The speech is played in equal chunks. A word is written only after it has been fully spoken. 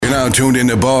now tuned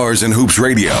into Bars and Hoops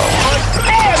Radio,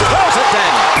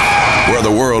 where the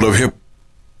world of hip.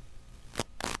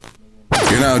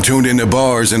 You're now tuned into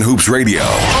Bars and Hoops Radio,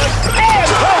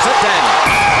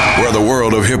 where the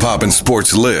world of hip hop and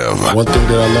sports live. One thing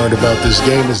that I learned about this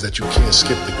game is that you can't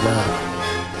skip the grind.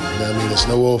 You know what I mean? There's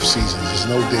no off seasons. There's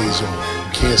no days off.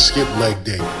 You can't skip leg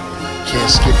day. Can't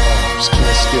skip arms.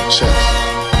 Can't skip chest.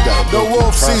 No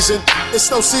off season, it's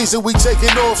no season, we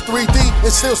taking off 3D,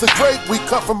 it steals the great, we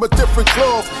cut from a different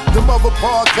cloth. Them other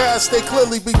podcasts, they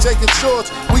clearly be taking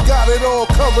shorts. We got it all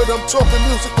covered, I'm talking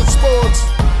music and sports.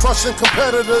 Crushing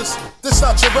competitors, this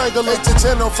not your regular 8 to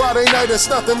 10 on Friday night, there's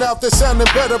nothing out there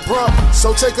sounding better, bruh.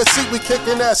 So take a seat, we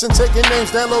kicking ass and taking names.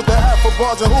 Download the app for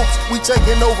Bars and Hoops, we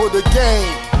taking over the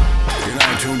game. You're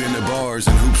now tuned into Bars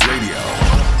and Hoops Radio,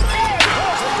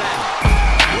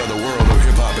 where the world of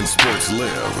hip hop and sports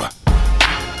live.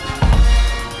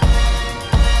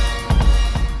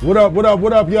 What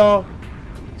up, y'all?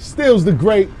 Stills the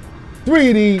Great,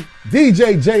 3D,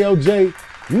 DJ JOJ,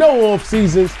 no off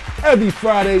seasons, every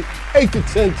Friday, 8 to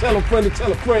 10, tell a friend to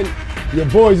tell a friend. Your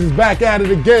boys is back at it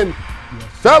again.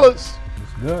 Fellas.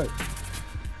 It's good.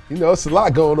 You know, it's a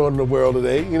lot going on in the world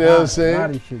today, you know what I'm saying? A lot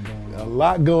of shit going on. A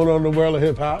lot going on in the world of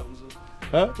hip hop.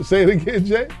 Huh? Say it again,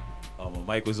 Jay. Oh,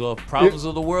 my mic was off. Problems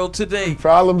of the world today.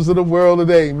 Problems of the world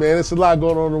today, man. It's a lot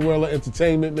going on in the world of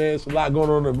entertainment, man. It's a lot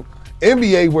going on in the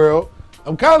NBA world.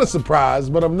 I'm kind of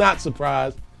surprised, but I'm not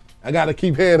surprised. I got to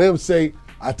keep hearing him say,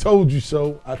 I told you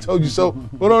so, I told you so.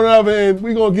 But on the other end,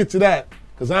 we're going to get to that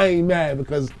because I ain't mad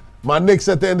because my Knicks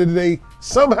at the end of the day,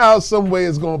 somehow, some way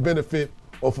is going to benefit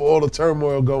off of all the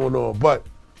turmoil going on. But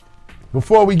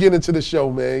before we get into the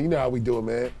show, man, you know how we do it,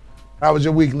 man. How was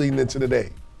your week leading into the day?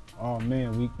 Oh,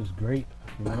 man, week was great.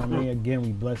 You know what I mean? Again,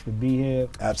 we blessed to be here.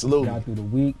 Absolutely. Got through the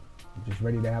week. Just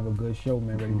ready to have a good show,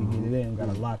 man. Ready to get it in. Got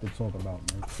a lot to talk about,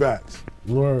 man. Facts.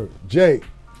 Word. Jay,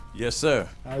 Yes, sir.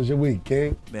 how's your week,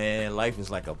 King? Man, life is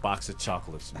like a box of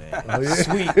chocolates, man. Oh, yeah?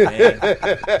 Sweet,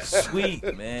 man.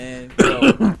 Sweet, man. You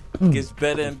know, it gets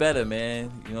better and better,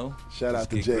 man. You know? Shout out Just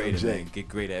to get Jay and greater, Jay. man. Get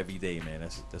greater every day, man.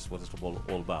 That's what it's all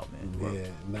about, man. Yeah,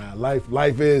 nah,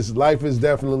 life is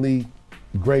definitely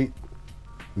great.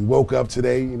 We woke up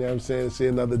today, you know what I'm saying? See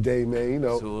another day, man, you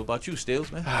know. So what about you, Stills,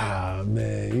 man?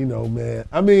 Man, you know, man.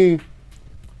 I mean,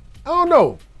 I don't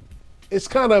know. It's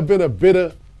kind of been a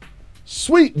bitter,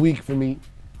 sweet week for me.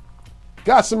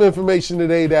 Got some information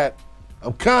today that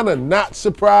I'm kind of not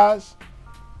surprised,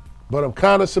 but I'm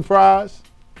kind of surprised.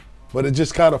 But it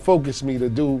just kind of focused me to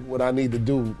do what I need to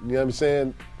do, you know what I'm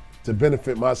saying? To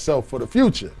benefit myself for the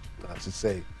future, I should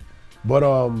say. But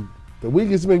the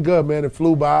week has been good, man. It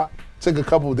flew by. Took a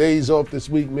couple of days off this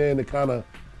week, man, to kind of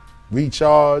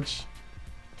recharge,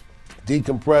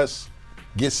 decompress,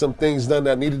 get some things done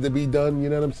that needed to be done, you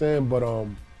know what I'm saying? But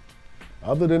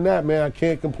other than that, man, I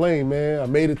can't complain, man. I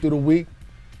made it through the week.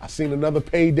 I seen another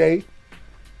payday.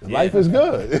 Yeah. Life is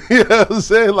good. You know what I'm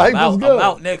saying? Life is good. I'm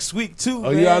out next week, too,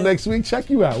 Oh, man. you out next week?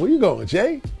 Check you out. Where you going,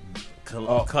 Jay?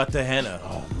 Cartagena.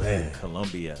 Oh, man.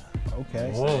 Colombia.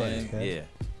 Okay. Okay. Yeah.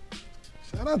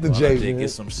 Shout out to Well, Jay, I did man. get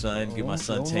some sun, get my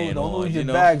suntan Don't on, lose you your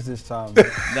know. bags this time. Man.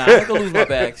 Nah, I ain't gonna lose my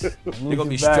bags. They're gonna your be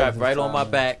bags strapped this right on my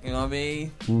time, back, you know what I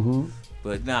mean? Mm-hmm.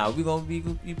 But nah, we're gonna be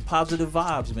positive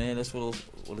vibes, man. That's what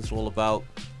it's all about.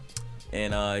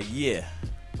 And yeah,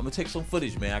 I'm gonna take some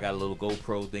footage, man. I got a little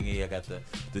GoPro thingy. I got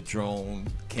the drone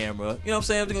camera. You know what I'm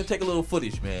saying? I'm just gonna take a little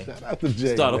footage, man. Shout out to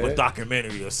Jay, Start man. up a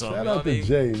documentary or something. Shout you know out what I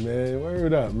to mean? Jay, man.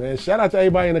 Word up, man. Shout out to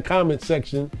everybody in the comment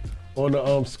section on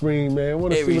the screen, man.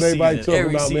 Want to see Every what everybody season, talking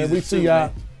every about, man. We season see too, y'all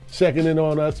man. checking in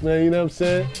on us, man. You know what I'm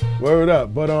saying? Word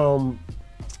up. But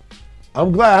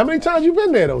I'm glad. How many times you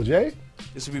been there, though, Jay?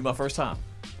 This will be my first time.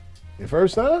 Your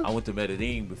first time? I went to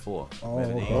Medellin before.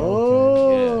 Medellin. okay.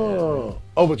 Oh. Yeah.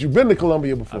 Oh, but you've been to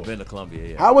Colombia before. I've been to Colombia,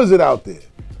 yeah. How was it out there?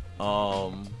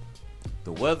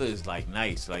 The weather is like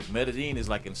nice. Like Medellin is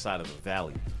like inside of a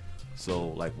valley. So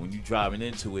like when you driving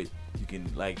into it, you can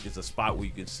like there's a spot where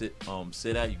you can sit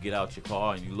at. You get out your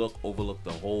car and you overlook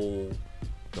the whole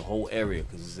area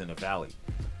because it's in a valley.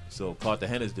 So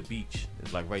Cartagena is the beach.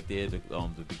 It's like right there, the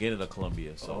beginning of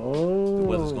Colombia. So the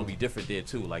weather's gonna be different there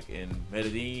too. Like in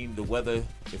Medellin, the weather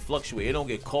it fluctuates. It don't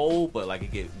get cold, but like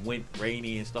it get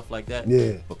rainy and stuff like that.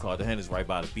 Yeah. But Cartagena's right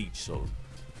by the beach, so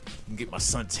I can get my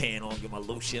suntan on, get my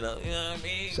lotion up. You know what I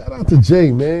mean? Shout out to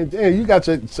Jay, man. Damn, you got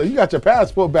your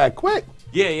passport back quick.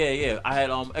 Yeah. I had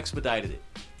expedited it.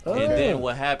 Oh, and yeah. then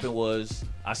what happened was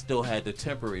I still had the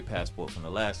temporary passport from the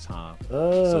last time.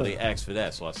 So they asked for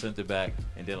that. So I sent it back.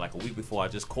 And then like a week before, I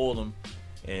just called them.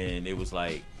 And it was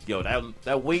like, Yo,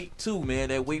 that wait too, man.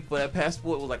 That wait for that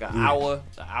passport was like an hour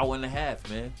and a half,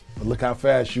 man. But look how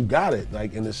fast you got it.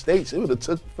 Like in the States, it would have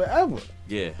took forever.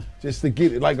 Yeah. Just to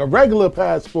get it, like a regular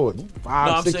passport,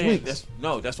 5-6 weeks.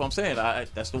 That's what I'm saying.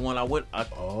 That's the one I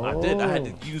did. I had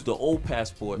to use the old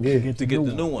passport to get the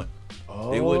new one.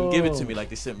 They wouldn't give it to me. Like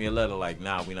they sent me a letter like,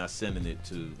 nah, we're not sending it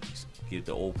to get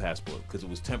the old passport because it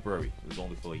was temporary. It was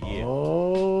only for a year.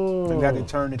 Oh. So you got to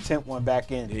turn the temp one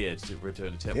back in. Yeah, to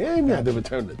return the temp. Damn, you had to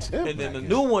return the temp. And then the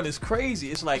new one is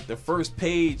crazy. It's like the first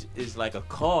page is like a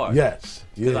card. Yes.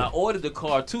 Because Yeah. I ordered the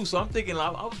card too, so I'm thinking I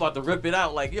was about to rip it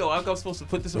out. Like, yo, I'm supposed to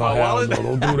put this in Oh, my hell wallet. no,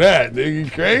 don't do that, nigga. You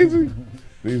crazy?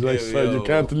 He's like, Yeah, son, yo. you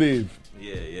can't leave.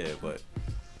 Yeah, but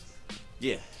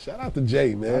yeah. Shout out to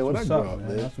Jay, man. That's When I what's grow up, up, man.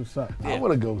 man. That's what's up. I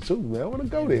want to go too, man. I want to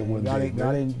go there one day,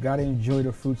 man. Gotta enjoy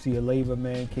the fruits of your labor,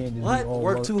 man. Can't just What? be all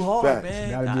Work too hard, Facts.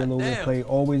 man. Gotta be a little bit Goddamn. play.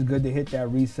 Always good to hit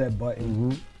that reset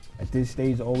button. At this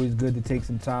stage, always good to take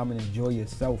some time and enjoy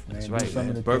yourself, man. That's Do right, some man.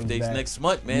 of the Birthday's things that next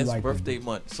month, man. you It's like to birthday do.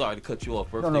 month. Sorry to cut you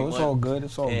off. Birthday No, month. it's all good.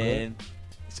 It's all good. And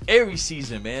it's Aries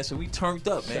season, man. So we turned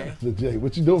up, Shout man. out to Jay.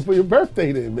 What you doing for your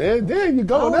birthday then, man? Damn, you I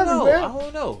going don't know. everywhere. I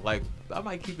don't know. Like, I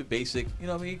might keep it basic. You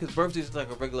know what I mean? Because birthday is like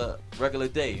a regular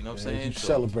day. You know what I'm Man, saying? you So,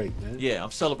 celebrate, man. yeah,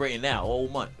 I'm celebrating now, all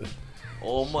month.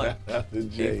 All month. Shout out to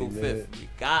Jay, April man. 5th. We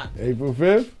gone. April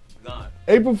 5th? Gone.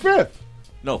 April 5th.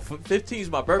 No, 15th is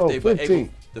my birthday, but 15th. April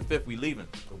the 5th we leaving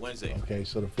for Wednesday. Okay,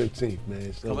 so the 15th,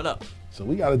 man. So, Coming up. So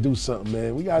we got to do something,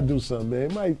 man. We got to do something,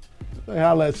 man. Might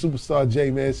holler at Superstar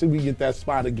Jay, man. See if we can get that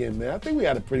spot again, man. I think we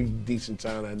had a pretty decent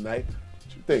time that night.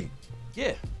 What you think?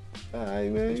 Yeah. All right,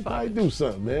 man. It's You probably fine. do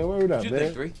something, man. Word up, What you man.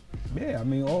 think, 3? Yeah, I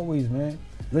mean, always, man.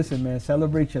 Listen, man,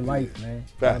 celebrate your life, man. You know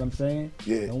Facts. what I'm saying?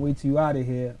 Yeah. Don't wait till you out of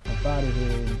here. Up out of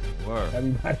here. And Word.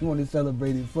 everybody want to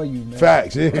celebrate it for you, man.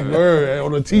 Facts, yeah. Word.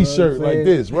 On a T-shirt what I'm like saying?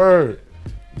 this. Word.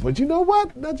 But you know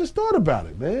what? I just thought about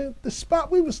it, man. The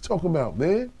spot we was talking about,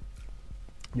 man.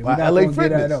 Yeah, By we're not LA gonna get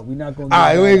Fitness. that up. We're not gonna. All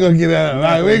right, we ain't going gonna get that up. All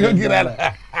right, we ain't gonna get that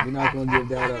up. We're not gonna give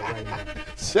that up right now.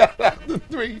 Shout out to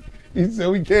 3. He said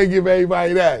we can't give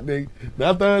everybody that, nigga.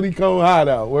 Not the honeycomb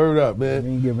hideout. Word up, We man.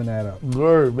 ain't giving that up.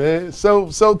 Word, man. So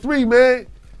 3, man.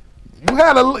 You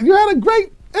had a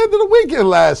great end of the weekend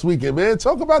last weekend, man.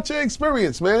 Talk about your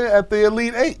experience, man, at the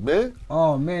Elite 8, man.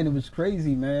 Oh man, it was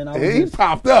crazy, man. I was And he just,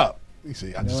 popped up. He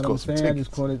said, I you know just what caught I'm some saying? I tickets.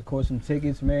 just caught some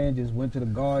tickets, man. Just went to the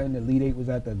Garden. The Elite 8 was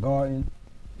at the Garden.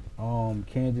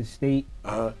 Kansas State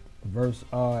Uh-huh. versus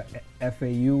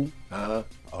FAU. Uh-huh.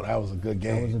 Oh, that was a good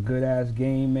That was a game. good ass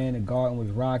game, man. The Garden was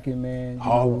rocking, man. You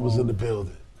Harlem know, was in the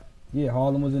building. Yeah,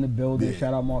 Harlem was in the building. Yeah.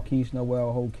 Shout out Marquise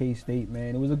Noel, whole K-State,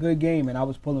 man. It was a good game, and I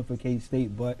was pulling for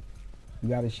K-State, but you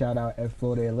got to shout out at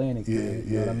Florida Atlantic. Yeah, man.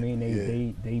 You know what I yeah,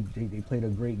 mean? They played a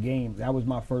great game. That was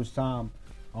my first time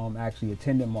actually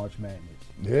attending March Madness.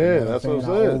 Yeah, You know that's what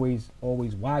I'm I saying.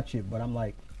 always watch it, but I'm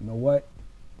like, you know what?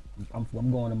 I'm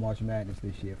going to March Madness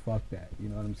this year. Fuck that. You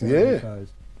know what I'm saying? Yeah. Because,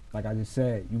 like I just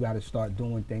said, you got to start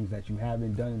doing things that you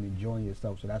haven't done and enjoying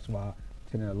yourself. So that's why I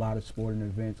attended a lot of sporting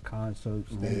events, concerts,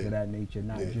 things Yeah. of that nature.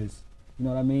 Not Yeah. just, you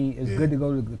know what I mean? It's Yeah. good to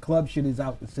go to the club. Shit is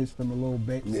out the system a little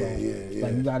bit. So Yeah, it's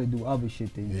like you got to do other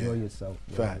shit to enjoy Yeah. yourself.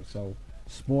 you know? Facts. So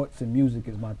sports and music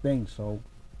is my thing. So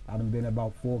I done been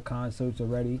about 4 concerts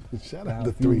already. Shout Got out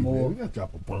a to few 3, more. man. We got to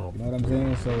drop a bomb. You know what I'm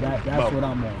saying? So that's what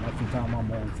I'm on. That's the time I'm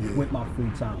on Yeah. with my free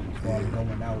time as far as Yeah.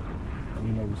 going out and,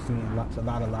 you know, seeing a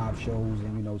lot of live shows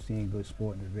and, you know, seeing good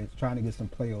sporting events. Trying to get some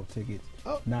playoff tickets.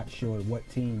 Oh. Not sure what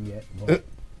team yet, but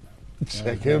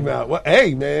Check him out. Well,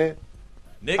 hey, man.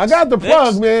 Knicks, I got the Knicks.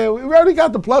 plug, man. We already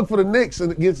got the plug for the Knicks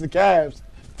against the Cavs.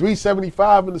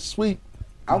 375 in the sweep.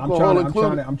 Alcohol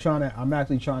included. I'm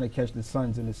actually trying to catch the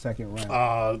Suns in the second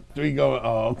round. 3 going.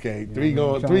 Oh, okay. You know Three what I going.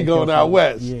 mean? I'm trying 3 to going catch out them.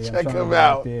 west. Yeah, I'm Check trying to him go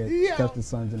out. there, Yeah. catch the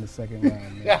Suns in the second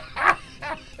round, man.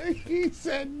 He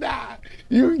said, "Nah,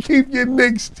 you can keep your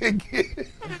Knicks ticket."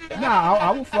 Nah,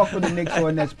 I will fuck with the Knicks for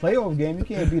the next playoff game. You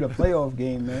can't beat a playoff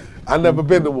game, man. I never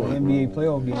been to The one. NBA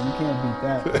playoff game, you can't beat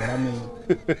that. But I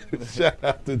mean, Shout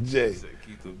out to Jay.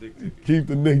 Keep them Knicks tickets. Keep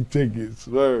the Knicks tickets.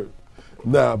 Word.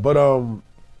 Nah, but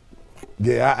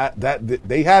yeah,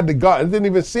 they had the Garden. It didn't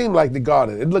even seem like the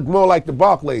Garden. It looked more like the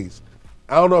Barclays.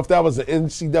 I don't know if that was an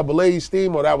NCAA's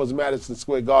theme or that was Madison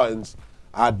Square Garden's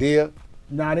idea.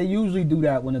 nah, they usually do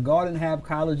that when the Garden have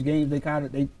college games. They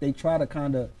try to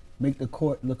kind of make the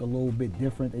court look a little bit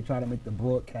different. They try to make the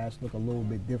broadcast look a little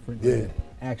bit different than Yeah. it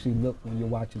actually look when you're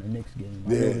watching the Knicks game.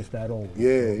 I Yeah. noticed that always. Yeah.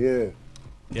 Yeah,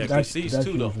 good That's seats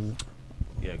too, though. usual.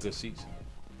 Yeah, good seats.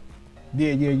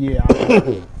 Yeah.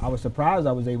 I was surprised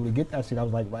I was able to get that seat. I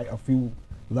was like right a few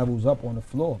levels up on the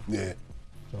floor. Yeah.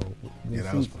 So good Yeah,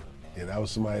 that was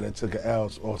seats. somebody that took an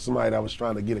L or somebody that was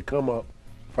trying to get a come up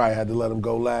Probably had to let him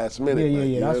go last minute. Yeah, like,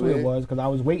 you know that's what I it mean? was because I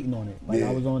was waiting on it. Like Yeah.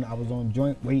 I was on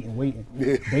joint waiting.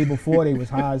 Yeah. Day before they was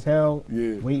high as hell.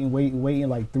 Yeah. Waiting.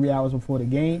 Like 3 hours before the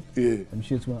game. Yeah. Them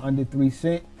shits went under 3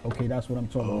 cents. Okay, that's what I'm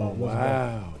talking Oh, about. What's it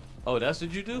about? wow. Oh, that's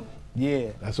what you do?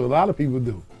 Yeah. That's what a lot of people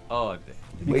do. Oh, damn.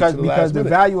 Wait Because till the last the minute.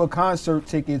 value of concert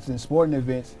tickets and sporting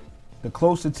events, the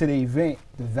closer to the event,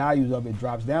 the value of it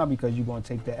drops down because you're going to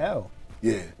take the L.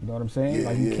 Yeah. You know what I'm saying? Yeah,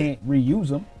 like you yeah. can't reuse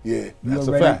them. Yeah. You That's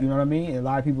already, a fact. You know what I mean? And a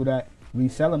lot of people that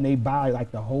resell them, they buy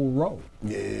like the whole row.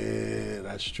 Yeah,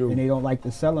 that's true. And they don't like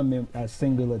to sell them as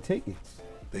singular tickets.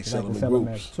 They They sell like them to in sell them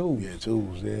groups. as twos. Yeah,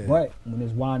 twos, yeah. But when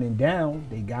it's winding down,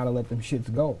 they got to let them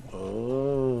shits go.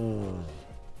 Oh.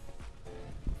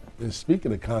 And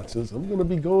speaking of concerts, I'm going to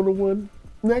be going to one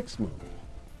next month.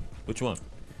 Which one?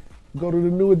 Go to the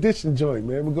New Edition joint,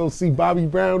 man. We're going to see Bobby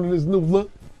Brown in his new look.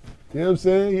 You know what I'm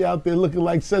saying? He out there looking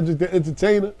like Cedric the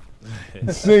Entertainer.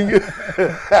 Singing.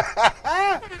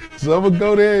 So I'm going to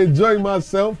go there and enjoy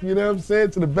myself, you know what I'm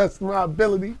saying, to the best of my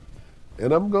ability.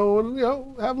 And I'm going,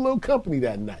 have a little company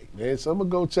that night, man. So I'm going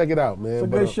to go check it out, man. It's a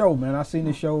good show, man. I seen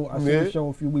the show. I seen Yeah. the show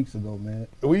a few weeks ago, man.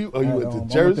 You went to I went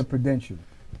to Jersey? Prudential.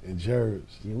 In Jersey.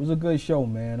 Yeah, it was a good show,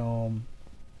 man.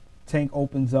 Tank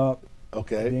opens up.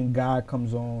 Okay. Then God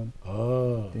comes on.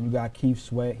 Oh. Then you got Keith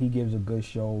Sweat. He gives a good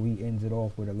show. He ends it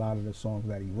off with a lot of the songs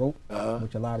that he wrote,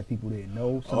 which a lot of people didn't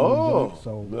know. Some of the Oh. joints,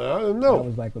 so I didn't know. that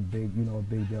was like a big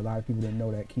deal. A lot of people didn't know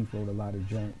that Keith wrote a lot of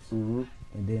joints. Mhm.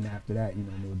 And then after that,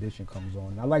 New Edition comes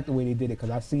on. And I like the way they did it because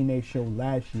I seen their show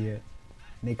last year,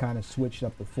 and they kind of switched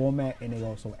up the format, and they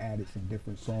also added some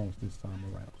different songs this time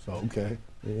around. So Okay.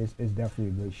 it's definitely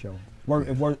a good show.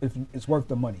 It's worth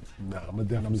the money. Nah, I'm going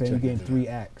to You know what definitely I'm saying? You're check getting it 3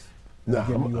 acts. Nah, They're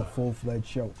giving I'm- you a full-fledged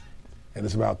show. And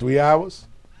it's about 3 hours?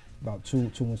 About two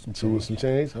and some Two and change. some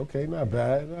change? Okay, not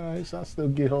bad. All right, so I still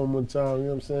get home on time, you know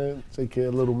what I'm saying? Take care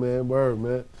of little man, word,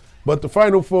 man. But the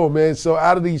Final Four, man, so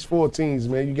out of these 4 teams,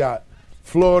 man, you got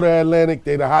Florida Atlantic,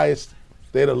 they the highest,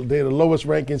 they the lowest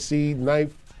ranking seed,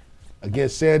 9th,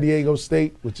 against San Diego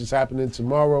State, which is happening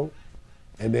tomorrow.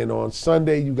 And then on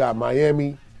Sunday, you got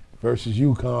Miami versus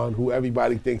UConn, who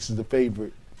everybody thinks is the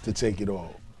favorite to take it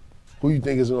all. Who you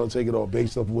think is going to take it all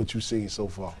based off of what you've seen so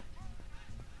far?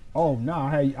 Oh no,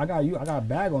 I got a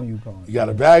bag on UConn. You got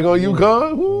a bag on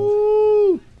UConn?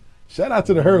 Woo! Shout out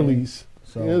to the Hurleys.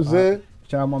 So You know what I'm saying?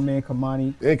 Shout out my man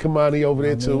Kamani. And Kamani over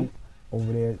there You know what I too. mean?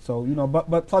 Over there. So,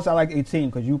 but plus I like 18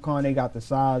 because UConn, they got the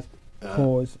size,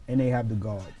 cores, and they have the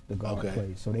guard Okay.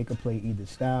 play. So they could play either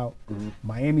style.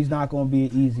 Miami's not going to be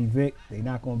an easy Vic. They're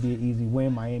not going to be an easy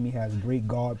win. Miami has great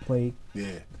guard play. Yeah.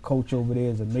 The coach over there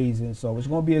is amazing. So it's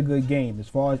going to be a good game. As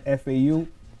far as FAU,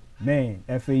 man,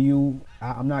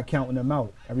 I'm not counting them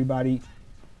out. Everybody,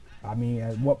 I mean,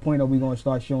 at what point are we going to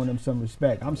start showing them some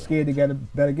respect? I'm scared to get a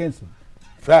bet against them.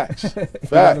 Facts. You know what I'm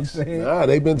Facts. saying? Nah,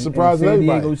 they've been And surprising San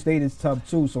everybody. Diego State is tough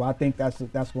too, so I think that's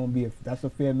going to be a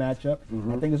fair matchup.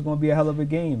 I think it's going to be a hell of a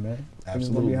game, man. I think it's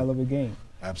going to be Absolutely. a hell of a game.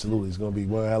 Absolutely. It's going to be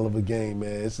one hell of a game,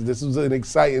 man. This was an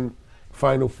exciting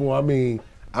Final Four. I mean,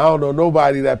 I don't know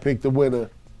nobody that picked the winner.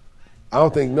 I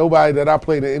don't think nobody that I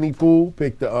played in any pool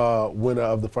picked the winner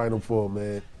of the Final Four,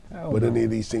 man. Hell With no. any of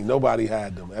these teams. Nobody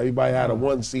had them. Everybody had a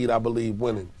 1 seed, I believe,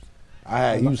 winning. I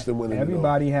had Houston winning. it all.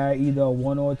 Everybody had either a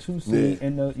 1 or a 2 seed Yeah.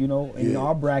 in the in Yeah.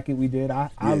 our bracket we did. I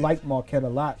Yeah. liked Marquette a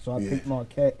lot, so I Yeah. picked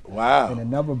Marquette. Wow. In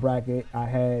another bracket I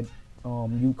had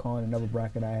UConn. Another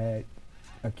bracket I had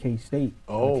a K-State.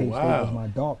 Oh, K-State wow. was my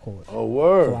dark horse. Oh,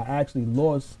 word. So I actually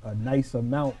lost a nice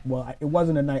amount. Well, it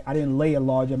wasn't a nice. I didn't lay a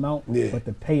large amount, Yeah. but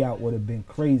the payout would have been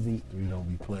crazy. We don't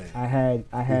be playing. I had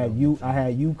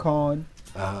UConn,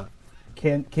 Uh-huh.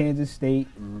 Kansas State,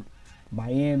 Mm-hmm.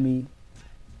 Miami,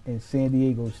 and San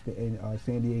Diego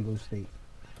State.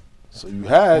 So you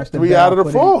had That's the 3 bet out I of the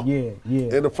put 4 in.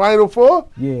 Yeah. in the Final Four.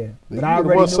 Yeah, But but I I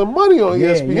already won knew, some money on yeah,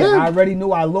 ESPN. Yeah, I already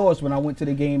knew I lost when I went to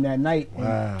the game that night, and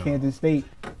Wow. Kansas State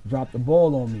dropped the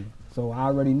ball on me. So I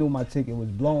already knew my ticket was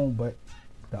blown, but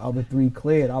the other 3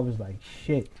 cleared. I was like,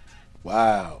 shit.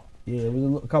 Wow. Yeah, it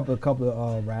was a couple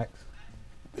of racks.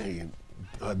 Hey,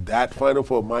 that Final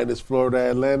Four minus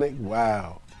Florida Atlantic.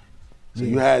 Wow. So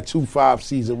you Yeah. had 2 5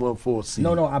 seeds and 1 4 seed.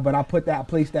 No, but I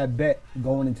placed that bet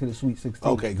going into the Sweet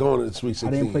 16. Okay, going to the Sweet 16.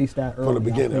 I didn't place that early. From the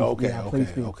beginning. I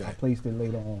placed, Okay. I placed it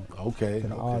later on. Okay. So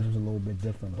the odds was a little bit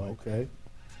different, but Okay.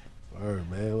 Word,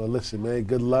 man. Well, listen, man.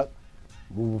 Good luck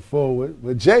moving forward.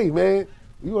 But Jay, man,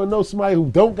 you want to know somebody who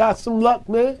don't got some luck,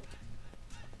 man?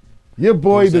 Your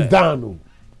boy, Who's the that? Donald.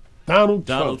 Donald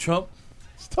Donald Trump. Trump?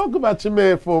 Let's talk about your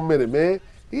man for a minute, man.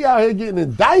 He out here getting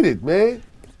indicted, man.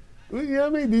 You know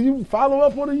what I mean? Did you follow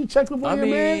up on it? You check up on I your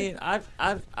man? mean,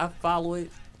 I follow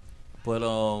it, but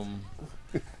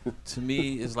to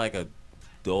me, it's like a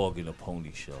dog and a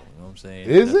pony show. You know what I'm saying?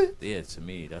 Is it? Yeah, to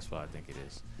me, that's what I think it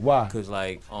is. Why? Because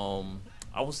like,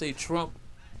 I would say Trump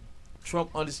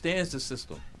understands the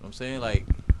system. You know what I'm saying? Like,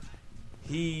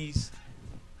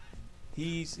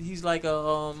 he's like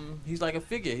a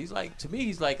figure. He's like, to me,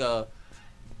 he's like a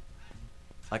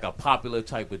popular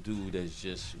type of dude that's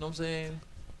just, you know what I'm saying?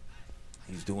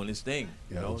 He's doing his thing.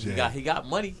 You know, he got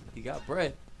money, he got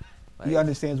bread. Like, He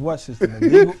understands what system? The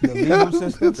legal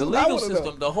system? the legal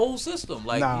system, the whole system.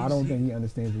 Like, Nah, I don't think he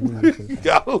understands the legal system.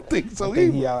 I don't think so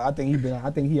either. I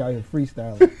think he out here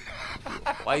freestyling.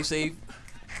 why you say?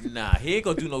 Nah, he ain't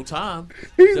gonna do no time.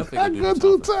 He's Definitely not no gonna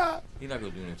do for- time. He not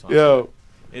gonna do no time. Yo,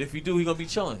 And if he do, he gonna be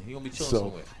chilling. He gonna be chilling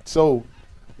somewhere. so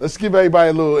let's give everybody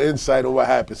a little insight on what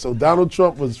happened. So Donald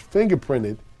Trump was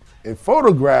fingerprinted and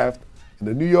photographed in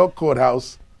the New York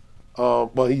courthouse. Well,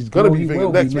 he's going to be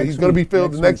fingered next week. He's going to be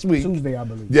filmed next week. Tuesday, I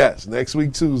believe. Yes, next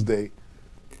week, Tuesday.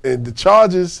 And the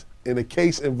charges in a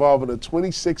case involving a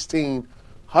 2016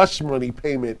 hush money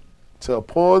payment to a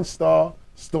porn star,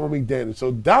 Stormy Daniels.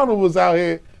 So Donald was out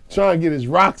here trying to get his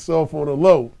rocks off on the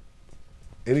low,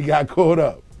 and he got caught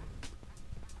up.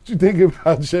 What you think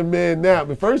about your man now?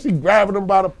 But first he grabbing him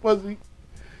by the pussy.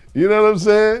 You know what I'm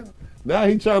saying? Now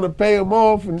he trying to pay him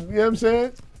off, and you know what I'm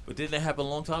saying? But didn't that happen a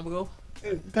long time ago?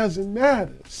 It doesn't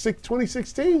matter.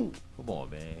 2016. Come on,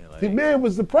 man. Like, The man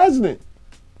was the president.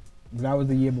 That was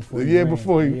the year before. The year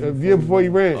before he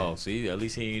ran. oh, see, at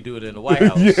least he didn't do it in the White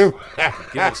House. Yeah.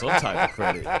 Give him some type of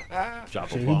credit.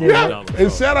 Drop a he bomb did. down the And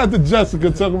road. shout out to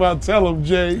Jessica talking about tell him,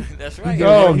 Jay. That's right.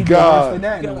 Oh, He did God. worse than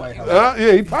that in the White House.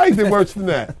 Yeah, he probably did worse than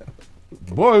that.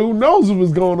 Boy, who knows what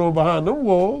was going on behind them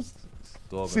walls?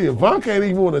 Dog See, Ivanka ain't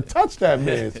even want to touch that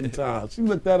man sometimes. She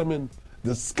looked at him in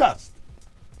disgust.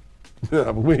 Yeah,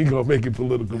 but we ain't gonna make it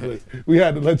political. But we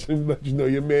had to let you know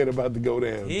your man about to go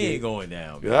down. He ain't going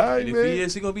down. Man. All right, and if man. he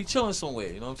is, he gonna be chilling somewhere.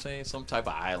 You know what I'm saying? Some type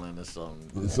of island or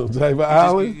something. Some type of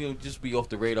island. Just be off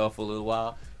the radar for a little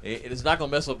while. And it's not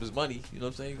gonna mess up his money. You know what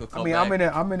I'm saying? He's gonna come I mean,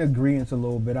 back. I'm in agreement a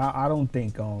little bit. I don't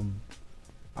think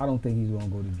he's gonna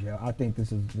go to jail. I think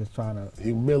this is just trying to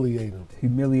Humiliate him.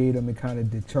 humiliate him and kind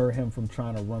of deter him from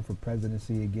trying to run for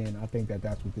presidency again. I think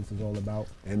that's what this is all about.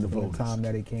 And the From voters. the time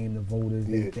that it came to voters,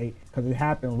 Yeah. because it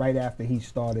happened right after he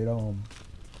started,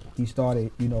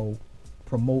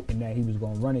 promoting that he was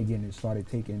going to run again and started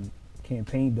taking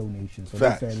campaign donations. So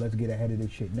Facts. they said, let's get ahead of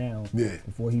this shit now. Yeah.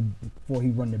 Before he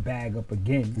run the bag up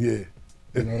again. Yeah.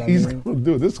 You know what I He's mean? gonna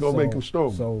do it. This is gonna make him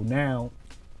strong. So now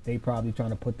they probably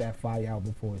trying to put that fire out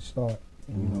before it starts.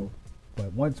 And, Mm-hmm. you know,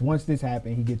 but once this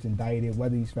happened, he gets indicted,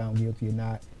 whether he's found guilty or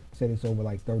not. Said it's over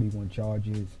like 31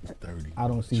 charges. 30. I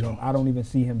don't see him. I don't even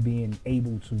see him being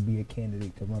able to be a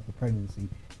candidate to run for presidency.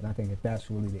 And I think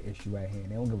that's really the issue at hand.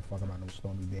 They don't give a fuck about no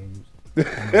Stormy Daniels.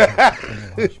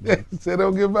 Say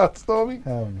don't give out Stormy.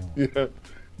 Hell no. Yeah.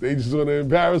 They just want to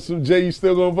embarrass him. Jay, you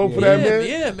still gonna vote for that man?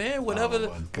 Yeah, man. Whatever, Oh,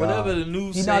 my God. whatever the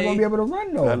news He's say. not gonna be able to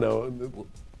run though. I know.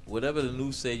 Whatever the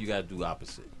news say, you gotta do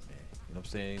opposite, man. You know what I'm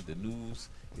saying? The news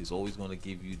is always gonna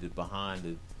give you they're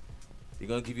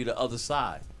gonna give you the other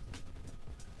side.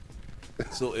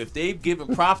 So if they've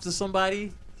given props to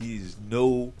somebody, he's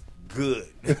no good.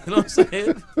 You know what I'm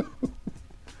saying?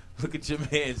 Look at your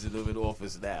man's in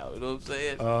office now. You know what I'm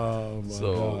saying? Oh my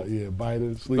So, God. Yeah,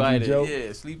 Biden, Sleepy Biden, Joe.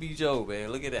 yeah, Sleepy Joe,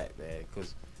 man. Look at that, man.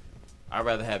 Because I'd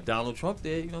rather have Donald Trump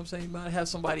there. You know what I'm saying? You might have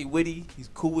somebody witty. He's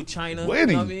cool with China. Witty? You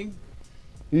know what I mean?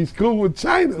 He's cool with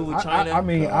China. Cool with China.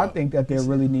 I think that there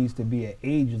really needs to be an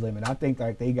age limit. I think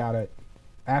like they gotta,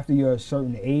 after you're a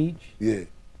certain age, Yeah.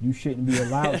 you shouldn't be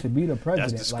allowed to be the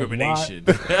president. That's discrimination.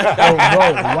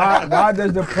 Like, why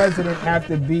does the president have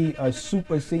to be a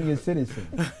super senior citizen?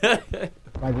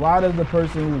 Like, why does the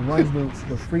person who runs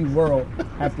the free world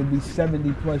have to be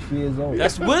 70 plus years old?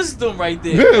 That's wisdom right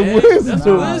there. Yeah, man. wisdom. That's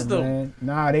Nah, wisdom. Man.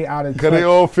 Nah, they out of touch. Cause they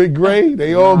all fit gray.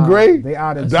 They all gray. They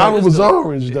out of Donald touch. was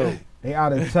orange though. They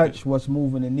out of touch what's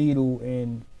moving the needle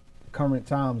in current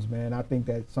times, man. I think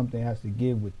that something has to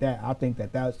give with that. I think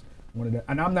that's one of the,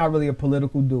 and I'm not really a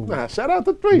political dude. Nah, shout out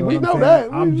to three. You We what know I'm that.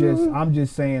 saying? I'm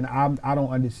just saying I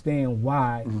don't understand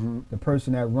why the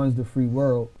person that runs the free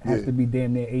world has Yeah. to be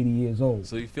damn near 80 years old.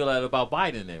 So you feel that about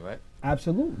Biden then, right?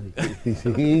 Absolutely.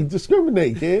 He ain't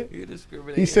discriminate, kid. You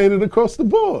discriminate. He's saying it across the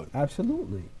board.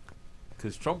 Absolutely.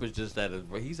 Because Trump is just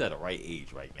he's at a right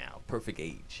age right now. Perfect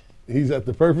age. He's at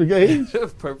the perfect age.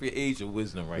 Perfect age of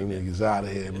wisdom right Them now. niggas out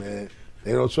of here, man.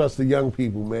 They don't trust the young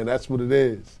people, man. That's what it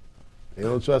is. They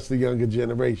don't trust the younger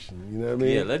generation. You know what I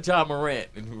mean? Yeah, let John Morant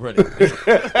run it.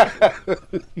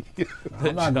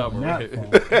 I'm not going that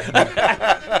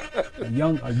far.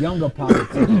 a younger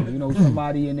politician,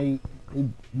 somebody in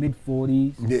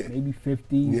mid-40s, Yeah. maybe 50s.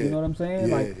 Yeah. You know what I'm saying?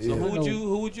 Yeah, Like, yeah. So I don't know.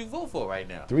 who would you vote for right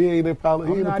now? He ain't a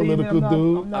political dude.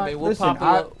 I'm not, I mean, what listen,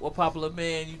 what popular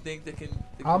man you think that can?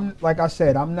 I'm like I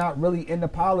said, I'm not really into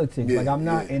politics. Yeah, like I'm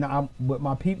not, yeah. and I'm with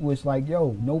my people. It's like,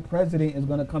 yo, no president is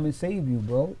gonna come and save you,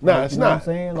 bro. Nah, Like, it's you know not. What I'm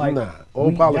saying, like, nah.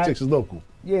 All politics is local.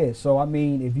 Yeah, so I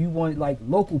mean, if you want like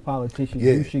local politicians,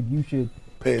 Yeah. you should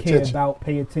Pay care attention. about,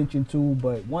 pay attention to.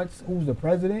 But once who's the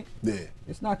president, Yeah.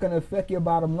 it's not gonna affect your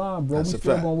bottom line, bro. That's We a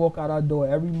still fact. gonna walk out our door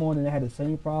every morning and have the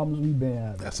same problems we've been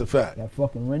having. That's a fact. That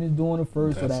fucking rent is doing it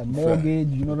first, or That's that a mortgage,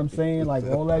 you know what I'm saying? Like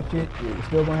all that shit, it's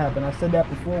still gonna happen. I said that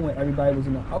before when everybody was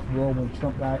in the uproar when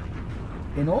Trump got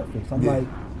in office. I'm Yeah. like,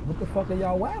 what the fuck are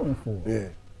y'all wilding for? Yeah.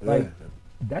 Like, yeah.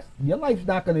 that's your life's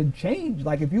not gonna change.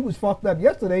 Like if you was fucked up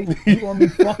yesterday, you gonna be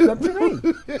fucked up today.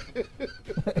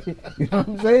 You know what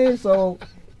I'm saying? So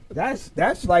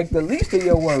that's like the least of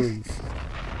your worries.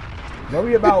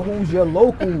 Worry about who's your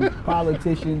local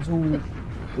politicians who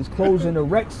is closing the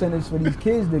rec centers for these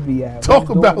kids to be at. Talk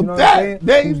Who's about what I'm that, saying?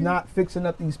 Dave. Who's not fixing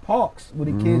up these parks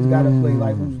where the kids gotta play?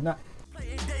 Like who's not?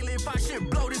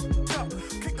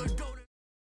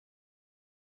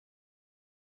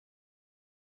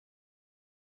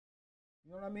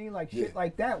 You know what I mean? Like shit Yeah.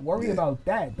 like that. Worry Yeah. about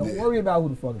that. Don't Yeah. worry about who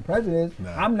the fucking president is.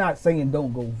 Nah. I'm not saying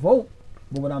don't go vote,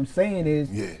 but what I'm saying is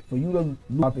Yeah. for you to lose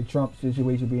about the Trump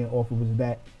situation being awful was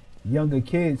that younger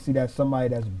kids see that somebody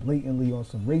that's blatantly on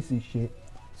some racist shit,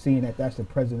 seeing that that's the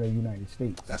president of the United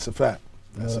States. That's a fact.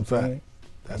 You know That's a what I'm fact. saying?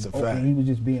 That's a And fact. he was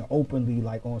just being openly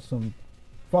like on some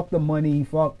fuck the money,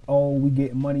 fuck we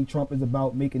getting money. Trump is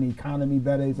about making the economy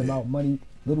better. It's about money.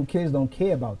 Little kids don't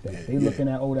care about that. Yeah, They yeah. looking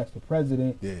at that's the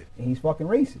president, Yeah. and he's fucking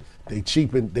racist. They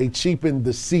cheapened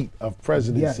the seat of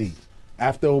presidency. Yes.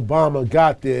 After Obama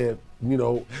got there, you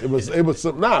know, it was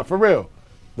some for real.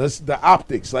 That's the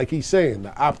optics, like he's saying,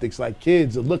 the optics, like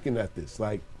kids are looking at this.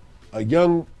 Like a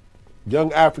young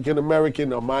African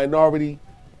American or minority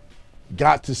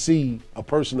got to see a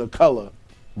person of color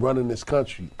running this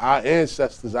country. Our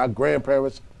ancestors, our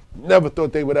grandparents never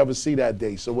thought they would ever see that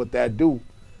day. So what that do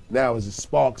now is it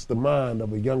sparks the mind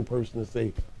of a young person to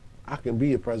say, I can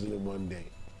be a president one day.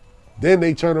 Then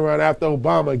they turn around after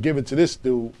Obama and give it to this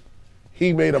dude.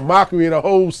 He made a mockery of the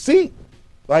whole seat.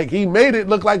 Like he made it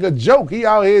look like a joke. He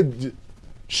out here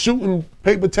shooting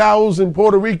paper towels in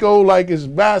Puerto Rico like it's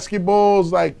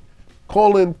basketballs, like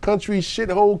calling countries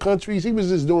shithole countries. He was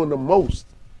just doing the most.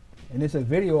 And it's a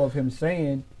video of him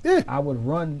saying, Yeah. I would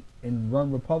run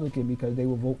Republican because they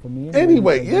would vote for me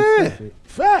Anyway, because they yeah, stupid."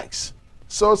 facts.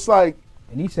 So it's like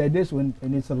And he said this when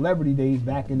in his celebrity days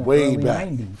back in the way early back,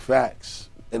 90s. facts,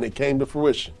 and it came to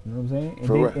fruition. You know what I'm saying? And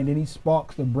Correct. then he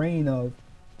sparks the brain of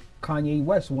Kanye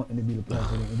West wanting to be the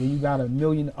president. And then you got a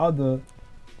million other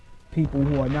people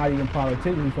who are not even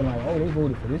politicians feel like, oh, they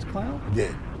voted for this clown? Yeah,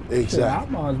 Shit, I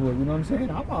exactly. might as well, you know what I'm saying?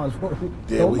 I might as well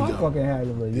There throw we my go. fucking hat in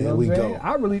it. You There know what we I'm saying? go.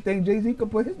 I really think Jay-Z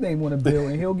could put his name on a bill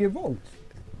and he'll get votes.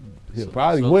 He'll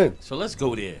probably win. So let's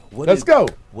go there. Let's go.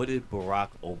 What did Barack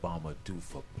Obama do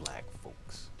for black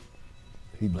folks?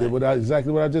 He did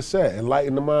exactly what I just said.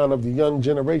 Enlighten the mind of the young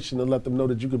generation and let them know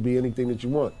that you could be anything that you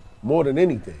want. More than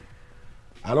anything.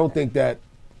 I don't think that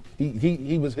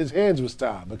his hands was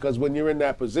tied, because when you're in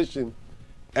that position,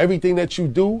 everything that you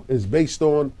do is based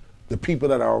on the people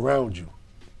that are around you.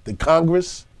 The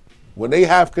Congress, when they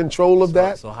have control of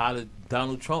that, So how did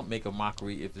Donald Trump make a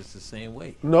mockery if it's the same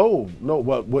way? no.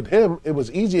 Well, with him, it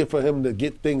was easier for him to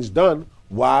get things done.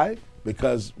 Why?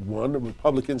 Because one, the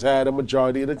Republicans had a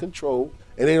majority of the control,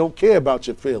 and they don't care about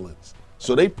your feelings.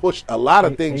 So they pushed a lot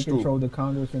of things They through. control the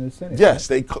Congress and the Senate. Yes,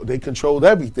 they controlled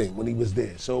everything when he was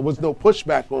there. So it was no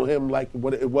pushback on him like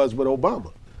what it was with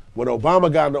Obama. When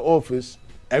Obama got into office,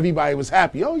 everybody was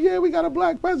happy. Oh yeah, we got a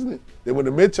black president. Then when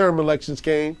the midterm elections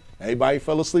came, everybody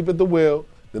fell asleep at the wheel.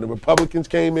 Then the Republicans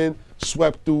came in,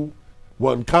 swept through,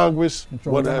 won Congress,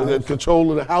 Control the House.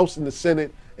 control of the House and the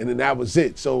Senate, and then that was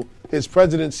it. So his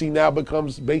presidency now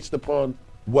becomes based upon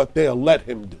what they'll let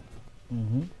him do.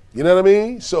 Mm-hmm. You know what I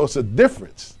mean? So it's a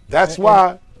difference. That's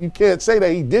why you can't say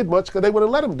that he did much, because they wouldn't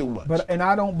let him do much. And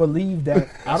I don't believe that.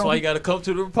 That's why you got to come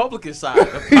to the Republican side,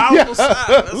 the powerful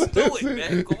side. Let's do it,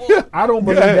 man. Come on. I don't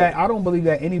believe Yeah. that. I don't believe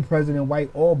that any president, white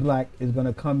or black, is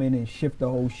gonna come in and shift the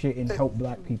whole shit and help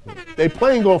black people. They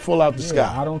plane gonna fall out the Yeah,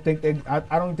 sky. I don't think they.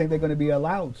 I don't think they're gonna be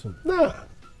allowed to. Nah,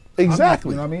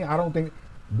 exactly. You know what I mean? I don't think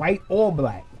white or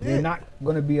black, they're not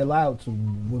gonna be allowed to,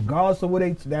 regardless of what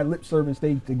that lip service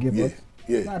they to give Yeah, us.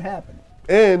 yeah. It's not happening.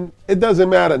 And it doesn't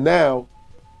matter now.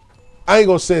 I ain't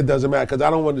gonna say it doesn't matter, because I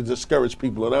don't want to discourage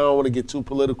people and I don't want to get too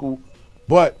political.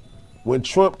 But when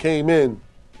Trump came in,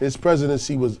 his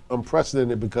presidency was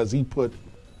unprecedented because he put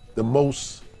the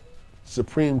most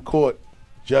Supreme Court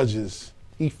judges,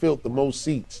 he filled the most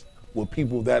seats with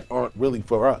people that aren't really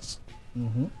for us.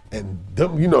 And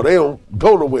them, they don't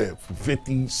go nowhere for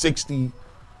 50, 60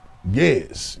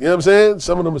 years. You know what I'm saying?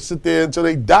 Some of them will sit there until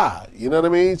they die. You know what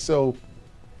I mean? So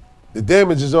the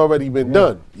damage has already been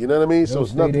done. You know what I mean? So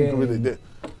it's nothing you can really do.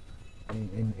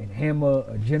 And hammer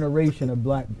a generation of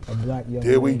black young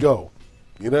There we men. go.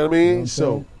 You know what I mean?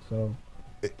 So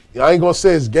I ain't gonna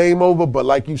say it's game over, but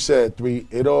like you said,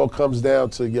 it all comes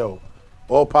down to,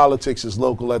 all politics is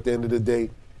local at the end of the day.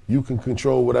 You can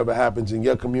control whatever happens in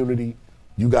your community.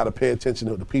 You gotta pay attention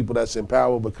to the people that's in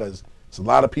power, because there's a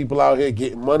lot of people out here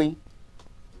getting money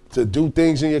to do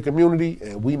things in your community,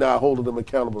 and we not holding them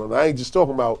accountable. And I ain't just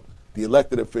talking about the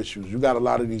elected officials. You got a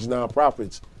lot of these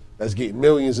nonprofits that's getting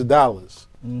millions of dollars.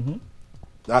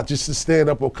 Not just to stand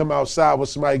up or come outside when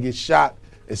somebody gets shot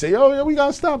and say, oh yeah, we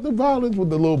gotta stop the violence with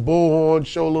the little bullhorn,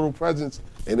 show a little presence,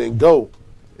 and then go.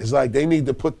 It's like they need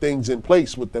to put things in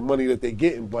place with the money that they're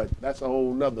getting, but that's a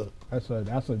whole nother that's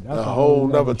a whole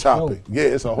nother topic. show. Yeah,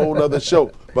 it's a whole nother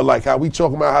show. But like how we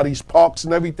talking about how these parks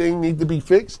and everything need to be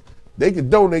fixed, they could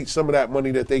donate some of that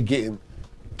money that they getting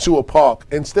to a park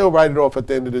and still write it off at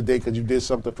the end of the day because you did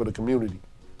something for the community.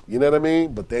 You know what I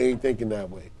mean? But they ain't thinking that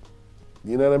way.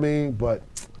 You know what I mean? But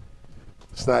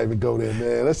let's not even go there,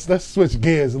 man. Let's switch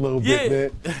gears a little bit,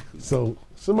 man. So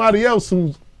somebody else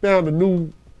who's found a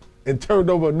new and turned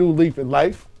over a new leaf in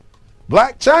life,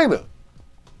 Black China.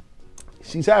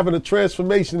 She's having a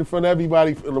transformation in front of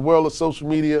everybody in the world of social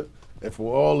media and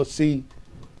for all to see.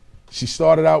 She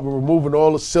started out with removing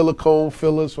all the silicone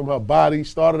fillers from her body,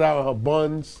 started out on her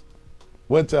buns,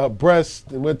 went to her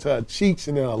breasts, and went to her cheeks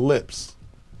and then her lips.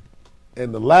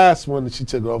 And the last one that she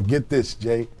took off, get this,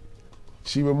 Jay,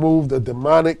 she removed a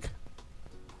demonic,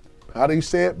 how do you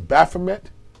say it, Baphomet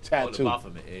tattoo. Oh, the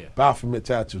Baphomet, yeah. Baphomet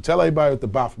tattoo. Tell everybody what the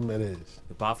Baphomet is.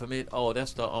 The Baphomet,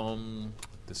 that's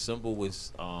the symbol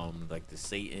was like the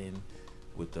Satan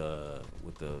with the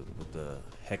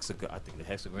hexagram. I think the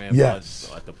hexagram Yes.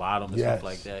 at the bottom and Yes. stuff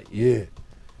like that. Yeah.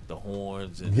 The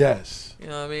horns and Yes. you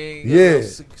know what I mean? Yeah.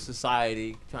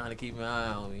 Society trying to keep an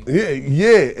eye on me.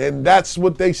 Yeah, and that's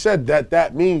what they said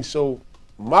that means. So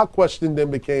my question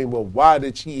then became, well, why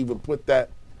did she even put that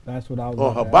That's what I was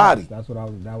on gonna her body? ask.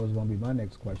 That was going to be my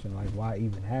next question. Like, why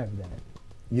even have that?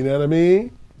 You know what I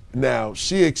mean? Now,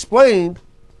 she explained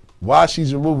why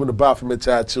she's removing the Baphomet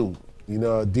tattoo. You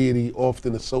know, a deity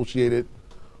often associated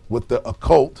with the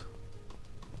occult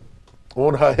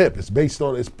on her hip. It's based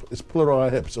on, it's put on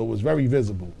her hip, so it was very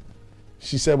visible.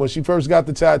 She said when she first got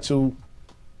the tattoo,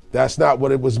 that's not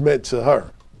what it was meant to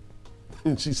her.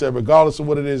 And she said, regardless of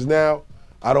what it is now,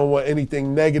 I don't want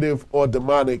anything negative or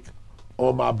demonic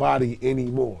on my body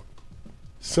anymore.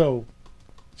 So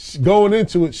going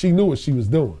into it, she knew what she was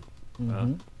doing.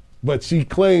 But she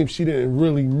claimed she didn't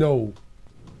really know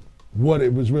what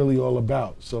it was really all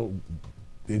about. So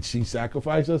did she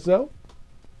sacrifice herself?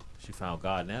 She found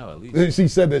God now, at least. She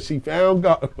said that she found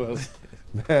God. Well,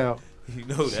 now, You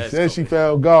know she that's said she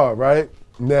found God, right?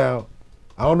 Now,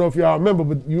 I don't know if y'all remember,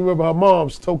 but you remember her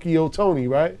mom's Tokyo Tony,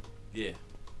 right? Yeah.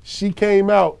 She came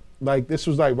out, like this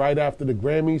was like right after the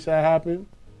Grammys had happened,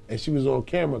 and she was on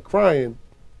camera crying,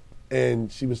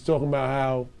 and she was talking about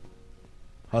how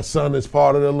her son is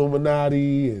part of the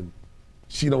Illuminati, and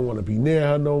she don't want to be near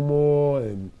her no more,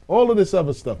 and all of this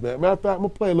other stuff, man. Matter of fact, I'm gonna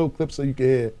play a little clip so you can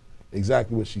hear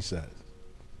exactly what she says.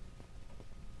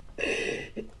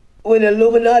 When the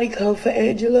Illuminati come for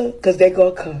Angela, because they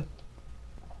gonna come.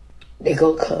 They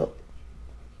gonna come.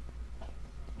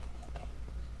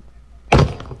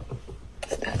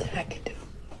 There's nothing I can do.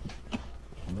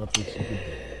 Nothing she can do.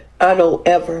 I don't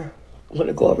ever want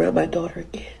to go around my daughter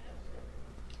again.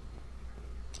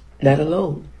 Not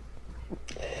alone.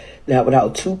 Not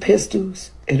without 2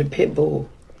 pistols and a pit bull.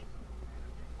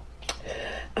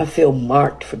 I feel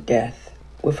marked for death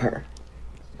with her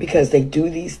because they do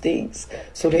these things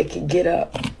so they can get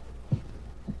up.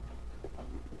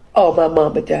 Oh, my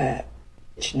mama died.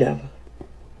 She never.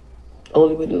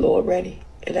 Only when the Lord ready.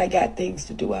 And I got things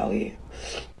to do out here.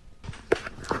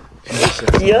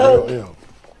 Yo,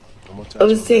 I'm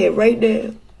gonna say it right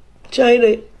now.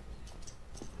 China,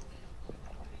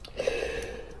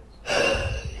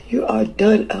 you are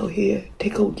done out here. They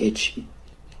gonna get you.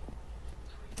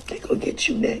 They gonna get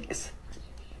you next.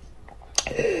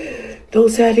 Don't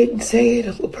say I didn't say it.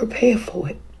 I'm gonna prepare for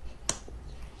it.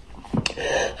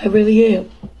 I really am.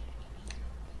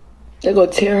 They're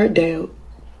gonna tear her down.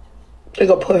 They're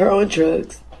gonna put her on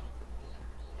drugs.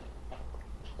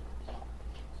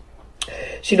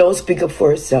 She don't speak up for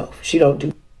herself. She don't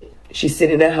do. She sit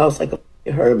in that house like a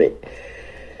hermit.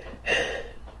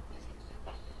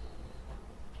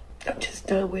 I'm just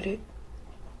done with it.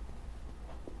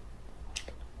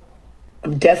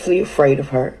 I'm definitely afraid of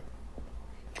her.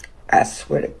 I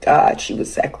swear to God, she would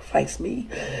sacrifice me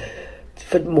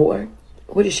for more.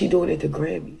 What is she doing at the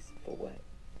Grammys? For what?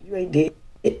 You ain't did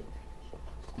it.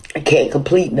 I can't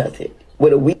complete nothing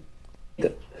with a week.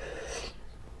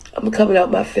 I'm coming out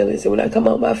my feelings, and when I come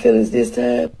out my feelings this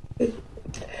time,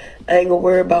 I ain't gonna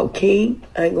worry about King.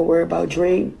 I ain't gonna worry about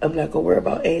Dream. I'm not gonna worry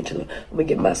about Angela. I'm gonna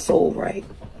get my soul right.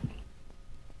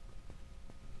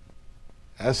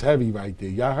 That's heavy right there.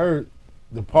 Y'all heard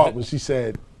the part when she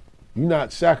said, "You're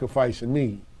not sacrificing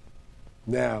me."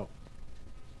 Now,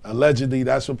 allegedly,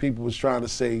 that's what people was trying to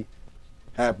say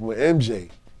happened with MJ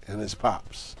and his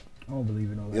pops. I don't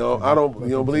believe in all that. You know,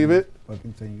 you don't believe it? But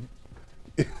continue.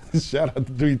 Shout out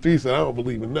to 3-3 said, I don't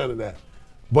believe in none of that.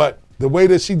 But the way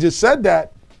that she just said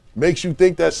that makes you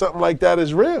think that something like that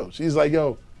is real. She's like,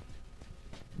 yo,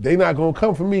 they not going to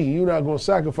come for me. You're not going to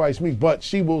sacrifice me. But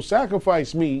she will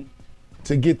sacrifice me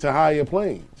to get to higher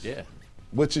planes. Yeah.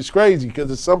 Which is crazy because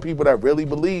there's some people that really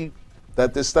believe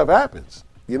that this stuff happens.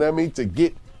 You know what I mean? To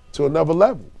get to another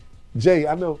level. Jay,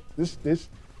 I know this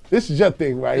is your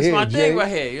thing right It's here, my Jay. thing right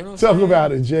here. You know what I'm Talk saying?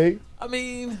 about it, Jay. I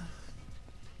mean,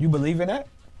 You believe in that?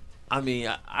 I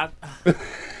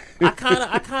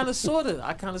kind of sort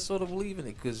of believe in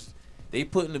it because they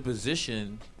put in a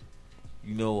position,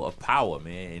 you know, of power,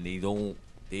 man, and they don't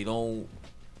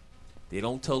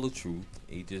tell the truth.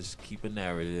 They just keep a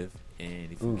narrative,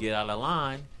 and if you get out of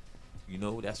line, you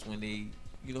know, that's when they,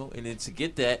 you know, and then to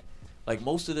get that, like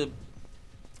most of the,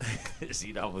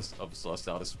 see, that was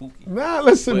started spooky. Nah,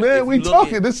 listen, But man, if we you look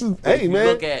talking. at- This is, But hey, if man.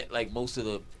 you look at like most of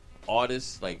the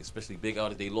artists, like especially big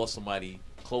artists, they lost somebody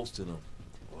close to them.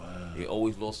 Wow. They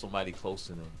always lost somebody close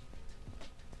to them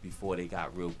before they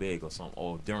got real big or something,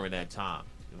 or during that time. You know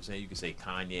what I'm saying? You could say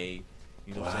Kanye.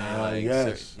 You know what I'm saying? Like,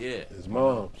 yes. yeah. His you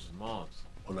know, moms. his moms.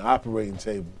 On the operating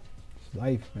table. It's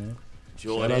life, man.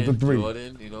 Shout out to 3.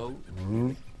 Jordan, you know.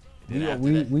 Mm-hmm. Then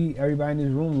after that- We everybody in this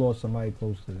room lost somebody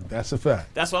close to them. That's a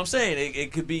fact. That's what I'm saying.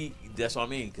 It could be. That's what I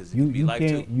mean. Because it You could be you life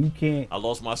can't too. you can't. I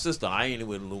lost my sister. I ain't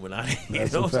with Illuminati. You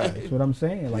That's know a what I'm fact. saying? That's what I'm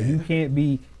saying. Like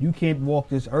you can't walk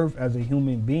this earth as a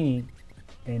human being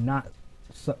and not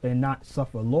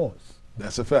suffer loss.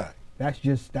 That's a fact.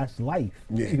 That's life.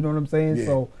 Yeah. You know what I'm saying? Yeah.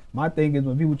 So my thing is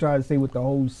when people try to say with the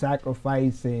whole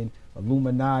sacrifice and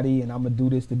Illuminati and I'm gonna do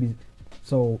this to be,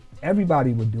 so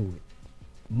everybody would do it.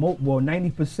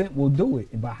 90% will do it.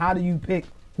 But how do you pick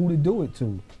who to do it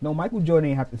to? No, Michael Jordan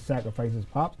ain't have to sacrifice his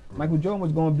pops. Michael Jordan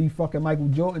was going to be fucking Michael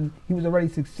Jordan. He was already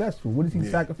successful. What is he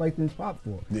sacrificing his pop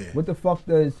for? Yeah. What the fuck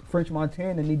does French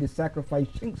Montana need to sacrifice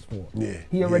Chinks for? Yeah.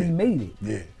 He already made it.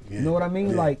 Yeah. You know what I mean?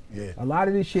 Yeah. Like, yeah. a lot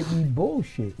of this shit be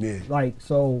bullshit. Yeah. Like,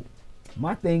 so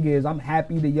my thing is, I'm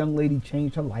happy the young lady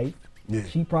changed her life. Yeah.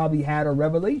 She probably had a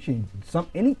revelation.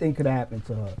 Anything could have happened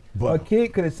to her. But- A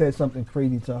kid could have said something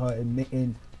crazy to her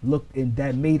and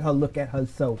that made her look at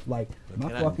herself like, my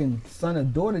can I- fucking son or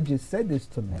daughter just said this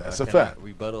to me. That's a Can I fact.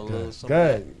 rebuttal a little something? Go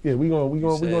ahead. Yeah, we gonna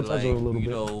You said, touch on it a little you bit.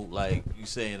 know, like you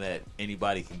saying that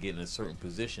anybody can get in a certain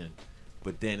position,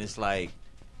 but then it's like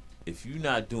if you're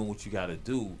not doing what you got to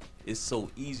do, it's so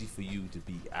easy for you to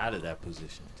be out of that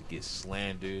position, to get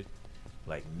slandered,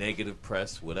 like negative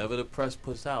press, whatever the press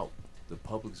puts out, the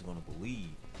public's gonna believe.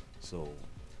 So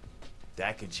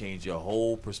that can change your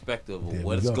whole perspective There of we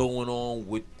what's go. going on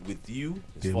with you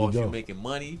as There far we as you go. making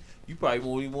money. You probably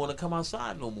won't even want to come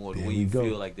outside no more the There way we you go.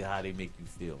 feel like how they make you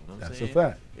feel. You know what I'm That's a saying?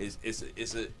 fact.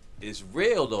 It's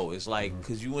real though. It's like Mm-hmm.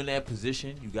 because you in that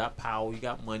position, you got power, you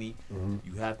got money,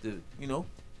 you have to, you know,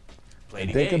 play And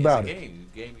the think game. about It's a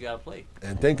it. game you gotta play.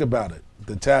 And think about it.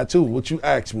 The tattoo, what you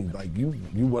asked me, like you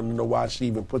want to know why she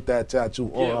even put that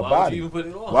tattoo on Yeah, her why would body. you even put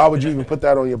it on? Why would you even put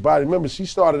that on your body? Remember, she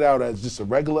started out as just a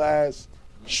regular ass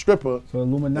stripper. So in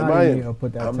Illuminati Miami. made her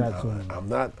put that tattoo on. I'm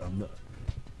not.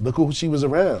 Look who she was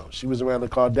around. She was around the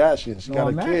Kardashians. She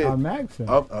got a kid. I'm asking.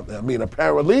 I mean,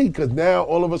 apparently, because now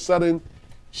all of a sudden,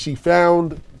 she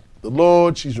found the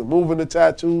Lord. She's removing the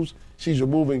tattoos. She's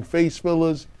removing face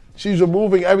fillers. She's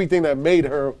removing everything that made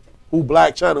her who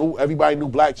everybody knew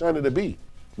Black China to be.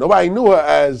 Nobody knew her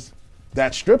as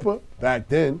that stripper back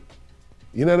then.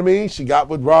 You know what I mean? She got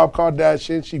with Rob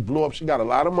Kardashian. She blew up. She got a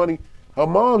lot of money. Her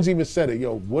mom's even said it.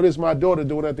 Yo, what is my daughter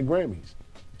doing at the Grammys?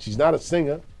 She's not a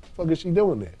singer. What the fuck is she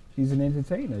doing there? She's an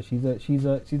entertainer. She's a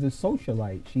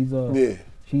socialite.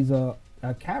 She's a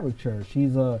caricature.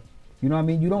 She's a, you know what I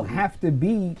mean? You don't have to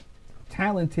be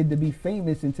talented to be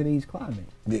famous in today's climate.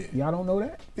 Yeah. Y'all don't know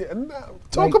that? Yeah,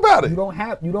 talk about it. You don't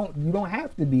have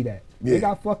to be that. Yeah. They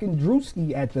got fucking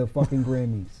Drewski at the fucking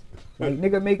Grammys. Like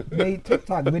nigga made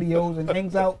TikTok videos and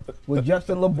hangs out with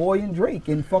Justin LeBoy and Drake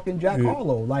and fucking Jack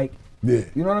Harlow. Like Yeah.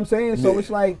 You know what I'm saying? So Yeah. it's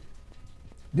like,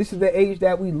 this is the age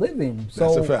that we live in. That's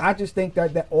So a fact. I just think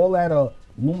that all that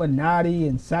Illuminati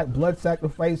and blood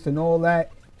sacrifice and all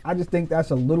that, I just think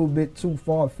that's a little bit too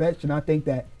far-fetched. And I think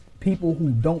that people who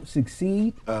don't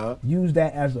succeed use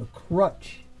that as a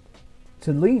crutch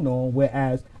to lean on,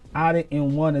 whereas I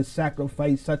didn't want to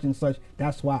sacrifice such and such.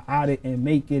 That's why I didn't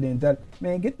make it. And that,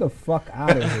 man, get the fuck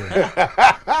out of here.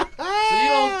 So you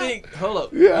don't think? Hold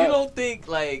up. Yeah. You don't think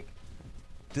like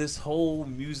this whole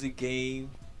music game,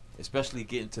 especially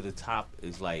getting to the top,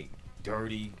 is like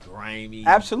dirty, grimy?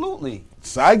 Absolutely.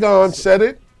 Saigon said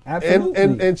it.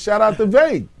 Absolutely. And shout out to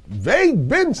Vague. Vague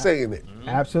been saying it.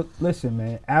 Listen,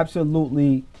 man.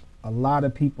 Absolutely, a lot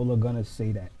of people are gonna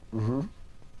say that. Mm-hmm.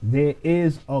 There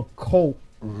is a cult.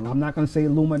 I'm not gonna say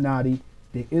Illuminati.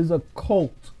 There is a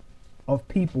cult of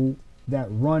people that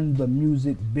run the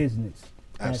music business.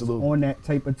 That's Absolutely. on that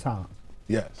type of time.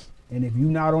 Yes. And if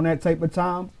you're not on that type of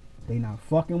time, they not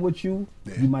fucking with you.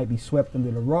 Yeah. You might be swept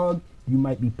under the rug. You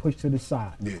might be pushed to the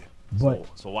side. Yeah. But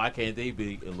So why can't they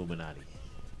be Illuminati? You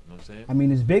know what I'm saying? I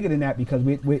mean, it's bigger than that because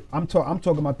I'm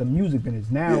talking about the music business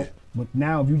now. Yeah.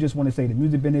 Now, if you just want to say the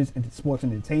music business and sports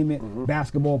and entertainment,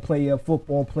 basketball player,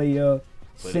 football player,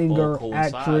 But it singer, all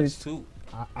coincides, actress, too.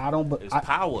 I don't. It's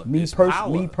power. Me It's power.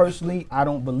 Me personally, I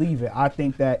don't believe it. I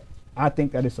think that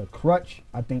it's a crutch.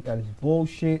 I think that it's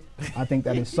bullshit. I think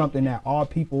that it's something that our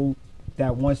people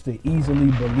that wants to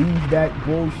easily believe that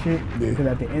bullshit. Yeah. Because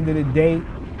at the end of the day,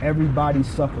 everybody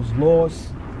suffers loss.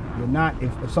 You're not.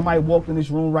 If somebody walked in this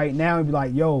room right now and be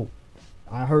like, "Yo,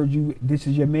 I heard you. This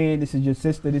is your man. This is your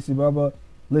sister. This is brother.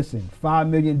 Listen, $5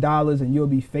 million and you'll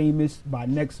be famous by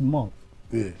next month."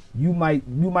 Yeah. You might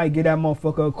get that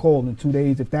motherfucker a call in 2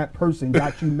 days if that person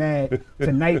got you mad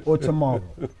tonight or tomorrow.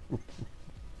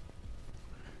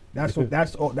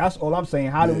 That's all I'm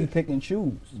saying. How do we pick and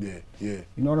choose? Yeah. Yeah.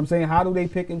 You know what I'm saying? How do they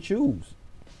pick and choose?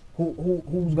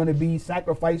 Who's gonna be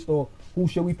sacrificed or who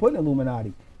should we put in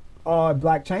Illuminati?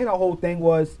 Black China whole thing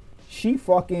was she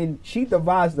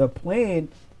devised a plan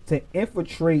to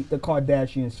infiltrate the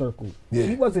Kardashian circle. Yeah.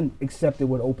 She wasn't accepted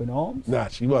with open arms. Nah,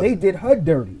 she wasn't. They did her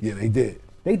dirty. Yeah, they did.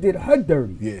 They did her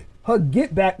dirty. Yeah. Her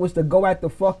get back was to go at the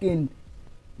fucking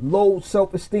low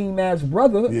self-esteem ass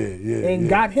brother and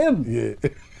got him, Yeah.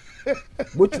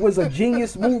 which was a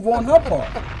genius move on her part.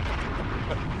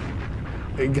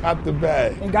 And got the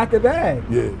bag. And got the bag.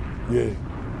 Yeah. Yeah.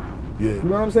 Yeah. You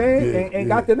know what I'm saying? Yeah, and yeah.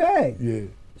 got the bag. Yeah.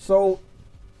 So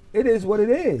it is what it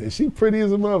is. And she pretty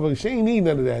as a motherfucker. She ain't need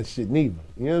none of that shit neither.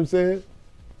 You know what I'm saying?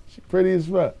 She pretty as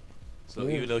fuck. So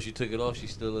even though she took it off, she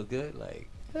still look good. Like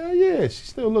Hell yeah, she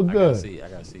still look I good.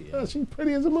 gotta see. Yeah, she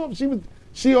pretty as a motherfucker.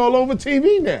 She all over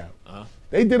TV now.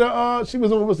 They did she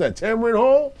was on what's that, Tamarind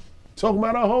Hall, talking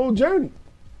about her whole journey.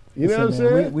 You know what I'm Listen,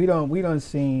 man, saying? we done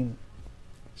seen.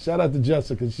 Shout out to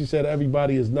Jessica. She said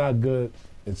everybody is not good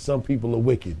and some people are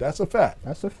wicked. That's a fact.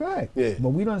 That's a fact. Yeah. But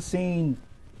we done seen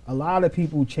a lot of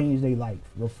people change their life,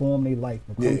 reform their life,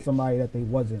 become Yeah. somebody that they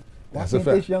wasn't. Why That's a can't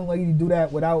fact. this young lady do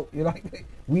that without, you know,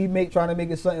 like, trying to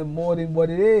make it something more than what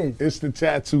it is? It's the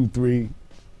tattoo, 3.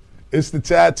 It's the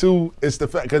tattoo. It's the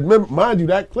fact. Because mind you,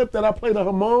 that clip that I played of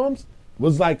her mom's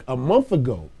was like a month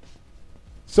ago.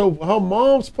 So her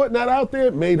mom's putting that out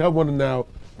there made her want to now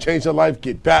change her life,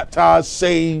 get baptized,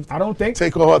 saved. I don't think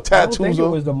take all her tattoos I don't think it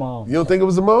off. was the mom. You don't think it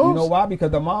was the mom's? You know why?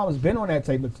 Because the mom's been on that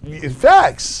type of It's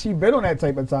facts. she been on that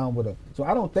type of time with her. So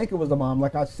I don't think it was the mom.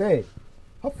 Like I said,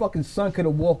 her fucking son could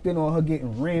have walked in on her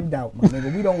getting rammed out, my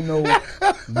nigga. We don't know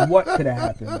what could have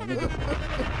happened, my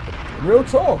nigga. Real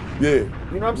talk. Yeah. You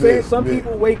know what I'm saying? Yeah, Some yeah.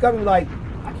 people wake up and be like,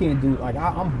 I can't do it. Like,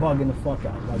 I'm bugging the fuck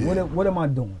out. Like, Yeah. what am I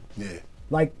doing? Yeah.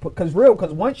 Like, because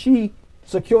once she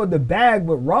secured the bag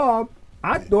with Rob,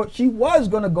 I thought she was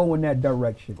going to go in that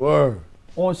direction. Word.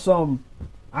 On some,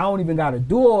 I don't even got to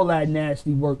do all that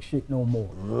nasty work shit no more.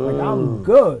 Like, I'm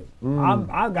good.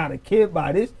 I got a kid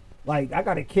by this. Like, I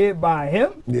got a kid by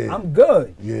him. Yeah. I'm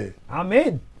good. Yeah. I'm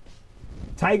in.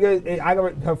 Tiger,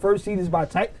 her first seed is by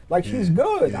Tiger. Like, she's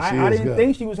good. Yeah, she I is didn't good.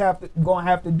 think she was going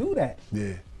to have to do that.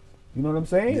 Yeah. You know what I'm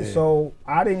saying? Yeah. So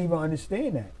I didn't even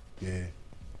understand that.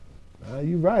 Yeah.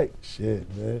 You right. Shit,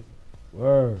 man.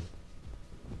 Word.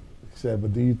 He said,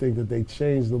 but do you think that they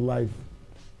changed the life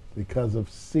because of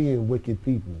seeing wicked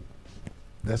people?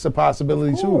 That's a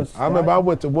possibility Of too. course. I remember I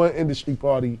went to one industry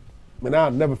party. Man,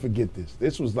 I'll never forget this.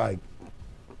 This was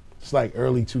it's like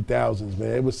early 2000s,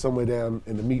 man. It was somewhere down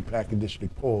in the meatpacking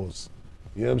district, pause.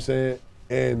 You know what I'm saying?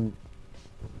 And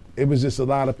it was just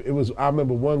I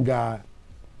remember one guy,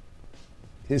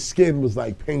 his skin was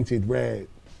like painted red.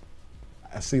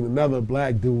 I seen another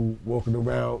black dude walking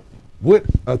around with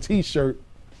a t-shirt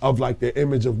of like the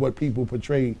image of what people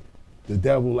portrayed the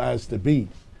devil as to be.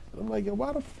 I'm like, yo,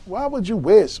 why would you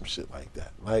wear some shit like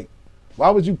that? Like, why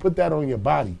would you put that on your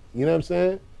body? You know what I'm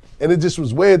saying? And it just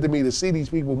was weird to me to see these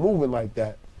people moving like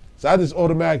that. So I just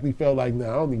automatically felt like, nah,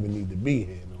 I don't even need to be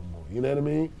here no more. You know what I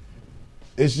mean?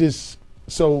 It's just,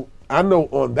 so I know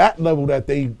on that level that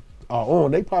they are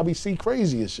on, they probably see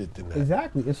crazier shit than that.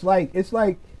 Exactly. It's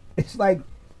like,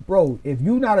 bro, if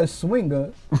you not a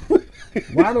swinger,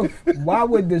 why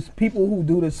would this people who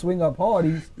do the swinger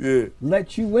parties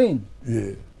let you in?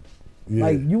 Yeah.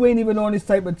 Like, you ain't even on this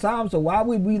type of time, so why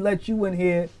would we let you in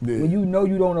here when you know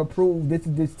you don't approve, this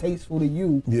is distasteful to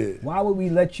you? Yeah. Why would we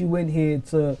let you in here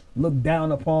to look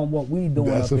down upon what we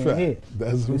doing up in here?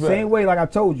 That's a the fact. same way, like I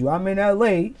told you, I'm in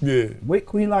LA Yeah. with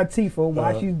Queen Latifah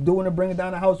while she's doing the Bring It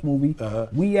Down the House movie.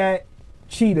 We at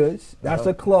Cheetahs. That's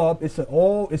a club. It's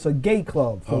a gay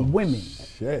club for women.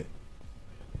 Shit.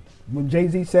 When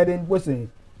Jay-Z said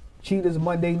in Cheetahs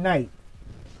Monday night.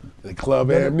 The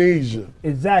club amnesia.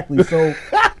 Exactly. So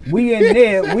we in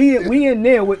there, we in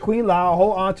there with Queen La, our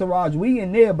whole entourage. We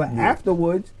in there, but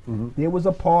afterwards there was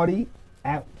a party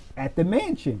at the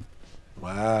mansion.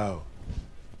 Wow.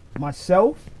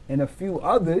 Myself and a few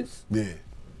others. Yeah.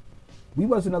 We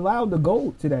wasn't allowed to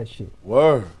go to that shit.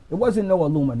 Word. It wasn't no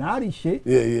Illuminati shit.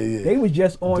 Yeah. They was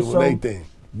just on doing some. they thing.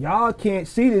 Y'all can't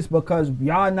see this because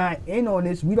y'all not in on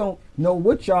this. We don't know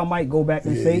what y'all might go back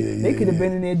and say. They could have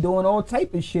been in there doing all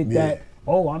type of shit that,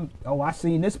 I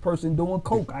seen this person doing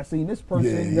coke. I seen this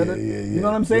person. You know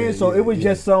what I'm saying? So it was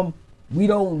just some, we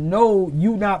don't know,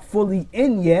 you not fully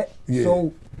in yet,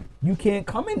 so you can't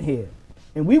come in here.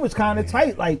 And we was kind of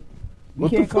tight, like, we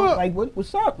What can't the come, fuck? like,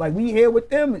 what's up? Like, we here with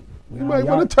them. You might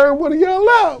want to turn one of y'all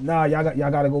out. Nah, y'all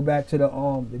got to go back to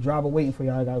the driver waiting for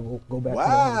y'all. I got to go back to the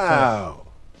hotel.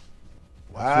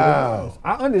 Wow.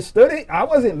 I understood it. I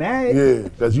wasn't mad. Yeah,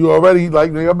 because you already,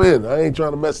 like, nigga, I'm in. I ain't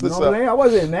trying to mess this You know what I'm up. saying? I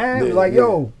wasn't mad. It was like,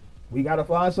 yo, we got to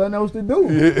find something else to do.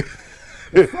 Yeah.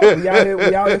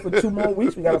 We out here for 2 more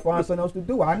weeks. We got to find something else to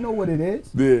do. I know what it is.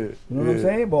 Yeah. You know what I'm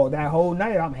saying? But that whole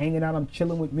night, I'm hanging out. I'm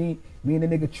chilling with me. Me and the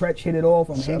nigga Tretch hit it off.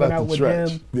 I'm hanging out with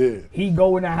him. Yeah. He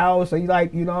go in the house. So he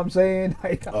like, you know what I'm saying?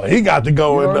 Like, Oh, he got to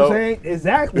go you in, know what though. I'm saying?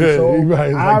 Exactly. Yeah, So he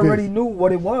right, I like already this. knew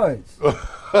what it was.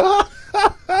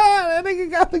 That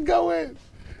nigga got to go in.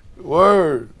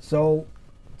 Word. So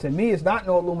to me, it's not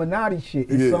no Illuminati shit.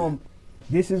 It's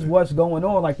this is what's going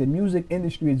on. Like, the music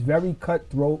industry is very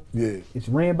cutthroat. Yeah. It's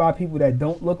ran by people that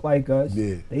don't look like us.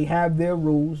 Yeah. They have their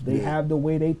rules. They have the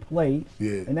way they play.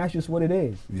 Yeah. And that's just what it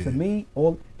is. Yeah. To me,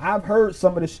 I've heard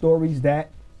some of the stories that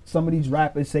some of these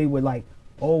rappers say with, like,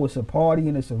 oh, it's a party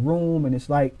and it's a room and it's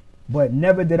like, but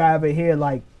never did I ever hear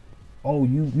like, oh,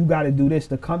 you got to do this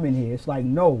to come in here. It's like,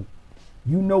 no.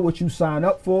 You know what you sign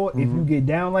up for. If you get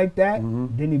down like that,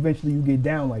 then eventually you get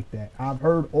down like that. I've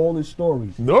heard all the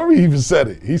stories. Nori even said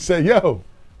it. He said, yo,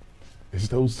 it's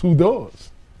those 2 doors.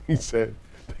 He said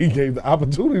he gave the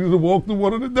opportunity to walk through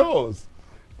one of the doors.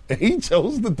 And he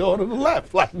chose the door to the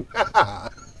left. Like, nah.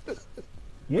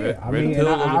 Yeah, I Red mean, pill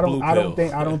and or the I blue don't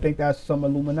pill? think that's some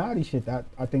Illuminati shit.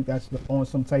 I think that's on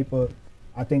some type of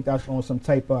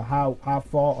how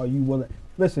far are you willing.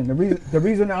 Listen, the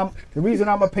reason I'm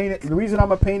gonna paint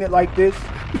it like this.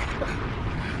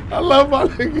 I love my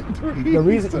nigga. The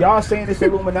reason y'all saying it's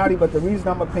Illuminati, but the reason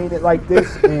I'm gonna paint it like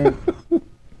this, and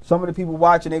some of the people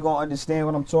watching, they gonna understand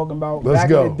what I'm talking about. Let's Back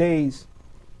go. in the days,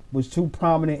 was 2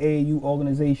 prominent AAU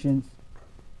organizations,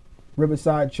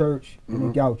 Riverside Church and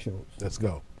the Gauchos. Let's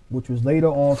go. Which was later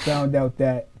on found out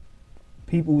that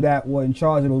people that were in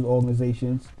charge of those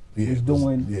organizations was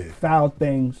doing foul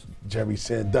things. Jerry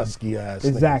Sandusky ass.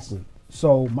 Exactly.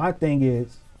 So my thing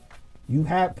is, you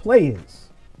have players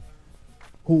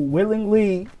who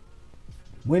willingly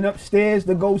went upstairs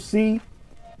to go see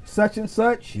such and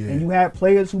such, and you had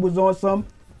players who was on some,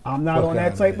 I'm not on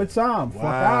that type of time. Fuck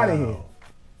out of here.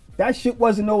 That shit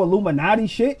wasn't no Illuminati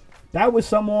shit. That was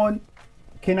someone,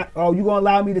 you gonna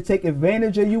allow me to take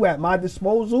advantage of you at my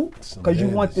disposal because you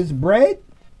want this bread?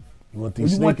 You want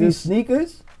these sneakers? Want these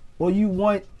sneakers? Or you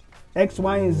want X,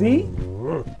 Y, and Z?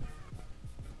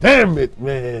 Damn it,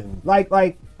 man. Like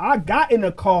I got in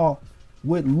a car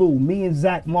with Lou. Me and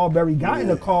Zach Marbury got in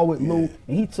the car with Lou,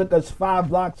 and he took us 5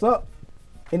 blocks up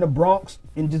in the Bronx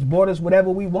and just bought us whatever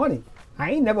we wanted.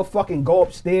 I ain't never fucking go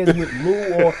upstairs with Lou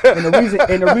and the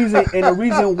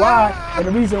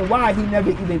reason why he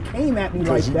never even came at me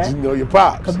like that. You know your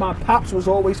pops. Because my pops was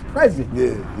always present.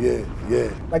 Yeah.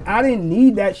 Yeah. Like, I didn't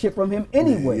need that shit from him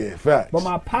anyway. Yeah, facts. But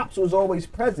my pops was always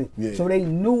present. Yeah. So they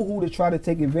knew who to try to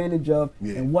take advantage of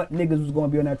and what niggas was going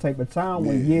to be on that type of time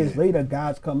when years later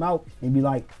guys come out and be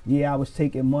like, yeah, I was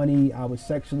taking money, I was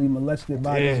sexually molested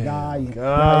by this guy.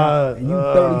 And you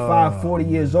 35, 40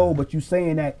 years old, but you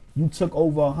saying that you took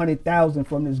over 100,000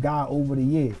 from this guy over the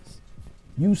years.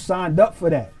 You signed up for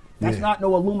that. That's not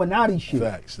no Illuminati shit.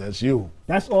 Facts, that's you.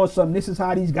 That's on some, this is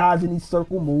how these guys in these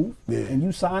circle move. Yeah. And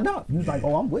you signed up. You was like,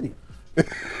 oh, I'm with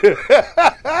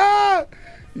it.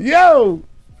 Yo,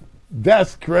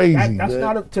 that's crazy. That's man.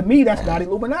 not, to me, that's not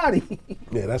Illuminati.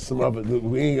 Yeah, that's some other.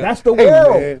 That's the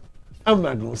world. Man, I'm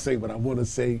not gonna say what I want to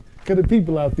say, cause the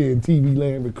people out there in TV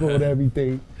land record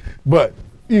everything. But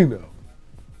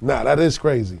that is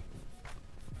crazy,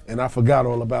 and I forgot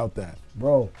all about that.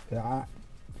 Bro,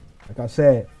 like I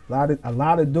said, a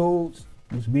lot of dudes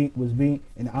was being,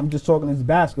 and I'm just talking this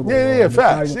basketball. Yeah,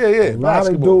 facts. A lot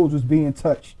of dudes was being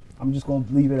touched. I'm just gonna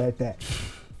leave it at that.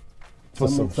 For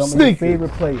some of your sneakers.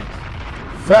 favorite players.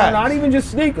 Facts. Not even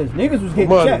just sneakers. Niggas was getting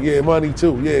Money, checks. yeah, money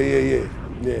too.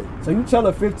 Yeah. So you tell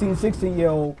a 15,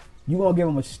 16-year-old, you gonna give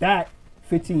them a stack,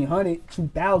 1,500,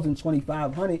 2,000,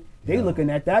 2,500. They looking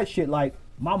at that shit like,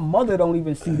 my mother don't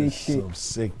even see this shit. Some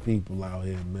sick people out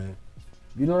here, man.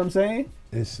 You know what I'm saying?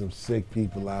 There's some sick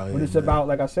people out here. But it's about,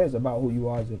 like I said, it's about who you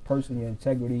are as a person, your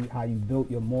integrity, how you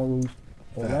built your morals,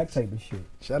 all that type of shit.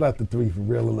 Shout out to 3 for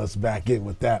reeling us back in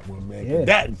with that one, man. Yeah.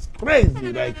 That's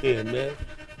crazy right there, man.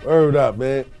 Word up,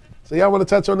 man. So y'all want to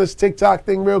touch on this TikTok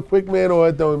thing real quick, man, or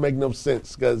it don't make no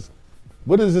sense? Because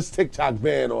what is this TikTok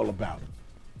ban all about?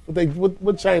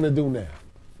 What China do now?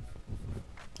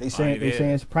 They saying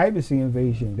it's privacy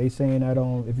invasion. They saying that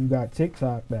if you got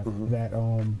TikTok that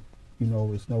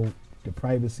it's the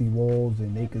privacy walls,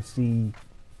 and they could see,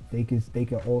 they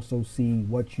could also see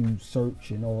what you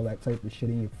search and all that type of shit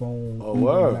in your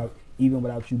phone, even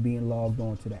without you being logged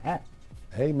on to the app.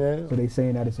 Hey, man. So they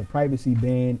saying that it's a privacy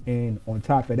ban, and on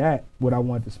top of that, what I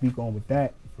wanted to speak on with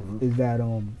that is that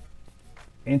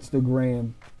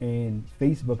Instagram and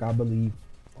Facebook, I believe,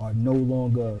 are no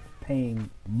longer paying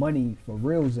money for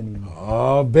reels anymore.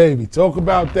 Oh, baby, talk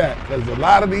about that, because a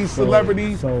lot of these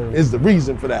celebrities is the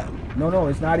reason for that. No,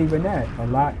 it's not even that. A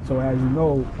lot. So as you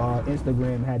know,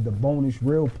 Instagram had the bonus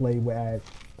reel play, whereas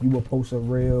you will post a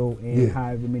reel and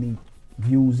however many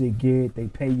views it get, they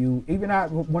pay you. Even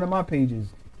one of my pages,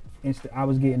 I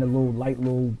was getting a little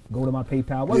go to my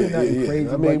PayPal. Wasn't nothing crazy.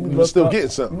 I mean, you still getting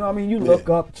something. You know what I mean? You look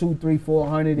up 200, 300,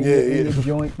 400 in your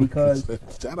joint because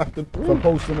shout out to for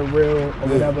posting a reel or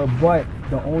whatever. But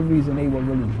the only reason they were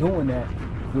really doing that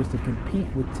was to compete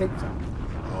with TikTok.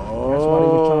 That's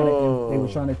why they were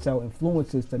trying to tell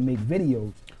influencers to make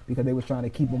videos, because they was trying to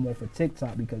keep them off of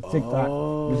TikTok, because TikTok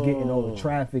was getting all the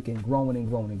traffic and growing and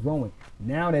growing and growing.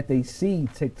 Now that they see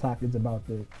TikTok is about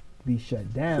to be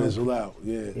shut down, fizzle out,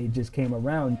 it just came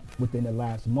around within the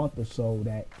last month or so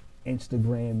that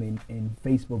Instagram and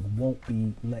Facebook won't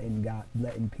be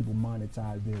letting people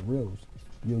monetize their reels.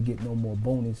 You'll get no more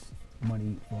bonus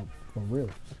money for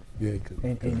reels. Yeah,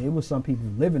 and it was some people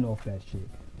living off that shit.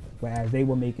 Whereas they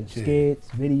were making skits,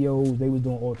 videos, they was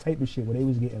doing all type of shit where they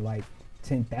was getting like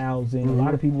 10,000. A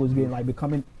lot of people was getting like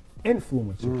becoming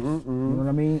influencers. You know what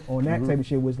I mean? On that type of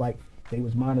shit was like they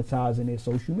was monetizing their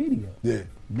social media. Yeah.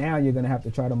 Now you're gonna have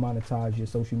to try to monetize your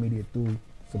social media through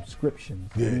subscriptions,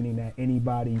 meaning that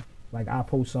anybody, like I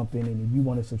post something and if you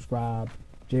want to subscribe,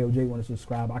 JOJ want to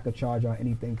subscribe, I could charge y'all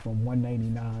anything from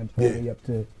 $1.99 all the way up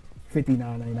to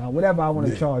 $59.99, whatever I want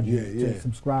to charge you to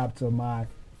subscribe to my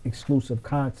exclusive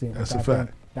content. That's a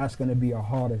fact. That's going to be a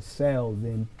harder sell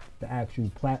than the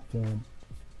actual platform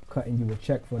cutting you a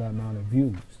check for the amount of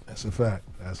views. That's a fact.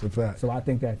 That's a fact. So I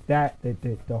think that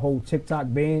the whole TikTok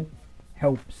ban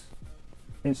helps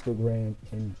Instagram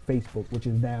and Facebook, which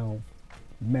is now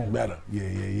Meta. Yeah.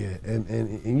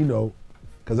 And you know,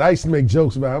 because I used to make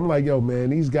jokes about it. I'm like, yo, man,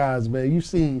 these guys, man, you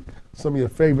seen some of your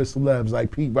favorite celebs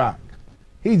like Pete Rock.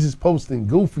 He's just posting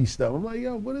goofy stuff. I'm like,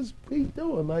 yo, what is Pete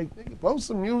doing? Like, nigga, post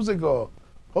some music or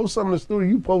post something in the studio.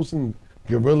 You posting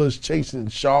gorillas chasing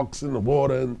sharks in the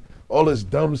water and all this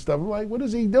dumb stuff. I'm like, what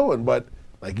is he doing? But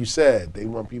like you said, they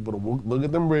want people to look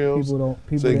at them reels so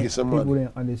they get some money. People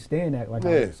didn't understand that. Like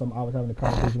I was having a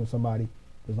conversation with somebody.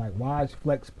 It's like, why is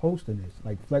Flex posting this?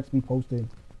 Like Flex be posting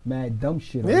mad dumb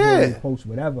shit. Or post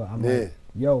whatever. I'm like,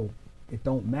 yo, it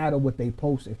don't matter what they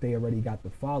post if they already got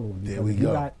the following. There we if go.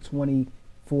 You got 20,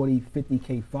 40,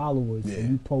 50K followers, and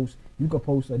you could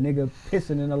post a nigga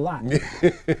pissing in a lot,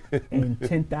 and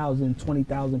 10,000,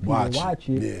 20,000 people watch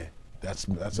it. Yeah, that's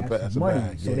a money.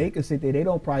 bag. So they could sit there. They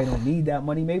probably don't need that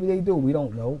money. Maybe they do. We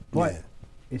don't know. But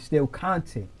it's still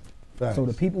content. Facts. So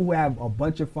the people who have a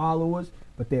bunch of followers,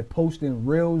 but they're posting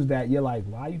reels that you're like,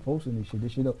 why are you posting this shit?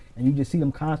 This shit, and you just see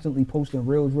them constantly posting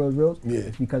reels. Yeah.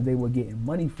 It's because they were getting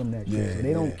money from that shit. Yeah, So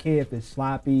they don't care if it's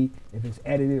sloppy, if it's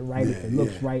edited right, if it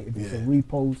looks right, if it's a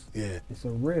repost. Yeah. It's a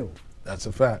reel. That's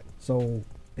a fact. So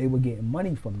they were getting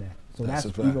money from that. So That's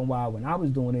that's a fact. even why when I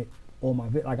was doing it on my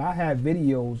like I had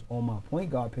videos on my point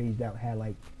guard page that had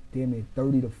like damn near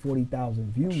 30 to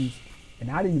 40,000 views, and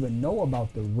I didn't even know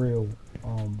about the real,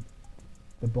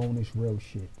 the bonus real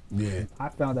shit. Yeah. I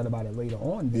found out about it later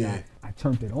on. Then Yeah. I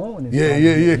turned it on. And Yeah. started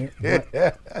getting it,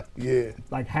 but, Yeah.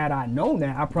 like had I known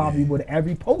that, I probably would.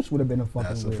 Every post would have been a fucking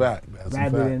That's a reel. fact. That's a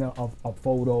rather fact. than a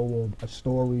photo or a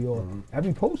story or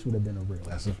every post would have been a reel.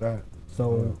 That's a fact.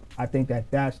 So I think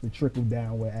that's the trickle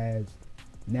down. Whereas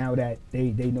now that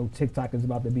they know TikTok is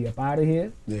about to be up out of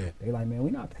here, Yeah. they like, man, we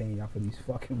not paying y'all for these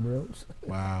fucking reels.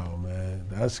 Wow, man.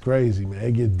 That's crazy, man.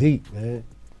 It gets deep, man.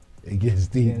 It gets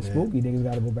deep, And man. spooky niggas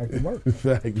got to go back to work. In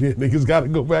fact, yeah, niggas got to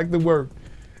go back to work.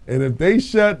 And if they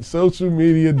shut social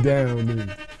media down,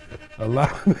 then a lot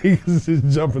of niggas is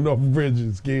jumping off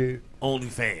bridges, kid.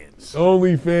 OnlyFans.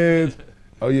 OnlyFans.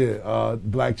 Oh, yeah.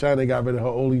 Black China got rid of her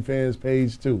OnlyFans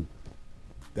page, too.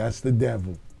 That's the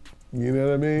devil. You know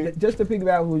what I mean? Just to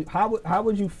piggyback, how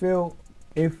would you feel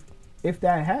if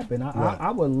that happened? I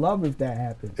would love if that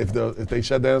happened. If they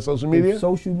shut down social media? If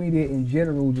social media in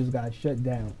general just got shut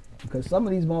down. Because some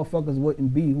of these motherfuckers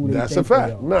wouldn't be who they That's think a fact.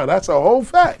 they are. No, that's a whole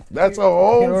fact. That's a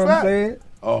whole You know what fact. I'm saying?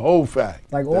 A whole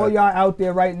fact. Like all y'all out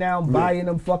there right now buying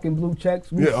them fucking blue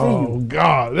checks, we see Oh, you.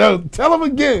 God. Yo, tell him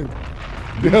again.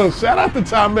 Yo, shout out to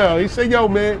Tomel. He said, yo,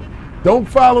 man, don't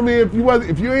follow me if you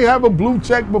ain't have a blue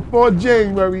check before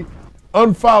January,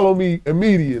 unfollow me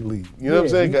immediately. You know what I'm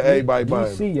saying? Because everybody buying.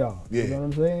 We see y'all. Yeah. You know what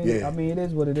I'm saying? Yeah. I mean, it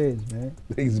is what it is, man.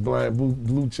 Niggas buying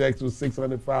blue checks with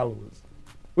 600 followers.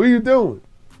 What are you doing?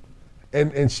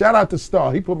 And shout out to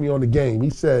Star. He put me on the game. He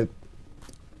said,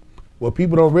 what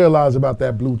people don't realize about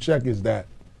that blue check is that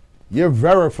you're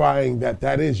verifying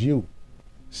that is you.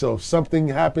 So if something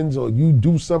happens or you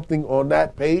do something on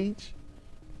that page,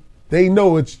 they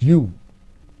know it's you.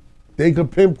 They could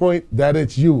pinpoint that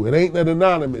it's you. It ain't an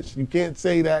anonymous. You can't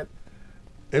say that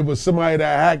it was somebody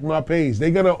that hacked my page.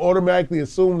 They're going to automatically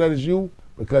assume that it's you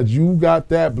because you got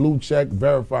that blue check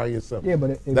verifying yourself. Yeah,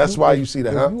 but that's why you see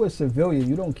that, if you a civilian,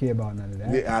 you don't care about none of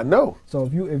that. Yeah, I know. So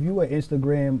if you an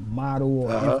Instagram model or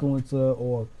influencer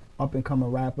or up and coming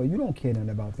rapper, you don't care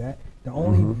nothing about that.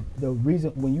 The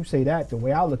reason when you say that, the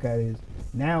way I look at it is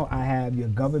now I have your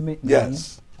government name,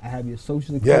 I have your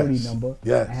social security number,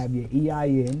 I have your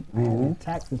EIN, I have your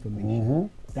tax information.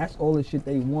 That's all the shit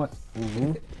they want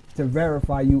to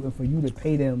verify you and for you to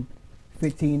pay them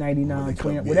 $15.99,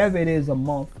 $20, whatever it is a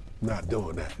month. Not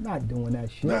doing that. Not doing that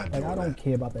shit. Not like doing I don't that.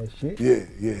 care about that shit.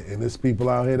 Yeah. And there's people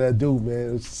out here that do,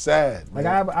 man. It's sad. Like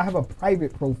man. I have a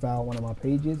private profile on one of my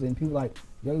pages, and people like,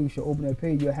 yo, you should open that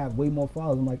page. You'll have way more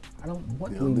followers. I'm like, I don't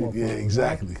want way more followers. Yeah,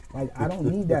 exactly. Like I don't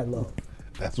need that love.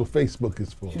 That's what Facebook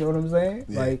is for. You know what I'm saying?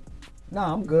 Yeah. Like,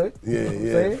 nah, I'm good. You know what I'm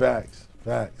saying?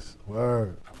 Facts.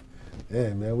 Word.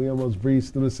 Yeah, man, we almost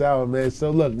breezed through this hour, man.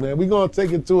 So look, man, we gonna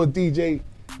take it to a DJ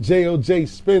JOJ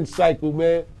spin cycle,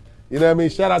 man. You know what I mean?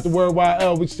 Shout out to Worldwide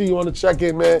L. We see you on the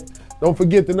check-in, man. Don't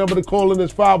forget the number to call in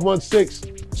is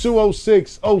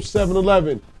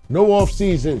 516-206-0711. No off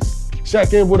seasons.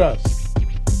 Check in with us.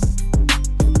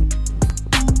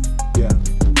 Yeah.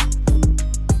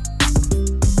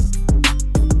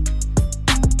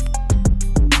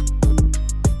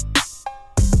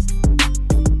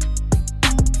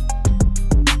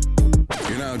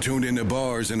 You're now tuned into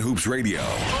Bars and Hoops Radio,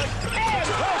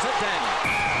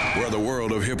 where the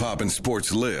world of hip-hop and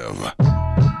sports live.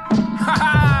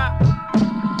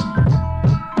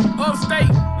 Upstate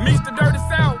meets the dirty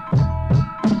south.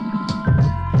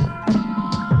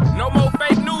 No more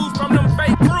fake news from them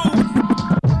fake crews.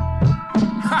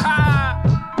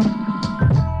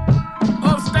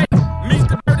 Upstate meets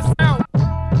the dirty south.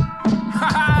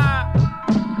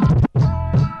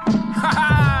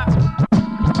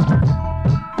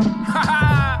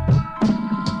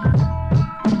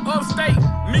 Upstate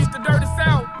meets the dirty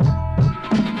south.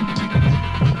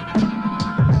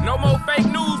 No more fake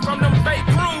news from them fake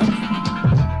crews.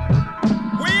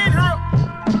 We in here.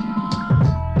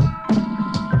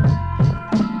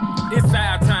 It's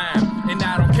our time, and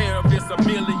I don't care if it's a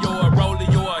Millie or a Rollie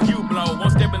or a Hublot. I'm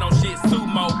stepping on shit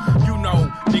sumo. You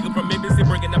know, nigga from Mississippi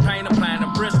bringing the pain, applying the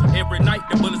pressure. Every night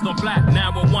the bullets gon' fly.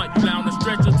 911, you lie on the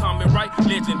stretcher, Tommy right,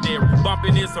 legendary.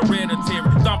 Bumping is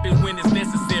hereditary, thumping when it's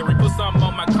necessary. Put something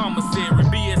on my commissary,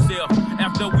 BSF.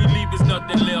 After we leave, there's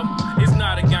nothing left. It's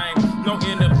not a game, no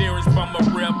interference from a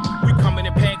rep. We coming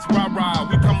in packs, rah-rah.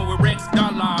 We coming with Rex,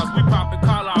 dollars. We pop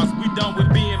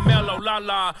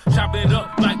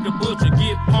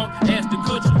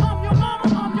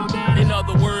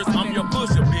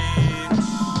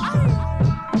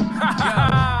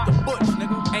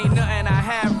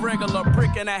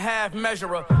and a half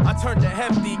measurer. I turned a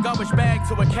hefty garbage bag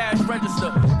to a cash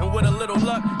register. And with a little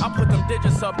luck, I put them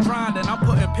digits up grinding. I'm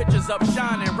putting pictures up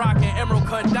shining, rocking emerald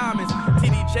cut diamonds.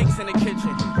 TD Jakes in the kitchen,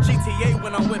 GTA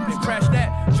when I'm whipping. Crash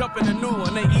that, jump in the new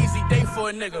one, an easy day for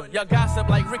a nigga. Y'all gossip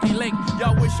like Ricky Lake,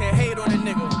 y'all wishing hate on a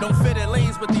nigga. Don't fit in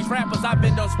lanes with these rappers, I've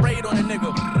been done sprayed on a nigga.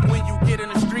 When you get in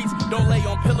the streets, don't lay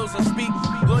on pillows and speak.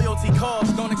 Loyalty calls,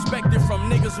 don't expect it from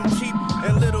niggas who cheap.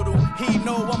 And little do he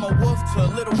know I'm a wolf to a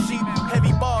little sheep.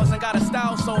 Heavy bars and got a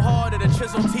style so hard that a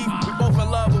chisel teeth. We both in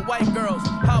love with white girls,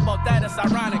 how about that? It's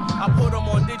ironic. I put him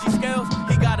on digi scales,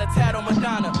 he got a tat on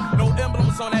Madonna. No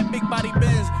emblems on that big body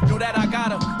Benz, knew that I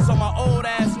got her. So my old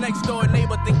ass next door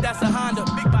neighbor think that's a Honda.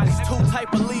 Big body's two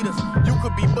type of leaders, you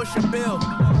could be Bush or Bill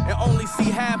and only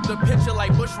see half the picture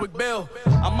like Bushwick Bill.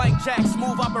 I'm Mike Jack,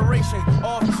 smooth operation,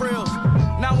 off krills.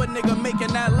 Now a nigga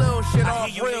making that little shit off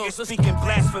reels. Speaking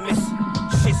blasphemous,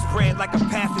 shit spread like a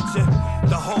pathogen.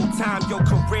 The whole time your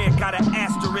career got an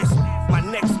asterisk. My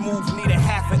next move need a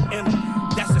half an M.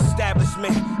 That's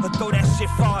establishment. But throw that shit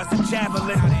far as a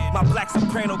javelin. My black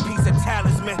soprano piece of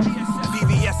talisman.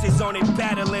 VVS is on it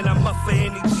battling. I'm up for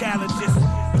any challenges.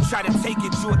 You try to take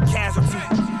it, you a casualty.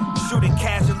 Shoot it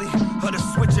casually, or the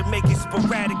switch and make it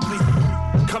sporadically.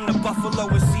 Come to Buffalo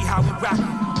and see how we rock it.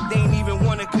 They ain't even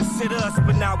wanna consider us,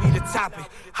 but now we the topic.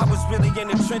 I was really in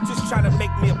the trenches trying to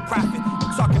make me a profit.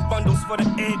 I'm talking bundles for the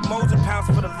egg, molds and pounds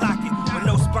for the locket. With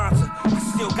no sponsor, I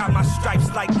still got my stripes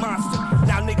like Monster.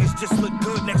 Now niggas just look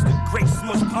good next to Great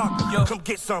Smush Parker. Yo, come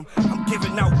get some, I'm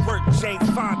giving out work, Jane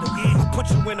Fonda. Yeah, I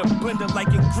put you in a blender like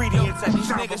ingredients at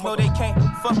these niggas know they can't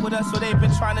fuck with us, so they've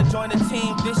been trying to join the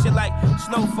team. This shit like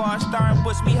Snowfall, starring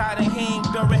Bush, me hiding him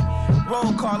during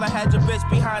roll call. I had your bitch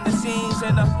behind the scenes,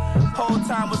 and the whole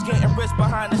time was getting rich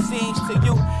behind the scenes. To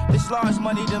you, it's large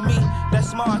money to me. That's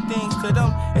small things to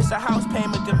them. It's a house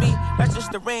payment to me. That's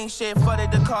just the ring shit for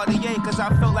the Cartier, cause I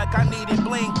feel like I needed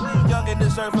bling. Young and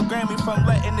deserve a Grammy from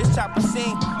letting this chopper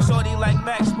sing. Shorty like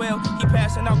Maxwell, he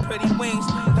passing out pretty wings.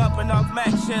 Dumping off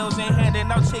Max shells and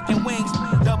handing out chicken wings.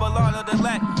 Double all of the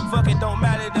lack, fuck it, don't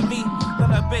matter to me.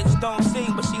 When a bitch don't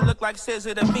sing, but she look like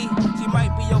Scissor to me. She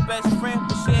might be your best friend,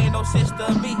 but she ain't no sister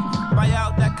to me. Buy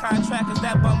out that contract, cause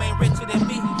that bum ain't richer than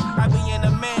me. I be in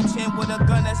a mansion with a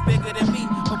gun that's bigger than me.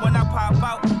 But when I pop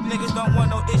out, niggas don't want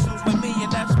no issues with me,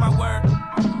 and that's my word.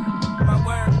 My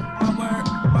word, my word,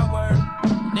 my word.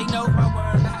 They know my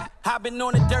word. I've been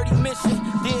on a dirty mission.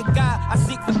 Dear God, I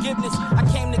seek forgiveness. I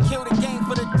came to kill the game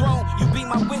for the throne. You be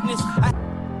my witness.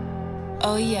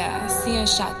 Oh yeah, Cian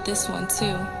shot this one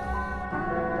too.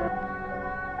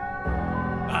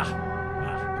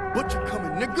 Butcher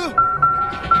coming, nigga.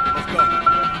 Let's go.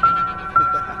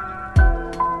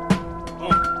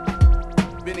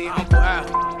 Benny and Uncle Al.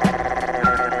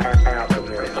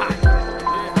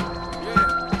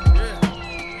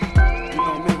 You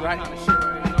know me, right?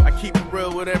 I keep it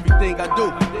real with everything I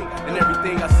do and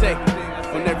everything I say,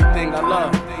 on everything I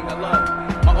love.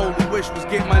 My only wish was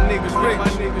get my niggas rich,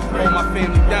 hold my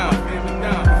family down,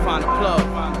 find a plug,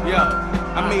 yeah.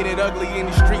 I made it ugly in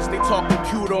the streets, they talking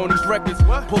cute on these records.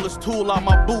 Pull this tool out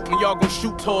my boot and y'all gon'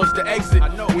 shoot towards the exit.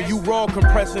 When you raw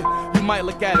compressing, you might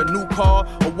look at a new car,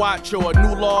 a watch, or a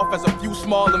new loft as a few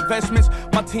small investments.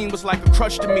 My team was like a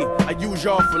crush to me, I use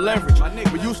y'all for leverage.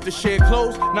 We used to share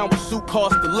clothes, now a suit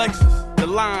cost the Lexus. The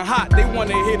line hot, they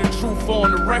wanna hear the truth on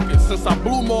the record. Since I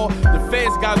blew more, the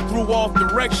feds got threw off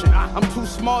direction. I'm too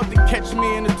smart to catch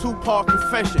me in a two-part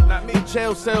confession. The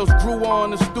jail cells grew on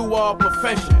the stew all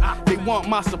profession. They want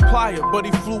my supplier, but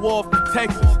he flew off to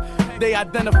Texas. They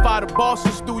identify the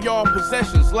bosses through y'all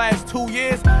possessions. Last 2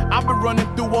 years, I've been running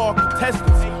through all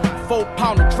contestants.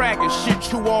 4-pound of track and shit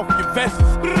chew off your vests.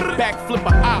 Backflip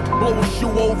a op, blow a shoe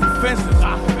over fences.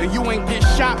 And you ain't get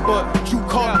shot, but you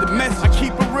caught the message. I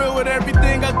keep it real with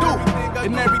everything I do,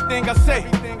 and everything I say,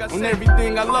 on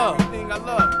everything I love.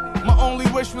 My only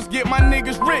wish was get my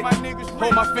niggas rich,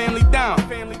 hold my family down,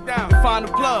 and find a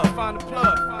plug.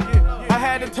 I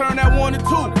had to turn that 1 to 2,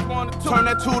 turn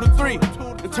that 2 to 3,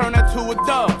 and turn that to a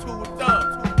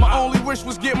dub. My only wish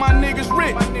was get my niggas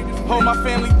rich, hold my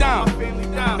family down,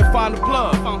 and find a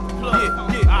plug.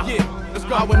 Yeah. Let's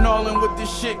go. I went all in with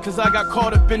this shit, cause I got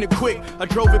caught up in it quick. I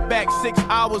drove it back 6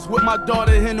 hours with my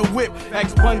daughter in the whip.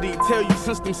 Ask Bundy, tell you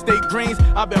since them state greens,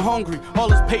 I've been hungry. All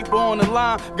this paper on the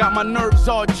line, got my nerves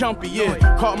all jumpy, yeah.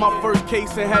 Caught my first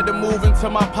case and had to move into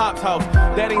my pop's house.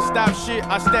 That ain't stop shit,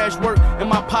 I stashed work in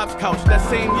my pop's couch. That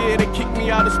same year they kicked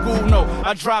me out of school, no,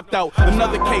 I dropped out.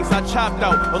 Another case, I chopped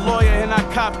out. A lawyer and I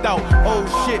copped out. Oh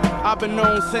shit, I've been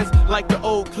known since like the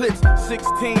old clips.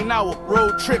 16-hour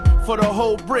road trip for the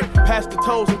whole brick. Past the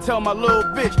toes and tell my little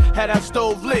bitch, had that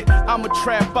stove lit. I'ma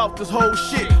trap out this whole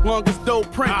shit. Long as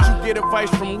dope print, you get advice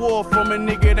from war from a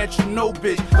nigga that you know,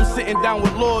 bitch. I'm sitting down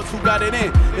with lords who got it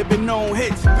in. It been known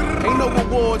hits. Ain't no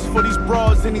rewards for these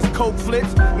broads and these coke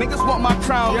flips. Niggas want my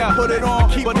crown, they put it on,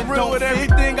 keep it real with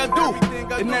everything I do,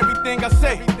 and everything I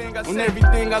say, and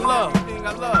everything I love.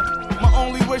 My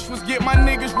only wish was get my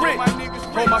niggas rich,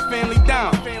 hold my family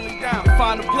down, and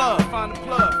find a plug.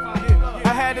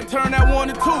 I had to turn that 1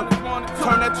 to 2,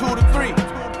 turn that 2 to 3,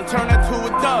 and turn that 2 to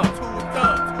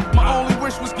dub. My only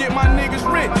wish was get my niggas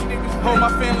rich, hold my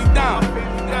family down,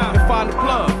 and find a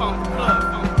plug.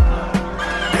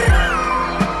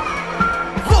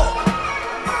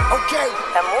 Okay.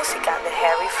 La música de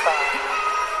Harry Fry.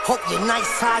 Hope you're nice,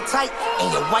 high, tight,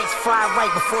 and your white's fried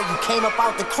right. Before you came up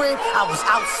out the crib, I was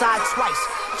outside twice,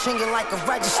 chinging like a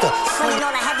register, slinging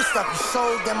all the heavy stuff you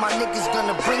sold. Then my niggas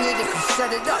gonna bring it if you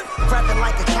set it up. Revving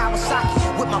like a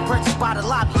Kawasaki with my bridges by the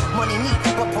lobby. Money neat,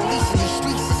 but police in these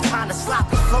streets is kinda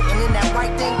sloppy. Floating in that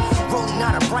white thing, rolling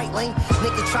not a bright lane.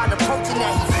 Nigga tried to approach it,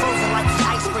 now he frozen like the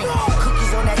ice cream.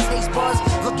 Cookies on that taste buzz,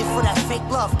 looking for that fake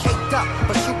love, caked up.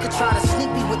 But you could try to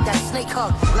sneak me with that snake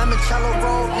hug. Limoncello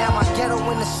roll, now my ghetto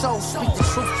in the soul. Speak the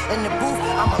truth in the booth,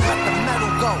 I'ma let the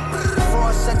metal go.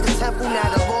 Fraud set the temple, now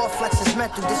the Lord flexes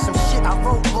mental. This some shit I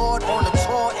wrote, Lord, on the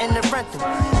tour and the rental.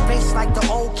 Bass like the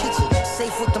old kitchen,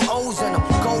 safe with them O's in them.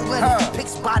 Gold linen,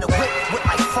 picks by the whip with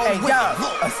like 4 Hey, yo,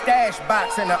 a stash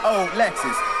box in the old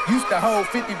Lexus. Used to hold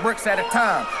 50 bricks at a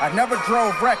time. I never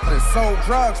drove reckless. Sold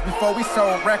drugs before we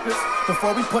sold records.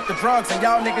 Before we put the drugs in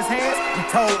y'all niggas' hands, we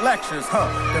told lectures,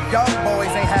 Them young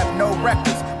boys ain't have no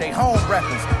records. They home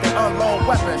records. They unload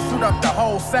weapons, shoot up the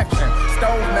whole section.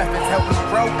 Stove methods help me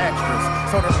grow extras.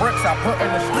 So the bricks I put in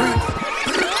the streets.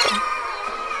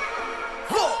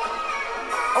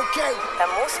 Okay. La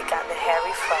música de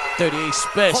Harry Fry. 38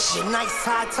 Special.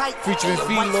 Featuring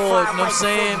V-Lord, you know what I'm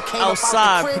saying?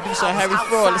 Outside, producer Harry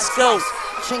Fraud, let's go.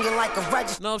 Chinging like a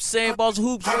register. You know what I'm saying? Balls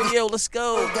Hoops Radio, let's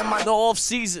go. No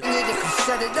off-season. If you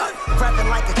set it up, revving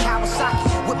like a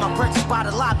Kawasaki with my bridges by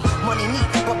the lobby. Money neat,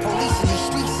 but police in these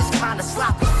streets is kinda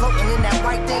sloppy. Floating in that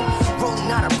white thing, rolling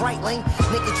not a bright lane.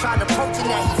 Nigga tried to approach it,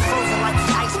 now he frozen like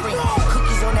the ice cream.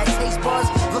 Cookies on that taste buzz,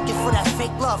 looking for that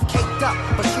fake love, caked up.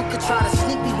 But you could try to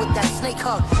sneak me with that snake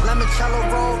hug. Limoncello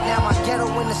roll, now my ghetto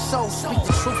in the soul. Speak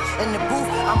the truth in the booth,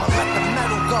 I'ma let the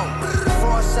metal go.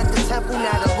 Fraud set the temple,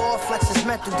 now the Lord flexes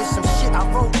mental. This some shit I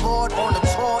wrote, Lord, on the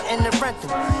tour and the rental.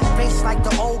 Bass like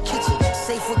the old kitchen,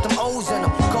 safe with them O's in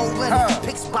them. Gold linen,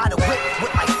 picks by the whip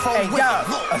with like 4 Hey, yo,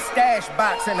 a stash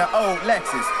box in the old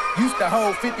Lexus. Used to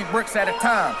hold 50 bricks at a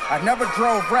time. I never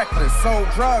drove reckless. Sold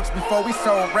drugs before we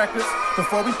sold records.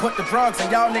 Before we put the drugs in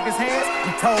y'all niggas' hands,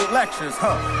 we told lectures,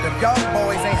 Them young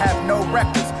boys ain't have no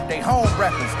records. They home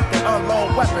records. They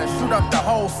unload weapons, shoot up the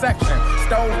whole section.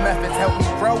 Stove methods help me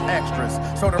grow extras.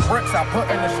 So the bricks I put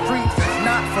in the streets is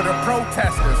not for the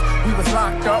protesters. We was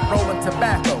locked up rolling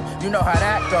tobacco. You know how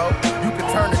that go. You could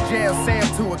turn a jail cell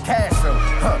to a castle.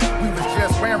 We was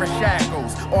just wearing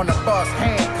shackles. On the bus,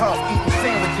 handcuffed, eating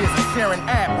sandwiches and sharing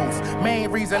apples.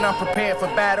 Main reason I'm prepared for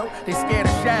battle, they scared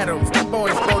of shadows. The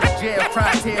boys go to jail,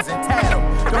 cry tears and tattle.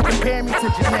 Don't compare me to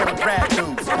generic rap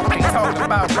dudes. They talk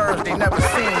about birds they never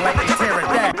seen like they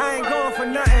pterodactyls. I ain't going for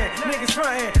nothing, niggas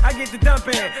frontin', I get the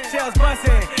dumping, shells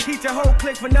bustin', heat your whole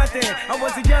clique for nothing. I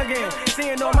was a youngin',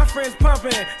 seeing all my friends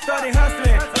pumping, started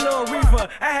hustling, a little reefer,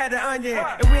 I had an onion.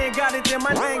 If we ain't got it, then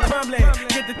my name crumbling.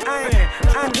 Get the iron,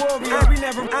 I'm warrior,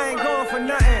 I ain't going for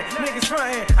nothing, niggas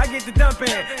frontin', I get the dumping,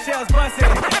 shells bustin',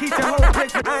 heat your whole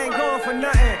clique. I ain't going for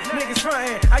nothing, niggas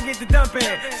frontin', I get the dumping,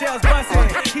 shells bustin',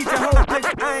 heat your whole clique.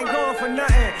 I ain't going for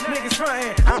nothing, niggas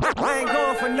frontin', I ain't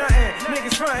going for nothing,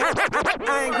 niggas frontin',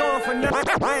 I ain't going for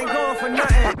nothing, I ain't going for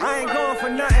nothing, I ain't going for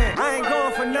nothing, I ain't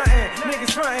going for nothing,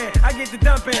 niggas frontin', I get the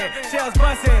dumping, shells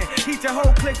bustin', heat your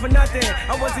whole clique for nothing.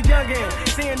 I was a youngin',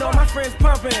 seeing all my friends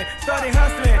pumping, started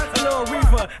hustling, a little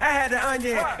reefer, I had an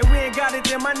onion. If we ain't got it,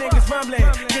 then my niggas rumbling,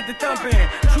 get the thumping.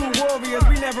 True warriors,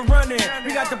 we never running,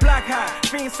 we got the block high.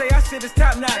 Fiends say our shit is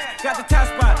top notch, got the top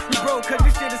spot. You broke cause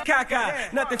this shit is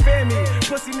cockeyed, nothing fair me.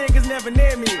 Pussy niggas never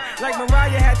near me, like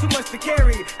Mariah had too much to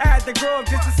carry. I had to grow up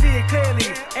just to see it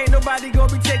clearly. Ain't nobody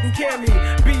gonna be taking care of me.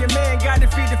 Be a man, gotta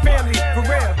feed the family, for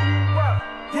real.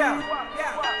 Yeah,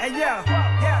 and yeah,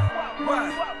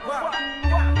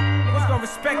 who's gonna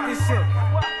respect this shit?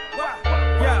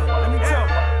 Yeah, let me tell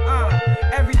you.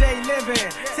 Everyday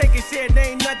living, taking shit,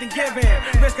 there ain't nothing given.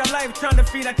 Risk our life trying to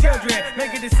feed our children.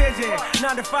 Make a decision,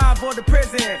 9 to 5 or the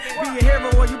prison. Be a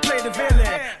hero or you play the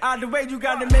villain. Either way, you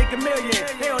gotta make $1 million.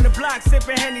 They on the block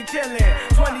sipping Henny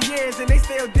chillin'. 20 years and they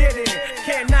still did it.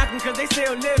 Can't knock them cause they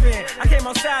still living. I came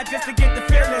outside just to get the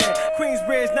feeling.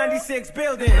 Queensbridge, 96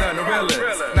 building. None the realest.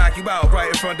 Knock you out right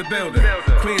in front of the building.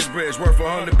 Queensbridge worth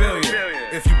 $100 billion.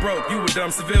 If you broke, you a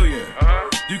dumb civilian.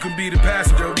 You can be the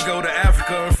passenger. We go to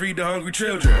Africa and feed the hungry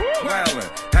children.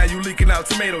 Wildin', how you leaking out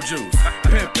tomato juice?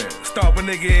 Pimpin', stomp a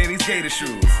nigga in these gator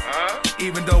shoes.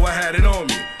 Even though I had it on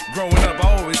me. Growing up,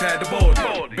 I always had the ball.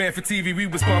 Band for TV, we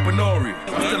was bumpin' Nori.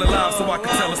 I'm still alive so I can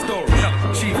tell a story.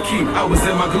 Chief Keef, I was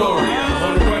in my glory.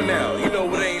 On the run now, you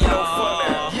know it ain't no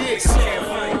fun now.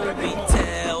 Let me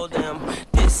tell them,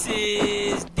 this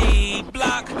is D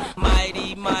Block.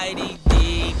 Mighty, mighty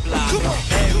D Block.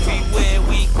 Everywhere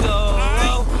we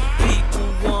go, people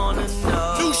wanna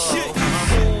know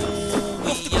who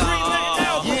we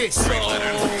are. Yes. So tell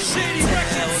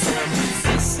them,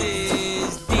 this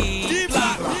is D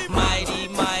Block. Mighty,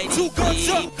 mighty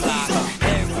D Block.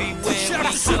 Everywhere we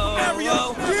go,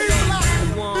 people wanna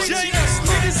know.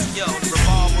 Yo, the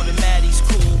revolver, the Maddie's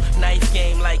cool. Knife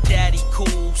game like daddy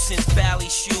cool. Since Valley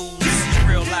shoes. This is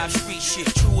real life street shit.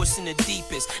 Truest and the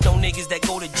deepest. No niggas that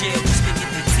go to jail just to get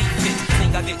the teeth fixed.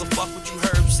 Think I give a fuck what you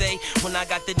heard say? When I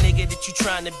got the nigga that you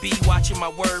trying to be, watching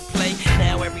my wordplay.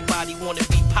 Now everybody wanna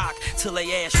be Pac till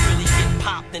they ass really get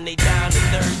popped and they die on the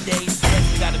third day.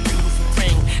 You got a beautiful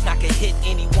ring. I can hit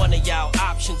any one of y'all.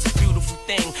 Options a beautiful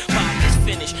thing. Body is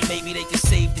finished. Maybe they can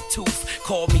save the tooth.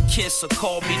 Call me Kiss or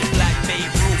call me the Black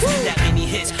Babe Ruth. That many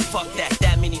hits, fuck that.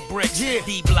 That many bricks.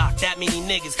 D Block, that many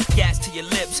niggas. Gas to your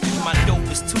lips. My dope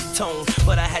is two-tone,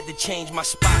 but I had to change my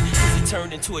spot cause it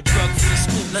turned into a drug-free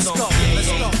school. Let's go.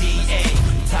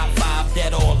 Top 5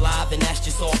 dead or alive, and that's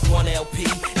just off one LP.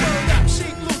 Burn up,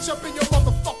 cheek looch up in your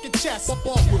motherfucking chest.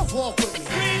 Walk with me.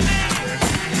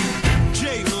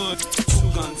 J-Hood,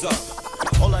 2 guns up.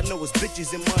 All I know is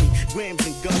bitches and money, grams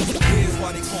and guns. Here's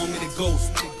why they call me the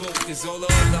ghost. Cause all the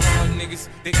other hard niggas,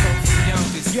 they come from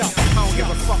Yonkers. Yo, I don't give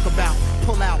a fuck about.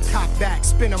 Pull out, cock back,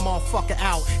 spin a motherfucker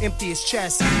out, empty his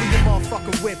chest. Leave a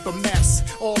motherfucker with a mess.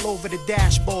 All over the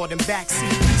dashboard and backseat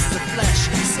pieces of flesh.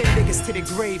 Send niggas to the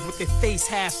grave with their face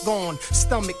half gone.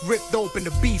 Stomach ripped open,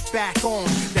 the beef back on.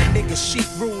 That nigga sheep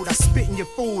rude, I spit in your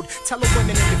food. Tell the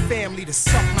women in your family to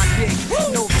suck my dick.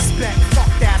 No respect, fuck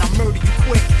that, I murder you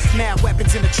quick. Mad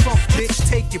weapons in the trunk, bitch,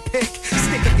 take your pick.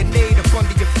 Stick a grenade up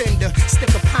under your fender. Stick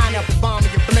a pineapple bomb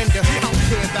in your blender. I don't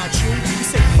care about you. You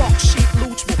say fuck sheep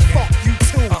looch, well fuck you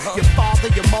too. Your father,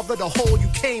 your mother, the hole you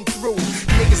came through.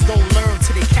 Niggas don't learn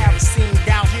till they kerosene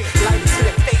out. Light it to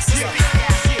their faces.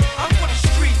 I'm for the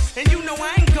streets, and you know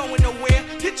I ain't going nowhere.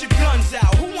 Get your guns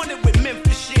out. Who wanted with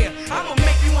Memphis share? I'ma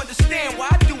make you understand why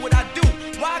I do what I do.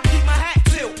 Why I keep my hat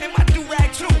tilt and my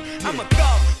do-rag too. I'm a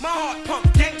thug, my heart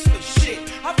pump gangster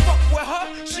shit. I fuck with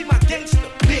her, she my gangster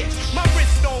bitch. My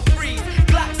wrist don't freeze,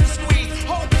 Glocks and squeeze.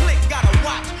 Whole clique got a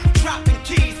watch, dropping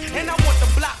keys, and I want the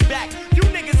block back. You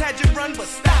niggas had your run, but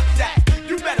stop that.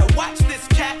 You better watch this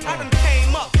cat. I done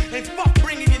came up and fuck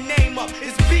bringing your name up.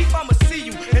 It's beef, I'ma see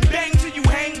you and bang till you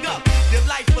hang up. Your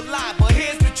life a lie, but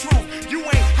here's the truth. You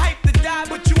ain't hype to die,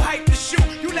 but you hype to shoot.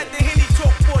 You let the Henny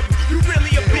talk for you. You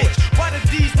really a bitch. Why the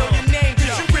D's know your name?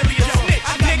 Cause you really a snitch.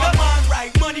 I got my mind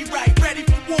right, money right, ready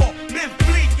for war. Memphis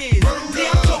Bleak is.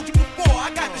 Yeah, I told you before. I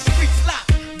got the streets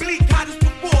locked. Bleak hot as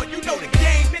before. You know the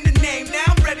game in the name. Now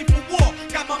I'm ready for war.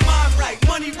 Got my mind right,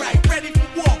 money right, ready for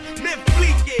war. Memphis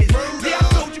Bleak is. Yeah, I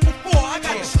told you before. I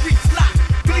got the streets locked.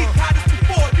 Bleak hot as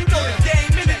before. You know the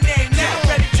game in the name. Now I'm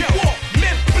ready for war.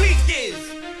 Memphis Bleak is.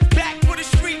 Back for the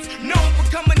streets. Known for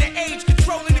coming to age,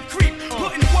 controlling the creep.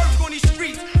 Putting work on these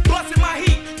streets. Busting my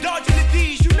heat. Dodging the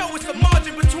D's. You know it's a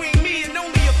margin between me and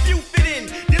only a few fit in.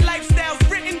 Your lifestyle's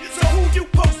written, so who you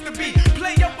supposed to be?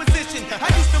 Play your position. I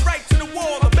used to write to the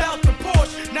wall about the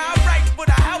Porsche. Now I write for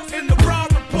the house and the raw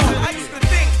report. I used to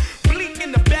think Bleak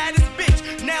and the baddest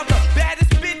bitch. Now the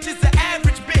baddest bitch is the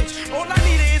average bitch. All I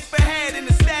need is for head and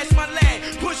to stash my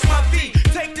land. Push my V,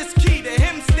 take this key to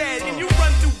Hempstead. And you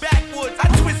run through backwoods, I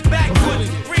twist backwards.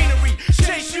 Greenery,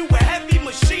 chase you with heavy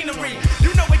machinery.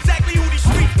 You know exactly who these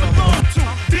streets belong to.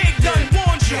 Big Gun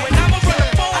warned you, and I'ma run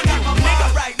up on you. Nigga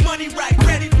right, money right,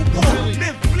 ready for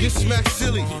war. Get smacked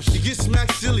silly, you get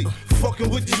smacked silly. Fucking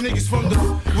with these niggas from the,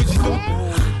 what you doing?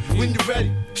 When you're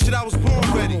ready, shit I was born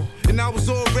ready. And I was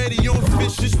already on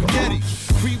fish and spaghetti.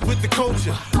 Creep with the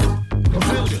culture,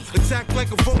 really, attack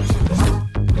like a vulture.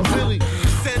 Really,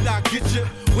 said I'll get you,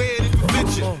 where it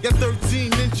fit you. Got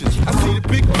 13 inches, I see the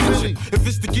big Really? If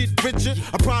it's to get richer,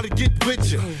 I probably get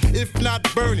with you. If not,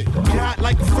 burn it. We hot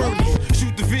like a furnace.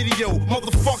 Shoot the video,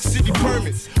 motherfuck city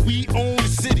permits. We own the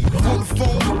city, on the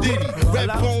phone with Diddy. Red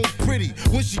bone pretty,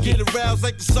 when she get aroused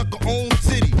like the sucker own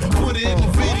titty. Put it in the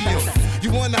video.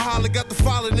 You wanna holler, got the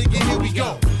follow, nigga, here we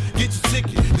go. Get your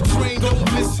ticket, the train don't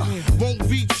miss it. Won't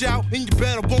reach out, and you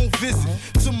better won't visit.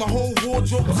 To my whole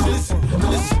wardrobe, listen,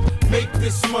 make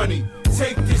this money.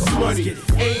 Take this money.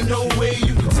 Ain't no way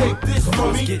you can take this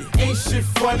from me. Ain't shit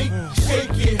funny.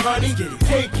 Shake it, honey.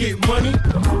 Take it, money.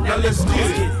 Now let's get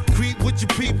it. Creep with your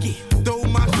people. Throw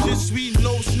my shit sweet,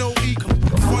 no snow equal.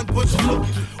 Front but you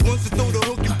looking. Once I throw the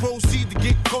hook and proceed to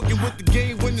get cooking with the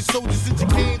game. When the soldiers since you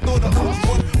came, throw the whole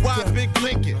one. Ride Big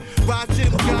Lincoln. Ride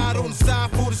Jim God on the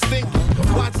side for the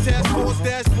stinking. Watch task force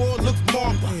dashboard, look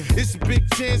marked. It's a big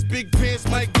chance, big pants,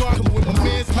 Mike Garner with my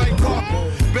man's Mike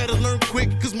Garner. Better learn quick,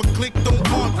 cause my clique don't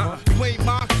argue. You ain't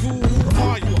my crew, who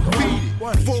are you? Read it.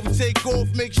 Before we take off,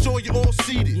 make sure you're all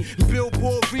seated. And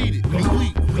Billboard, read it. And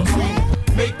we creed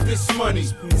it. Make this money,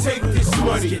 take this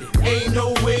money. Ain't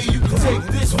no way you can take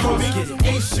this from me.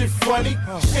 Ain't shit funny.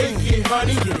 Shake it,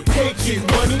 honey. Take it,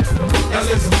 money. Now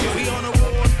let's get it. We on a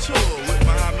war tour with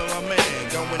Muhammad, my man.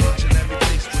 Going each and every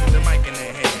place with the mic in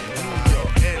their hand. New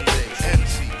York, NJ,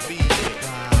 NC, VA.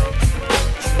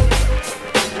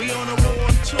 We on a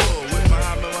war tour with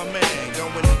Muhammad, my man.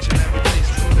 Going each and every place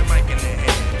with the mic in their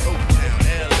hand. Oaktown,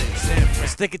 LA, San Francisco.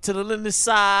 Stick it to the Linda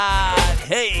side.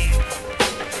 Hey.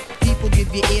 People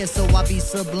give you ear, so I be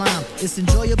sublime. It's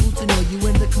enjoyable to know you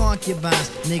in the concubines.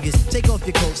 Niggas, take off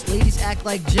your coats. Ladies act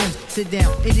like gems. Sit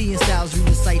down, Indian styles, we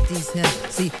recite these hymns.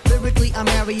 See, lyrically, I'm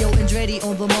Mario Andretti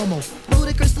on the Momo.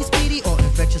 Ludicrously speedy or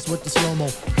infectious with the slow-mo.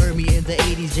 Heard me in the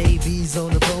 80s, JV's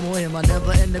on the promo. Him, I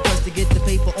never end the quest to get the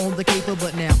paper on the caper.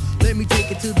 But now, let me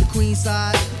take it to the Queen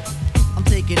side. I'm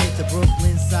taking it to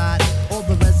Brooklyn side. All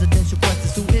the residential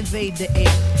questions who invade the air.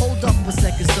 Hold up a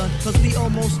second, son, cause we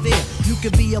almost there. You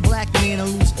could be a black man and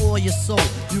lose all your soul.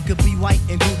 You could be white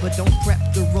and blue, but don't prep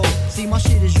the road. See, my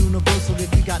shit is universal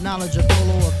if you got knowledge of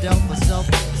Dolo or Del for self.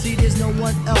 See, there's no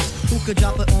one else who could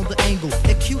drop it on the angle.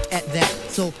 Acute at that.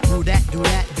 So do that, do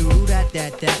that, do that,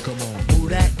 that. Come on. Do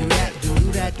that, do that, do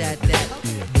that, that.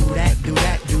 Do that, do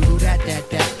that, do that,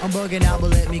 that. I'm bugging out,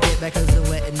 but let me get back cause they're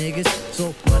wetting niggas.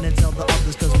 So run and tell the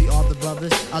others cause we are the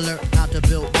brothers. I learned how to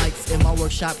build mics in my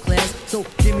workshop class. So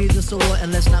give me the sword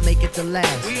and let's not make it the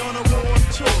last. We on a war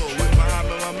tour with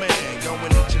Muhammad, my man.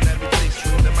 Going each and every place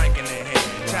with the mic in their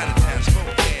hand. Chinatown,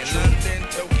 Spokane, London,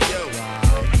 Tokyo.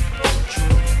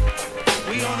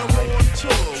 We on a war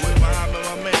tour with Muhammad,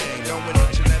 my man. Going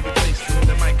each and every place with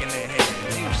the mic in their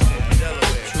hand. Houston,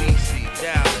 Delaware, DC,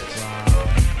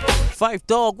 Dallas. Fife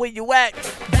Dog, where you at?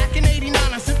 Back in 89,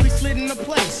 I simply slid into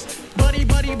place. Buddy,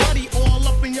 buddy, buddy, all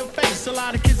up in your face. A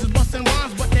lot of kids was busting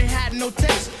rhymes, but they had no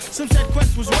taste. Some said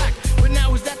Quest was whack, but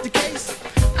now is that the case?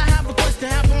 I have a quest to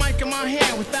have a mic in my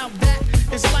hand. Without that,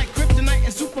 it's like Kryptonite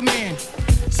and Superman.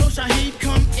 So Shaheed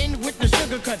come in with the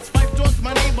sugar cuts. Fife Dog's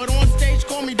my name, but on stage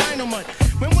call me Dynamite.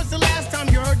 When was the last time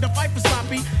you heard the Fife was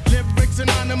sloppy? Lyrics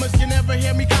anonymous, you never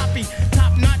hear me copy.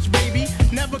 Top notch, baby,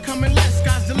 never coming less.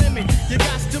 Sky's the limit, you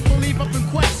got to believe up in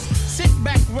Quest. Sit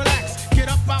back, relax, get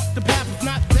up out the path. If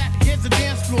not that, here's the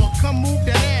dance floor, come move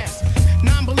that ass.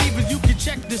 Non-believers, you can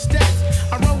check the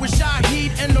stats. I roll with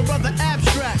Shaheed and the brother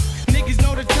Abstract. Niggas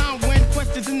know the time when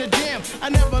Quest is in the jam. I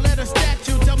never let a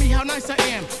statue tell me how nice I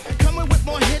am. Coming with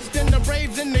more hits than the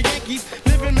Braves and the Yankees.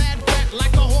 Living mad fat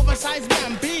like a oversized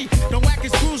man. B, the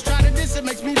wackest crews try to diss it,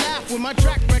 makes me laugh. When my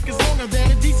track record's longer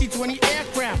than a DC-20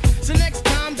 aircraft. So next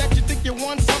time that you think you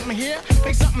want something here,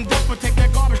 make something different, take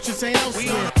that garbage to St.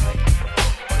 Elsewhere.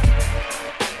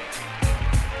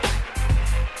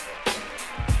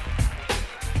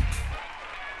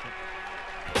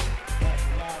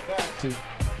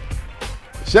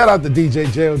 Shout out to DJ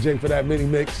JOJ for that mini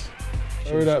mix.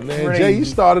 Heard up, man. Crazy. Jay, you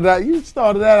started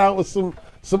that out with some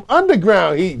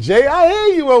underground heat. Jay, I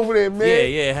hear you over there,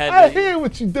 man. Yeah. I hear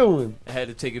what you doing. I had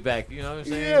to take it back. You know what I'm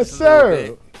saying? Yes, Just a little sir. bit.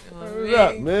 You know what I Heard mean?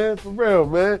 up, man. For real,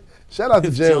 man. Shout out to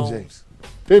Piff JOJ. Jones.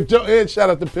 Piff Jones, and shout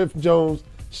out to Piff Jones.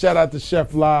 Shout out to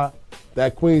Chef La.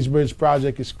 That Queensbridge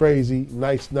project is crazy.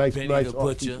 Nice. Benny the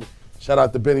Butcher. Shout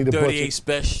out to Benny the 38 Butcher.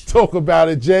 Special. Talk about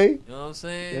it, Jay. You know what I'm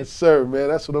saying? Yes, sir, man.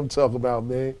 That's what I'm talking about,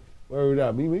 man. Word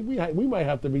up. We might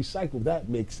have to recycle that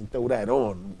mix and throw that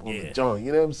on the joint.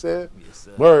 You know what I'm saying? Yes,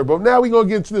 sir. Word. But now we're going to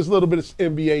get into this little bit of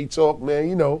NBA talk, man.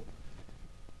 You know,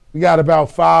 we got about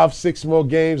 5-6 more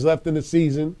games left in the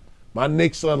season. My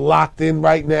Knicks are locked in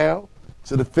right now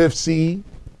to the 5th seed.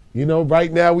 You know,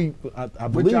 right now I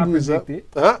believe I we was up.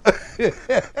 predicted. Huh?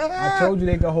 I told you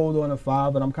they could hold on to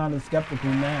 5, but I'm kind of skeptical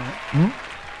now.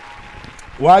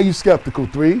 Why are you skeptical,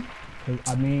 3?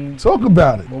 I mean, talk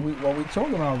about it. What we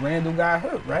talking about? Randall got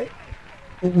hurt, right?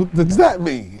 What does that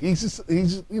mean? He's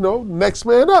next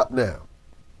man up now.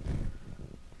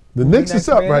 The Knicks is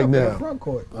up right now. Front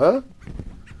court. Huh?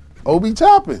 Obi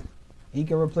Toppin. He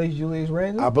can replace Julius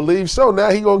Randle? I believe so.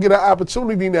 Now he gonna get an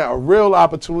opportunity now, a real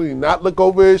opportunity. Not look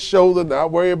over his shoulder,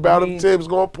 not worry about if Tibbs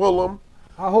gonna pull him.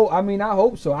 I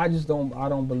hope so. I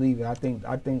don't believe it. I think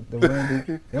the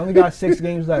Randle, they only got 6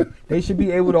 games left. They should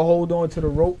be able to hold on to the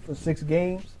rope for 6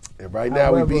 games. And right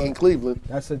now we beating Cleveland.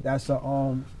 That's a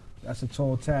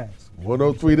tall task.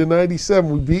 103-97.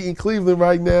 We beating Cleveland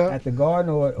right now. At the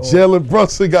Garden or Jalen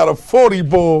Brunson got a 40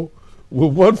 ball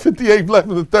with 1:58 left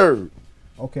in the third.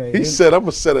 Okay. He said, I'm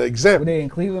going to set an example. Were they in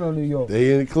Cleveland or New York?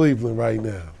 They in Cleveland right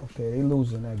now. Okay, they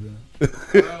losing that game.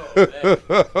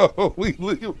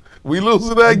 we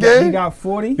losing that game? He got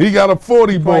 40? He got a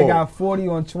 40 ball. He got 40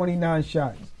 on 29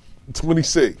 shots.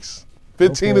 26.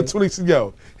 15 to 26.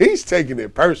 Yo, he's taking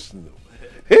it personal.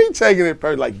 He's taking it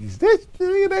personal. Like, this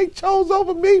nigga they chose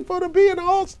over me for to be an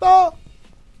all-star.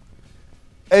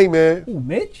 Hey, man. Who,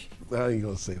 Mitch? I ain't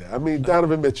gonna say that. I mean,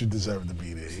 Donovan Mitchell deserved to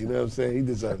be there. You know what I'm saying? He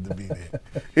deserved to be there.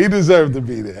 He deserved to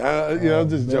be there. I'm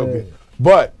just joking.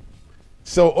 But,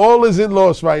 so all isn't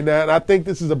lost right now, and I think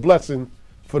this is a blessing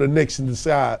for the Knicks in the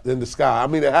sky. I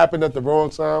mean, it happened at the wrong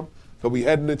time, because we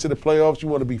heading into the playoffs. You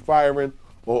want to be firing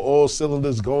on all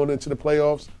cylinders going into the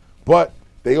playoffs. But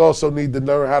they also need to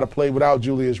learn how to play without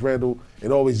Julius Randle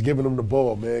and always giving them the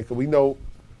ball, man, because we know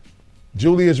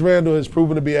Julius Randle has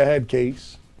proven to be a head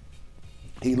case.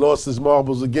 He lost his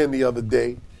marbles again the other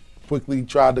day. Quickly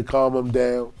tried to calm him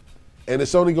down. And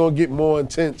it's only going to get more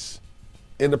intense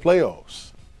in the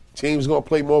playoffs. Teams going to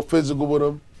play more physical with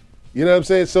him. You know what I'm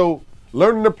saying? So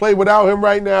learning to play without him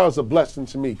right now is a blessing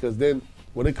to me, because then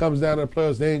when it comes down to the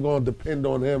playoffs, they ain't going to depend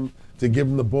on him to give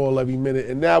him the ball every minute.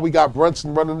 And now we got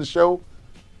Brunson running the show.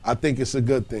 I think it's a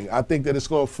good thing. I think that it's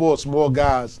going to force more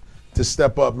guys to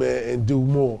step up, man, and do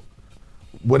more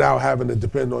without having to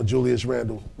depend on Julius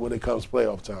Randle when it comes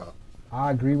playoff time.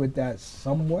 I agree with that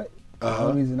somewhat. The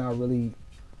only reason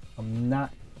I'm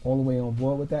not all the way on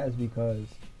board with that is because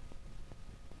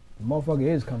the motherfucker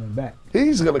is coming back.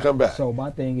 He's going to come back. So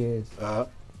my thing is,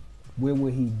 where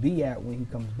will he be at when he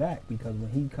comes back? Because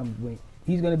when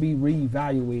he's going to be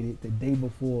reevaluated the day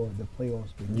before the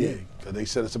playoffs begin. Yeah, because they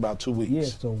said it's about 2 weeks. Yeah,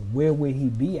 so where will he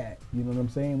be at? You know what I'm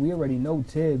saying? We already know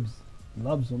Tibbs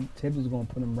loves him. Tibbs is going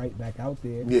to put him right back out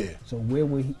there. Yeah. So where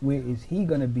is he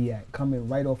going to be at? Coming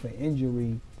right off an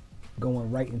injury,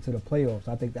 going right into the playoffs.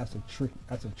 I think that's a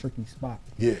tricky spot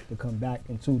to come back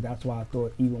into. That's why I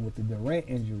thought even with the Durant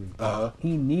injury,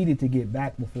 he needed to get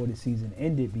back before the season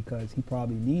ended, because he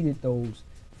probably needed those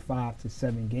 5 to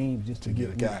 7 games just to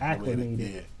get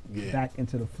acclimated back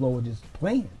into the flow of just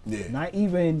playing. Yeah. Not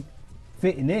even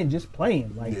fitting in, just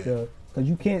playing. Because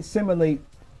you can't simulate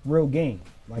real game.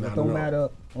 Like, it don't matter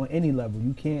on any level.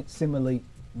 You can't simulate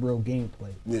real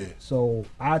gameplay. Yeah. So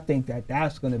I think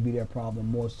that's going to be their problem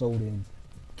more so than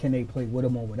can they play with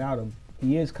him or without him.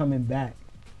 He is coming back.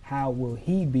 How will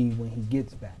he be when he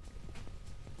gets back?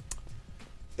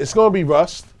 It's going to be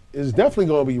rust. It's definitely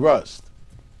going to be rust.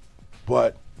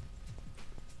 But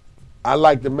I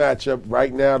like the matchup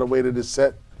right now, the way that it's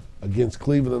set against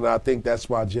Cleveland. I think that's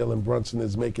why Jalen Brunson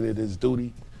is making it his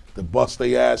duty to bust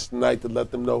their ass tonight, to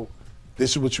let them know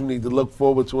this is what you need to look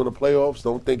forward to in the playoffs.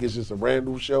 Don't think it's just a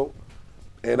Randle show.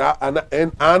 And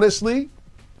honestly,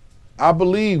 I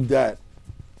believe that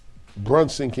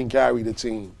Brunson can carry the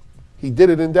team. He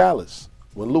did it in Dallas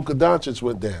when Luka Doncic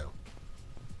went down.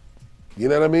 You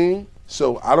know what I mean?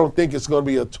 So I don't think it's going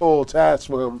to be a tall task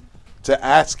for him to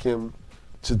ask him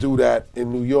to do that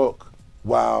in New York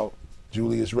while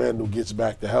Julius Randle gets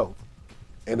back to health.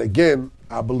 And again,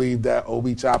 I believe that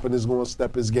Obi Toppin is going to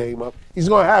step his game up. He's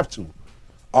going to have to.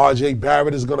 R.J.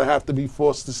 Barrett is going to have to be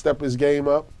forced to step his game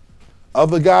up.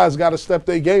 Other guys got to step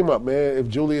their game up, man, if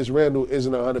Julius Randle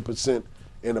isn't 100%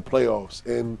 in the playoffs.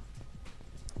 And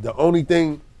the only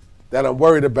thing that I'm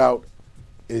worried about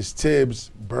is Tibbs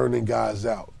burning guys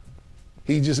out.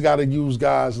 He just got to use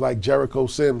guys like Jericho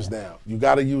Sims now. You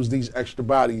got to use these extra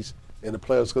bodies in the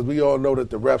playoffs, because we all know that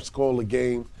the refs call the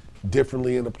game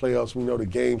differently in the playoffs. We know the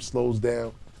game slows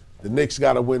down. The Knicks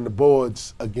got to win the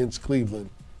boards against Cleveland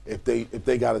if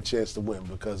they got a chance to win,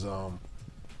 because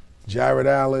Jared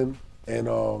Allen and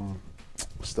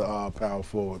what's the power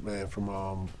forward, man, from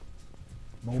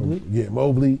Mobley?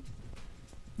 Mobley.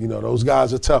 You know, those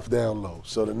guys are tough down low.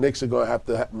 So the Knicks are going to have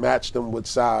to match them with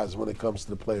size when it comes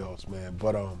to the playoffs, man.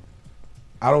 But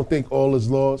I don't think all is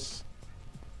lost.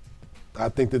 I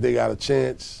think that they got a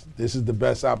chance. This is the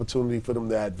best opportunity for them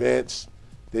to advance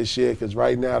this year, because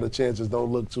right now the chances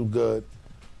don't look too good.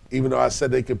 Even though I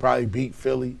said they could probably beat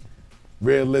Philly,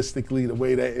 realistically, the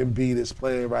way that Embiid is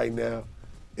playing right now,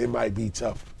 it might be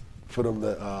tough for them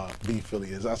to beat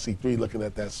Philly. As I see 3 looking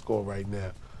at that score right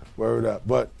now. Word up.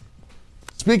 But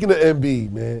speaking of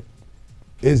Embiid, man,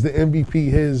 is the MVP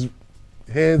his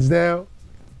hands down,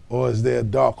 or is there a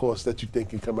dark horse that you think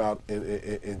can come out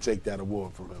and take that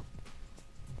award from him?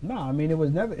 No, I mean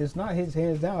it's not his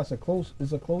hands down. It's a close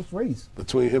race.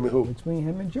 Between him and who? Between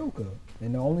him and Joker.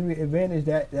 And the only advantage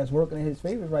that's working in his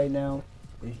favor right now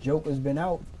is Joker's been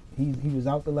out. He was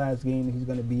out the last game, and he's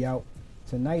gonna be out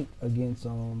tonight against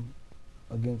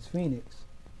Phoenix.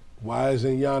 Why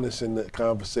isn't Giannis in the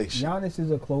conversation? Giannis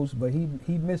is a close, but he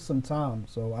missed some time,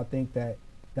 so I think that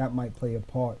might play a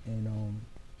part in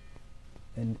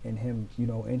him, you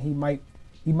know, and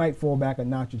he might fall back a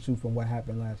notch or two from what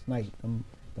happened last night. Them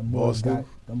boys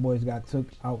got took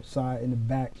outside in the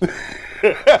back.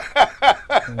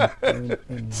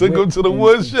 and took him to the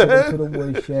woodshed. Took him to the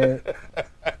woodshed.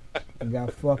 And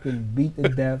got fucking beat to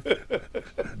death.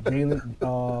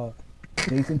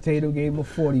 Jason Tatum gave him a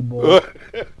 40 ball.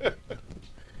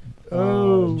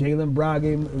 Jaylen Brown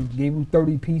gave him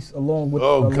 30 piece along with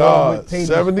Tatum's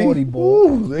 70? 40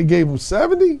 ball. Ooh, they gave him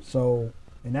 70? So,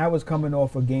 and that was coming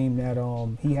off a game that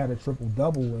he had a triple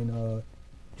double and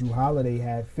Drew Holiday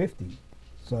had 50.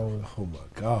 So, oh my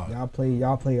God, y'all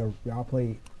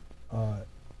play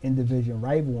in division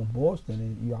rival in Boston,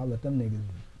 and y'all let them niggas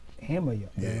hammer you.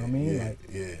 You know what I mean?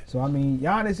 So I mean,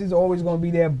 Giannis is always going to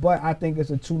be there, but I think it's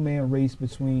a 2-man race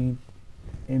between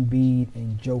Embiid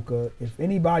and Joker. If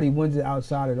anybody wins it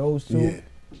outside of those two,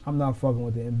 I'm not fucking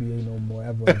with the NBA no more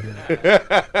ever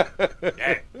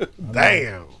again.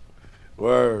 Damn.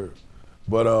 Word.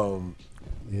 But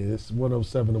it's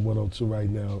 107 to 102 right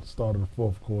now. Start of the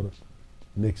fourth quarter.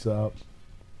 Knicks are up.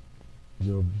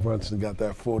 You know, Brunson got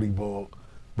that 40 ball.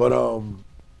 But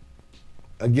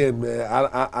again, man,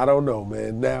 I don't know,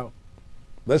 man. Now,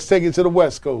 let's take it to the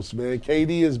West Coast, man.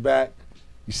 KD is back.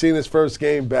 You seen his first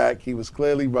game back. He was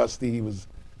clearly rusty. He was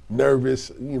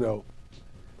nervous, you know.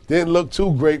 Didn't look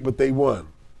too great, but they won.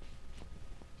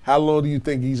 How long do you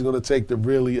think he's going to take to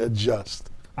really adjust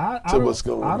to what's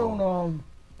going on?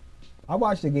 I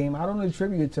watched the game. I don't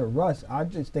attribute it to Russ. I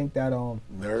just think that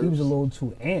he was a little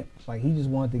too amped. Like, he just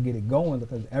wanted to get it going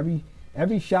because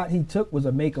every shot he took was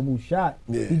a makeable shot.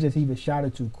 Yeah. He just either shot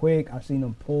it too quick. I seen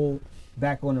him pull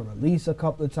back on the release a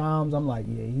couple of times. I'm like,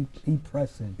 he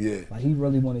pressing. Yeah. Like, he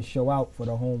really want to show out for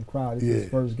the home crowd. This is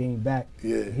his first game back.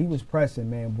 Yeah. He was pressing,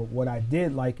 man. But what I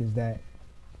did like is that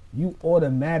you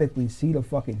automatically see the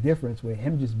fucking difference with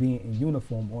him just being in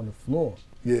uniform on the floor.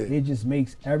 Yeah. It just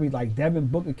makes like Devin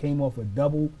Booker came off a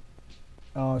double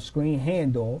screen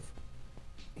handoff.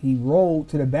 He rolled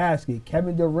to the basket.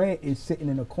 Kevin Durant is sitting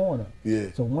in the corner.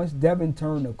 Yeah. So once Devin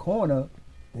turned the corner,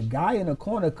 the guy in the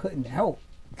corner couldn't help.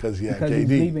 Because he was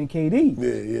leaving KD.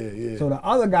 Yeah. So the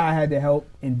other guy had to help,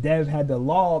 and Dev had to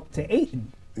log to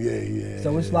Ayton. Yeah.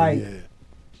 So it's like,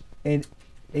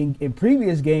 in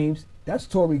previous games, that's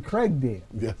Torrey Craig there.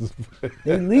 Yes.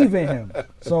 They leaving him.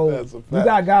 So you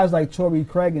got guys like Torrey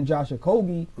Craig and Josh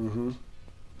Okogie,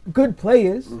 good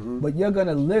players, but you're going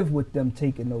to live with them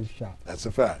taking those shots. That's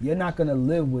a fact. You're not going to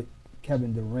live with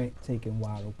Kevin Durant taking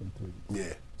wide open threes.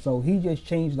 Yeah. So he just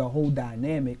changed the whole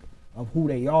dynamic of who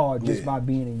they are just by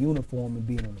being in uniform and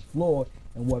being on the floor.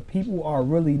 And what people are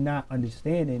really not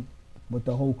understanding with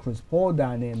the whole Chris Paul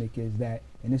dynamic is that,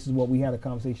 and this is what we had a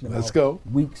conversation about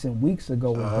weeks and weeks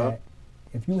ago, is that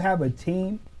if you have a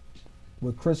team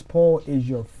where Chris Paul is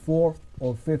your fourth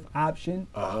or fifth option,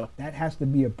 that has to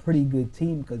be a pretty good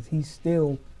team because he's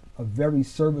still a very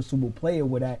serviceable player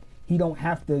with that. He don't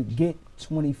have to get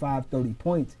 25, 30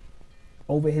 points.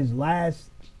 Over his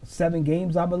last 7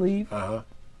 games, I believe,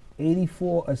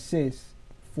 84 assists,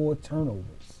 4 turnovers.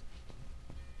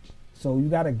 So you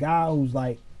got a guy who's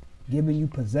like giving you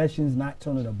possessions, not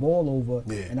turning the ball over.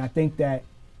 Yeah. And I think that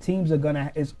teams are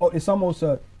gonna. It's almost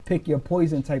a pick your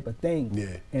poison type of thing.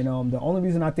 Yeah. And the only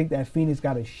reason I think that Phoenix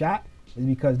got a shot is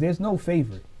because there's no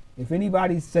favorite. If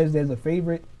anybody says there's a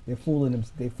favorite, they're fooling them.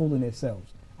 They're fooling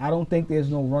themselves. I don't think there's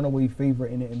no runaway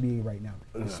favorite in the NBA right now,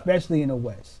 especially in the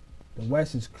West. The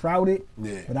West is crowded,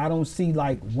 but I don't see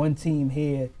like one team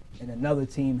here and another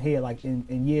team here. Like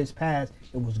in years past,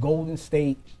 it was Golden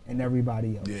State and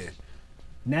everybody else. Yeah.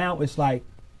 Now it's like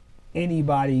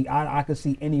anybody, I could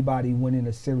see anybody winning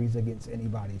a series against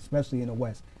anybody, especially in the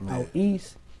West. Out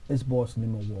East, it's Boston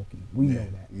and Milwaukee. We know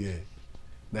that. Yeah.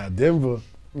 Now Denver,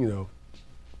 you know,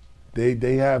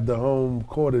 they have the home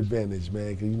court advantage,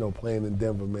 man, because, you know, playing in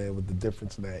Denver, man, with the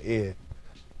difference in that air,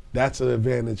 that's an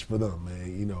advantage for them,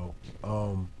 man, you know.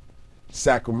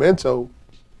 Sacramento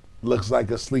looks like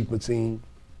a sleeper team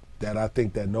that I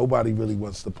think that nobody really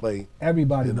wants to play.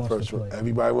 Everybody in the wants first to play. round.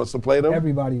 Everybody wants to play them?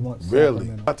 Everybody wants Really?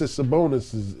 Sacramento. Dr.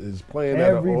 Sabonis is playing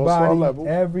at an all-star level.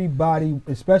 Everybody,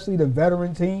 especially the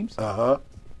veteran teams. Uh-huh.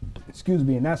 Excuse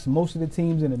me, and that's most of the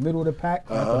teams in the middle of the pack,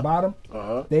 at the bottom.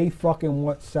 They fucking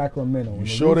want Sacramento. You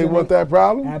sure they want that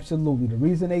problem? Absolutely. The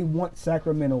reason they want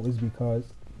Sacramento is because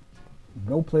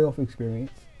no playoff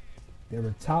experience. They're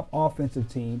a top offensive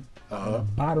team and a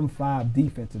bottom 5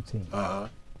 defensive team.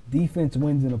 Defense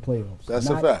wins in the playoffs. That's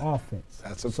not a fact. offense.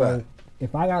 That's a so fact.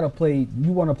 If I gotta play,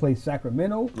 you want to play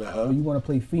Sacramento, or you want to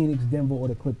play Phoenix, Denver, or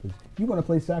the Clippers? You want to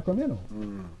play Sacramento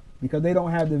because they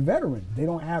don't have the veterans. They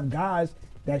don't have guys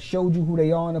that showed you who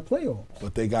they are in the playoffs.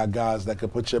 But they got guys that can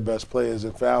put your best players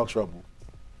in foul trouble.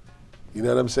 You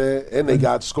know what I'm saying? And they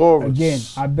got scorers. Again,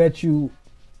 I bet you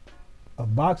a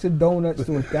box of donuts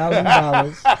to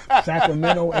 $1,000,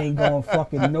 Sacramento ain't going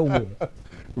fucking nowhere.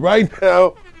 Right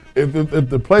now, if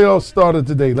the playoffs started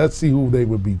today, let's see who they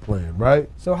would be playing, right?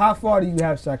 So how far do you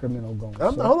have Sacramento going?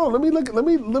 Hold on, let me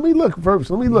look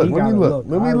first. Let me look. You gotta look.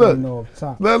 Let me I look. already know off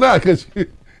top. No, because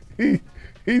he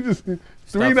just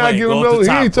three not giving him no. He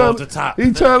ain't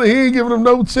trying. He ain't giving him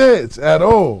no chance at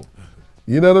all.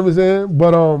 You know what I'm saying?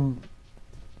 But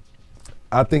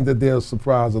I think that they'll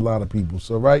surprise a lot of people.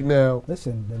 So right now,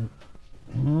 listen.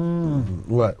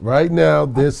 What? Right now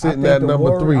they're sitting at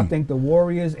number 3. I think the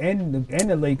Warriors and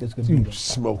the Lakers could beat them.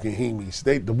 Smoking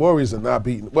Hemis. The Warriors are not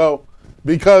beating. Well,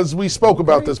 because we spoke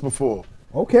about this before.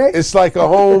 Okay. It's like a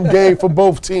home game for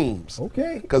both teams.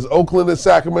 Okay. Because Oakland and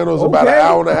Sacramento is about an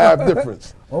hour and a half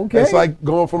difference. Okay. It's like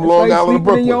going from it's Long like Island to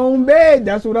Brooklyn. In your own bed.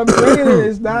 That's what I'm saying.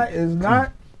 It's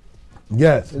not.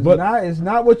 Yes, it's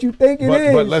not what you think it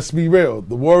is. But let's be real.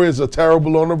 The Warriors are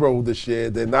terrible on the road this year.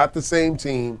 They're not the same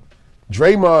team.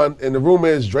 Draymond, and the rumor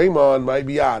is Draymond might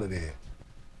be out of there.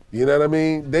 You know what I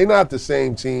mean? They're not the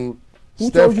same team. Who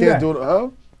Steph told you can't that? do it, huh?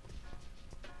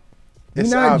 You're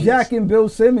It's not obvious. jacking Bill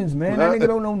Simmons, man. That nigga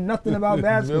don't know nothing about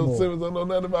basketball. Bill Simmons don't know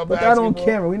nothing about Put basketball. that on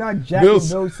camera. We're not jacking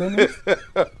Bill Simmons.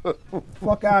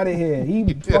 Fuck out of here.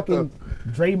 He fucking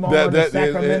Draymond and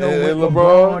Sacramento and with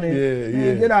LeBron. and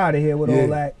Yeah. get out of here with all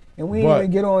that. And we ain't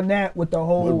even get on that with the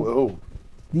whole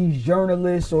these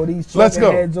journalists or these talking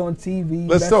heads on TV.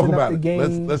 Let's talk about the it.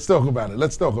 game. Let's talk about it.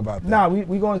 Let's talk about that. Nah,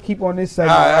 we gonna keep on this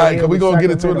segment. All right, here we're with going to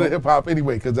get into Sacramento. the hip-hop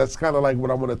anyway, because that's kind of like what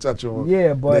I want to touch on.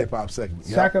 Yeah, but the hip-hop segment.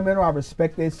 Yeah. Sacramento, I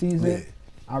respect their season. Yeah.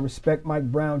 I respect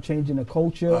Mike Brown changing the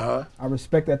culture. I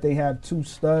respect that they have 2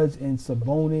 studs in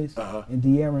Sabonis and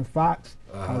De'Aaron Fox.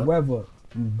 However,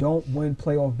 you don't win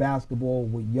playoff basketball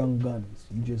with young gunners.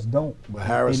 You just don't. But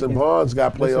Harrison Barnes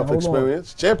got playoff listen,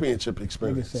 experience, championship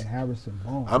experience. Nigga said Harrison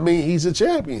Barnes. I mean, he's a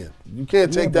champion. You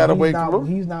can't take that away from him.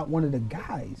 He's not one of the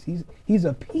guys. He's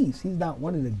a piece. He's not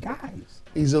one of the guys.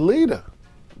 He's a leader,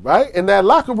 right? In that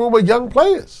locker room with young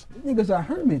players. These niggas are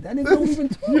hermit. That nigga don't even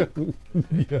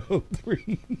talk. Yo,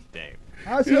 3. Damn.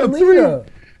 How's he a leader?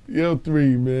 Yo,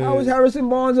 3, man. How is Harrison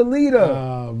Barnes a leader?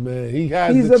 Oh, man. He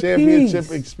has He's the a championship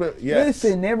piece. experience. Yes.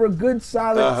 Listen, they're a good,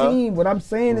 solid team. What I'm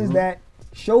saying is that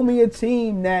show me a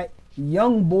team that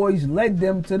young boys led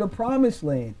them to the promised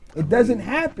land. It doesn't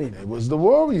happen. It was the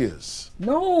Warriors.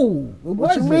 No, it What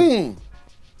wasn't. you mean?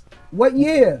 What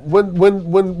year? When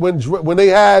they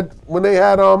had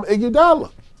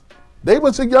Iguodala, they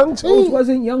was a young team. Those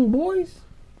wasn't young boys.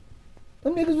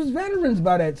 Them niggas was veterans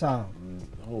by that time.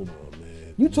 Hold on,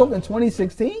 man. You talking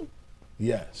 2016?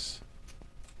 Yes.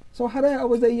 So how the hell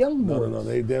was they young boys? No.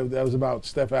 That was about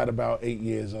Steph had about 8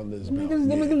 years under his belt. Them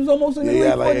niggas was almost in the He league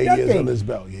had for like a 8 years decade. under his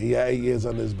belt. Yeah, he had 8 years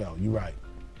under his belt. You're right.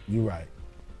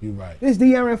 This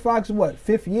De'Aaron Fox what?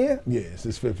 5th year? Yeah, it's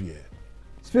his 5th year.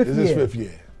 It's fifth It's year. his 5th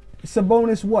year.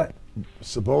 Sabonis what?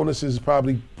 Sabonis is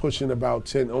probably pushing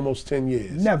about almost 10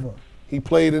 years. Never. He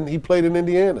played in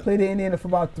Indiana. Played in Indiana for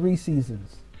about 3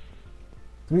 seasons.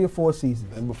 3 or 4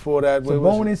 seasons. And before that, where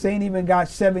was Sabonis ain't even got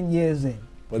 7 years in.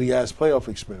 But he has playoff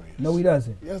experience. No, he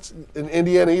doesn't. Yes, in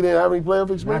Indiana, he didn't have any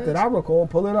playoff experience. Not that I recall.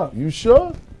 Pull it up. You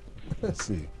sure? Let's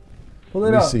see. Pull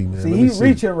it Let me up. see, man. See, Let me he's see.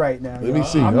 reaching right now. Let me y'all.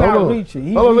 see. I'm Hold not on. reaching.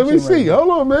 He's Hold on, let me reaching see. right now. Hold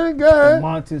on, man. Go ahead.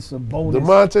 DeMontis Sabonis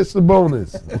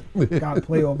DeMontis Sabonis. got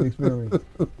playoff experience.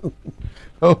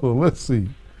 Oh, let's see.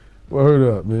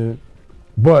 Word up, man.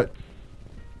 But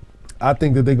I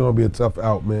think that they're gonna be a tough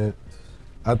out, man.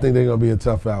 I think they're gonna be a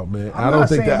tough out, man. I don't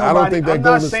think that I'm Golden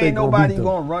not State saying gonna nobody beat them.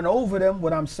 gonna run over them.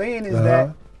 What I'm saying is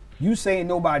that you saying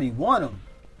nobody want them.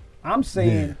 I'm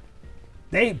saying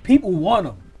people want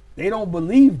them. They don't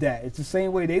believe that. It's the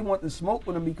same way they want to smoke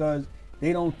with them because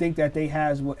they don't think that they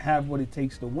have what it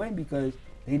takes to win because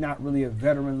they're not really a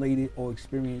veteran-laden or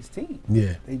experienced team.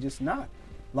 Yeah. They just not.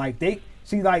 Like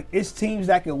See, like, it's teams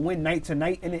that can win night to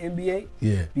night in the NBA.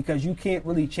 Yeah. Because you can't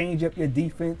really change up your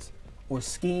defense or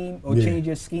scheme or change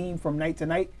your scheme from night to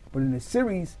night. But in the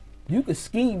series, you could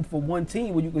scheme for one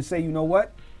team where you could say, you know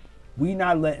what? We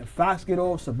not letting Fox get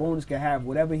off. Sabonis can have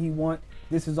whatever he want.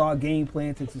 This is our game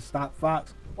plan to stop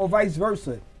Fox. Or vice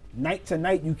versa. Night to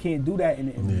night, you can't do that in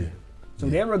the NBA. So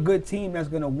they're a good team that's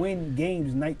going to win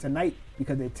games night to night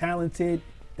because they're talented.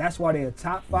 That's why they're a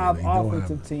top 5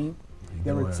 offensive team.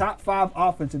 They're a top 5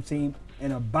 offensive team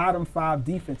and a bottom 5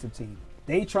 defensive team.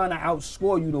 They trying to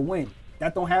outscore you to win.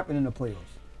 That don't happen in the playoffs.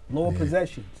 Lower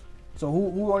possessions. So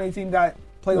who on their team got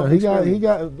playoff experience? He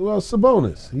got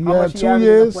Sabonis. He How had much he 2 averaged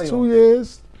in years, the 2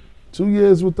 years. 2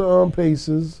 years with the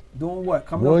Pacers. Doing what?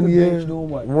 Coming off 1 the year, bench doing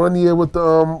what? 1 year with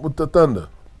the Thunder.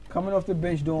 Coming off the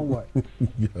bench doing what?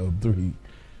 Yo, three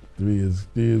is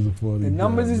a funny. The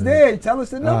numbers guy, is man. there. Tell us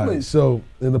the All right, numbers. so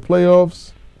in the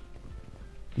playoffs,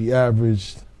 he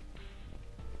averaged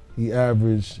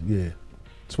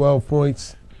 12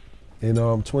 points in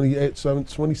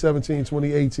 2017,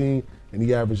 2018, and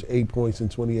he averaged 8 points in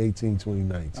 2018,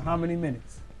 2019. How many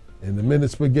minutes? And the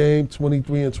minutes per game,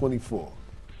 23 and 24.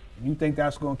 You think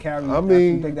that's going to carry? I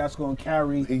mean, you think that's going to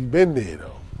carry? He been there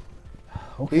though.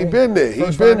 Okay. He been there.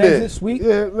 First He been round there. exit, sweet?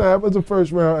 Yeah, it was a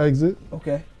first round exit.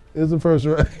 Okay. It was a first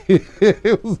round.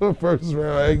 It was a first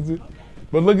round exit.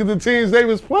 But look at the teams they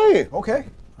was playing. Okay.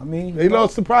 I mean, they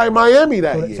lost to probably Miami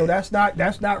that year. So that's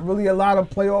not really a lot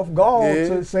of playoff gall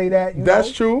to say that.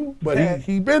 That's true, but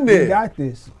he been there. He got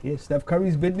this. Yeah, Steph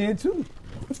Curry's been there too.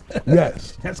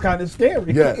 Yes. That's kind of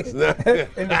scary. Yes.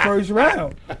 In the first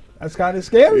round. That's kind of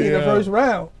scary in the first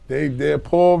round. They're a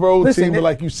poor road team, but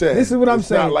like you said, this is what I'm it's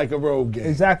saying. not like a road game.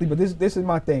 Exactly, but this is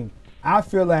my thing. I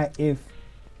feel like if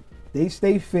they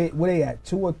stay fit, where they at?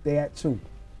 2 or they at 2?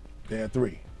 They at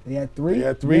 3. They at 3? They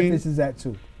at 3. Memphis is at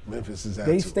 2. Memphis is at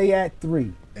 2. They stay at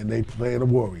 3. And they play the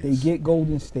Warriors. They get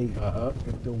Golden State.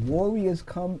 If the Warriors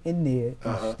come in there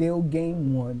and steal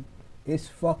game 1, it's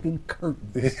fucking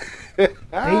curtains. They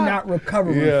not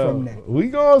recovering from that. We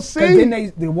gonna see. Because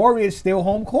then the Warriors still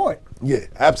home court. Yeah,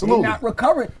 absolutely. They not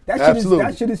recovering.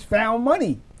 That shit is found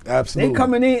money. Absolutely. They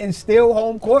coming in and steal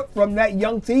home court from that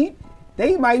young team.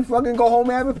 They might fucking go home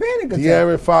and have a panic attack.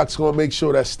 De'Aaron Fox gonna make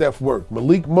sure that Steph work.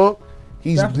 Malik Monk,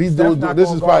 he's doing. Steph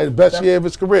This is probably the best year of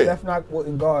his career. Steph not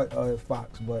wouldn't guard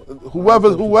Fox, but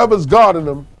whoever's guarding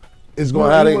him is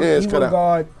gonna have their hands cut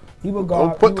out. He would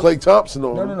guard. Don't put Klay Thompson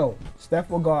on. No. Steph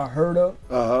will guard Herter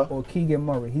or Keegan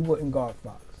Murray. He wouldn't guard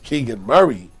Fox. Keegan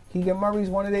Murray. Keegan Murray's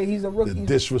one of he's a rookie. The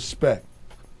disrespect.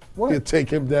 What? He'll take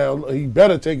him down. He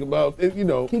better take him out. You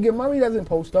know. Keegan Murray doesn't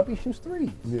post up. He shoots threes.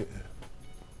 Yeah.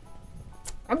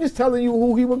 I'm just telling you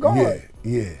who he would guard.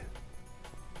 Yeah.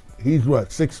 He's what,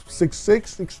 6'6",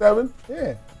 6'7"?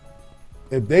 Yeah.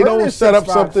 If they don't set up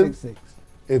something, 6'6".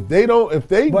 if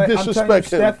they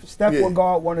disrespect him, Steph will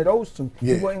guard one of those two.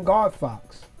 Yeah. He wouldn't guard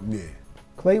Fox. Yeah.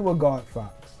 Clay will guard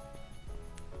Fox.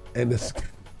 And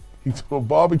he's going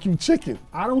barbecue chicken.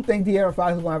 I don't think De'Aaron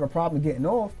Fox is going to have a problem getting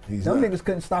off. Them niggas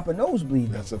couldn't stop a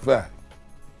nosebleed. That's a fact.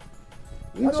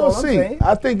 That's We'll all I'm see. saying.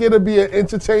 I think it'll be an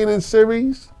entertaining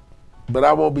series, but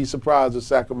I won't be surprised if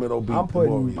Sacramento beat the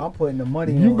Warriors. I'm putting the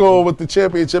money You on going with the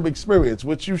championship experience,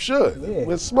 which you should.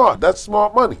 Yeah. It's smart. That's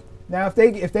smart money. Now, if they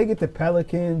get the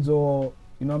Pelicans or,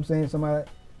 you know what I'm saying, somebody,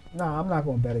 I'm not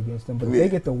going to bet against them. But if they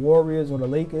get the Warriors or the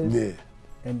Lakers,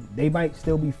 and they might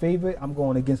still be favored, I'm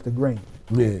going against the grain.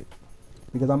 Yeah.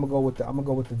 Because I'm gonna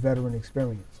go with the veteran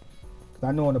experience. Because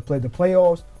I know in the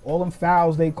playoffs, all them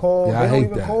fouls they call, they don't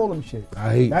even call them shit.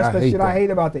 That's the shit I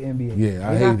hate about the NBA.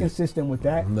 Yeah, They're not consistent with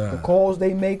that. Nah. The calls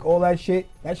they make, all that shit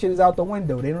is out the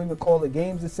window. They don't even call the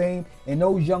games the same. And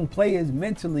those young players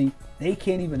mentally, they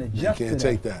can't even adjust to that. They can't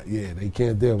take that. Yeah, they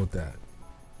can't deal with that.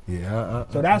 Yeah.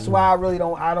 So that's why I really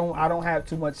don't have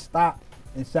too much stock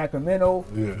in Sacramento.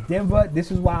 Yeah. Denver,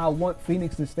 this is why I want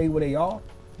Phoenix to stay where they are,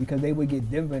 because they would get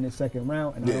Denver in the second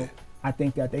round, and I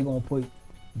think that they're gonna put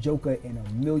Joker in a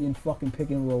million fucking pick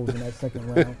and rolls in that second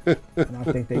round, and I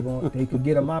think they could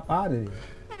get him up out of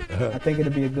there. I think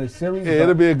it'll be a good series. Yeah,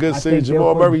 it'll be a good series.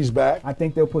 Jamal Murray's back. I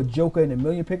think they'll put Joker in a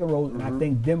million pick and rolls, and I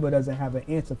think Denver doesn't have an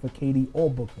answer for KD or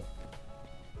Booker.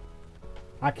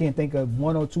 I can't think of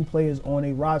one or two players on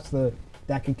a roster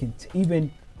that can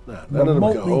even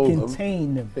remotely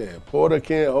contain them. Yeah, Porter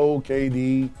can't hold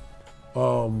KD.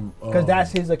 Because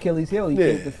that's his Achilles heel. He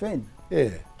can't defend. Yeah.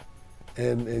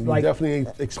 And you like, definitely ain't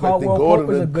expecting Caldwell Gordon.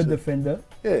 Pope is a good defender.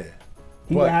 Yeah.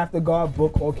 He would have to guard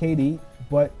Book or KD,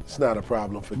 but it's not a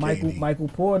problem for KD. Michael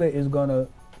Porter is gonna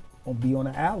be on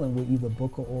the island with either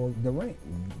Booker or Durant.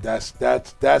 That's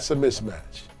a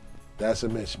mismatch. That's a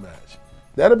mismatch.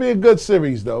 That'll be a good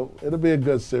series, though. It'll be a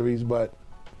good series, but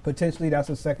potentially that's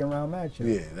a second-round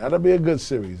matchup. Yeah, that'll be a good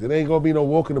series. It ain't gonna be no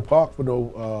walk in the park for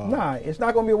no. Nah, it's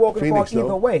not gonna be a walk in the park Phoenix,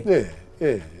 either way.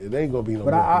 Yeah, it ain't gonna be no.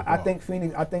 But walk in the I park.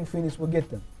 think Phoenix will get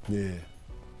them. Yeah.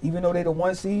 Even though they the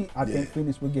 1 seed, I think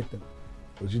Phoenix will get them.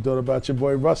 What you thought about your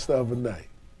boy Russ the other night?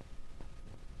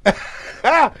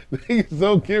 Niggas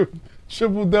don't give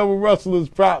triple-double Russell his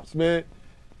props, man.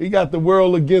 He got the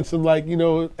world against him like,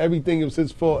 everything was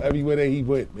his fault everywhere that he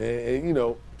went, man.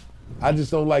 And, I just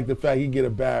don't like the fact he get a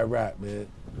bad rap, man.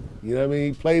 You know what I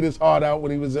mean? He played his heart out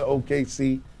when he was at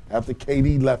OKC after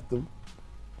KD left him.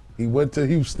 He went to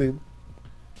Houston.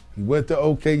 He went to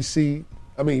OKC.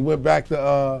 He went back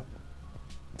to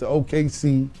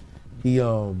OKC. He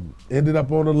ended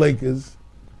up on the Lakers.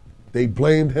 They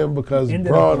blamed him because he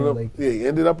ended up on the Lakers. He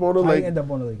ended up on the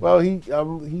Lakers. Well, they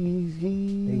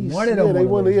wanted him. They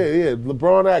wanted,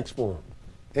 LeBron asked for him.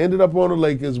 Ended up on the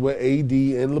Lakers with AD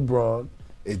and LeBron.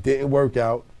 It didn't work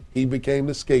out. He became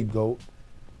the scapegoat,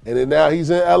 and then now he's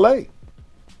in LA.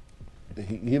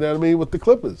 You know what I mean, with the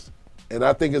Clippers, and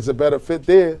I think it's a better fit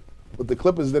there with the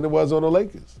Clippers than it was on the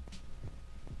Lakers.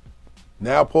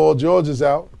 Now Paul George is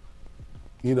out.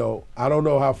 I don't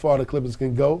know how far the Clippers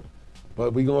can go.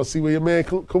 But we're gonna see where your man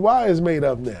Kawhi is made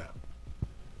up now.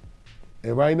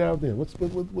 And right now, then, what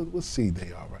seed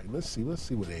they are right? Let's see where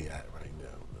they at right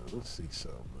now. Let's see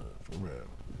something for real.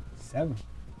 7th.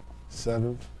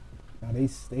 Now they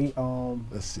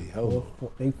let's see. Hold on.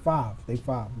 They 5.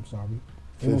 I'm sorry.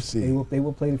 Fifth seed. They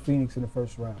will play the Phoenix in the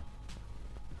first round.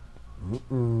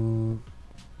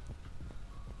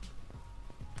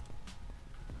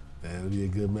 That'll be a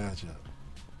good matchup.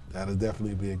 That'll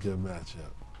definitely be a good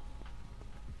matchup.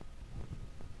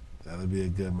 That'll be a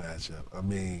good matchup.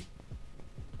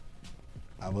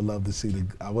 I would love to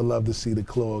see the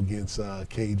claw against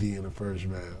KD in the first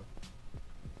round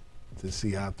to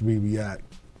see how 3 react.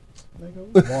 when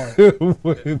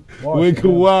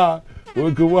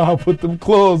Kawhi put them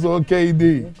claws on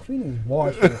KD. Phoenix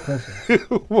washed for the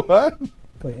Clippers. What?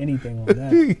 Put anything on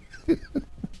that.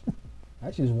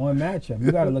 That's just one matchup.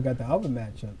 You got to look at the other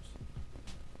matchups.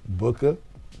 Booker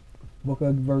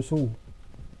versus who?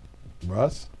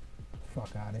 Russ.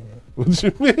 Fuck out of here. What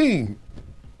you mean?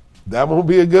 That won't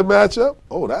be a good matchup?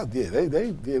 Oh,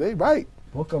 they right.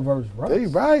 Booker versus Russ. They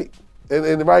right.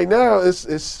 And right now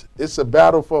it's a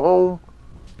battle for home.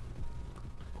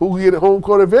 Who get a home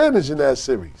court advantage in that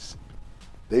series?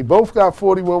 They both got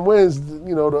 41 wins.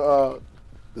 The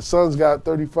Suns got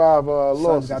 35 losses.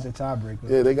 Suns got the tiebreaker.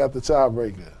 Yeah, they got the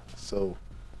tiebreaker. So,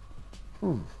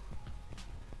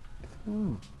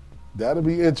 that'll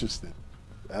be interesting.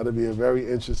 That'll be a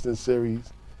very interesting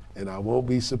series, and I won't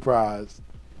be surprised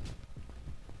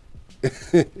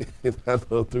if I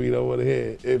throw 3 over the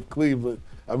head if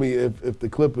the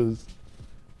Clippers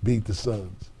beat the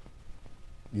Suns.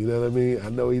 You know what I mean? I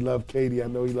know he loved Katie. I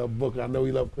know he loved Booker. I know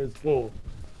he loved Chris Paul.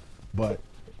 But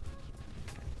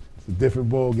it's a different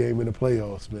ball game in the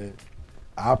playoffs, man.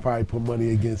 I'll probably put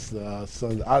money against the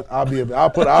Suns. I'll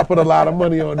put a lot of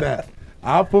money on that.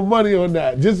 I'll put money on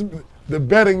that. Just the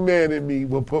betting man in me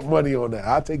will put money on that.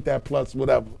 I'll take that plus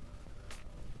whatever.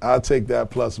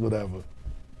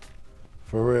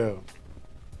 For real.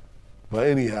 But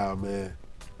anyhow, man,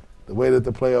 the way that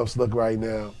the playoffs look right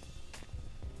now,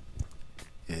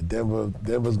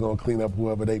 Denver's going to clean up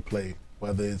whoever they play,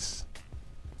 whether it's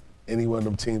any one of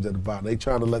them teams at the bottom. They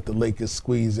trying to let the Lakers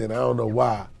squeeze in. I don't know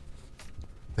why.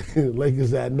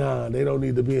 Lakers at 9. They don't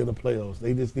need to be in the playoffs.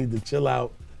 They just need to chill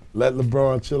out. Let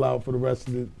LeBron chill out for the rest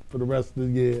of the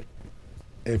year,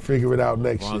 and figure it out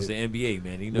next year. LeBron's the NBA,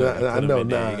 man.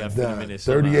 Nah.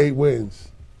 38 wins.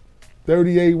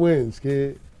 38 wins,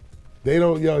 kid. They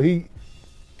don't.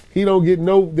 He don't get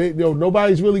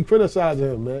nobody's really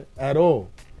criticizing him, man, at all.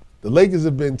 The Lakers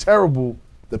have been terrible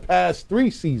the past 3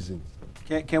 seasons.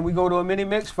 Can we go to a mini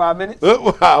mix? 5 minutes.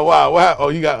 Wow. Oh,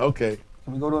 you got okay.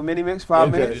 Can we go to a mini mix?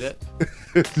 5 minutes.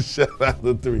 Shout out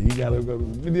to 3. You gotta go to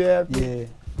the video. Yeah.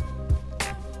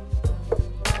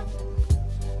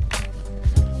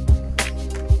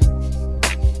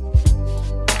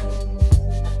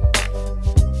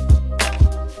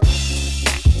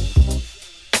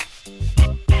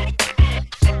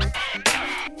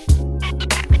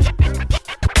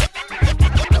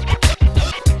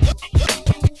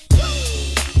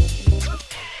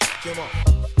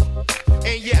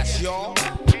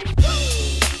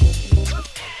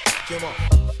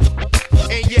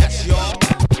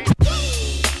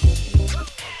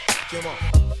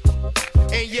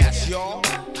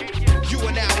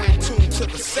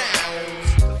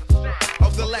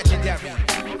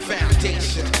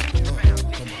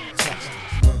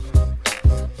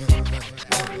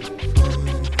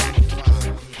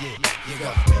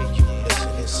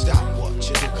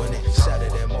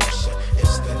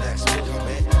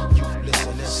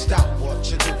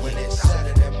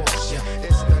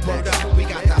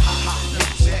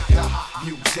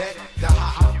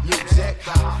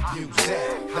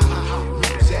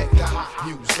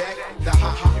 The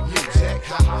ha-ha music,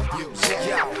 ha-ha music.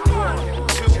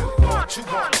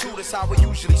 Two, that's how we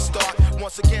usually start.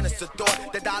 Once again, it's the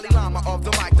thought, the Dalai Lama of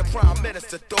the mic, the Prime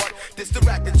Minister thought. This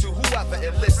directed to whoever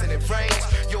it listening rains.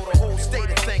 Yo, the whole state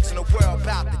of things in the world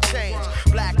about to change.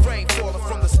 Black rain falling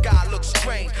from the sky looks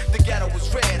strange. The ghetto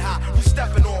was red hot, we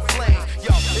stepping on flame.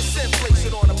 Yo, it's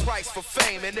inflation on the price for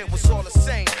fame, and it was all the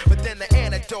same. But then the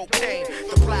antidote came.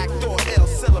 The black thought, ill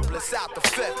syllabus out the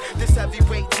fifth. This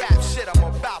heavyweight rap shit I'm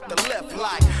about to lift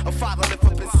like a father lift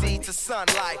up his seed to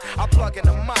sunlight. I plug in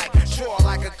the mic, draw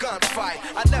like a gunfight.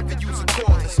 I never use a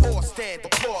cordless or stand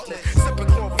applaudless. Sipping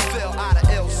chlorophyll out of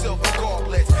ill silver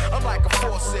gauntlets. I'm like a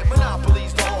faucet,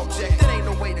 monopoly's the object. There ain't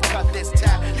no way to cut this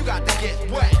tap. You got to get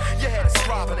wet. Your head is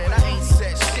throbbing and I ain't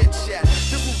said shit yet.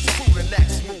 The roots through the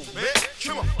next movement.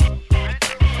 Come on.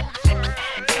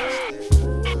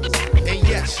 And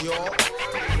yes, y'all,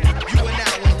 you are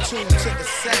now in tune to the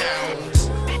sounds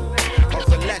of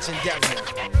the legendary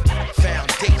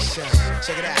Foundation.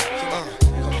 Check it out.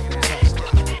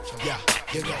 Yeah,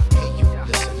 you know, hey, you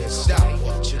listen and stop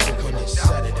what you doing and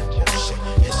set it in motion.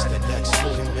 It's the next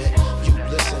movement. You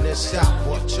listen and stop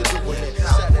what you doing and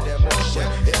set it in motion.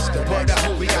 It's the next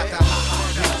movement. We got the ha-ha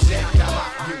music, the ha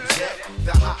music,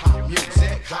 the ha-ha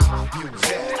music, ha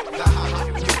music, the ha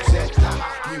music, the ha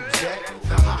music,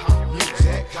 the ha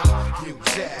music, ha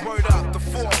music. Word up, the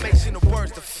formation of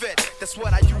words to fit. That's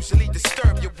what I usually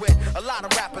disturb you with. A lot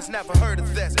of rappers never heard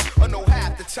of this, or know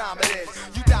half the time it is.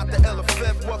 You doubt the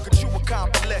elephant, what could you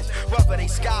accomplish? Whether they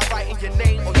skywriting your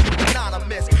name or you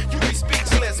anonymous, you be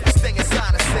speechless, but stinging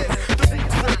sinuses. The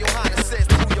roots for your highnesses,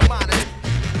 through your mind.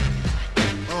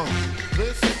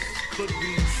 This could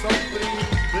be something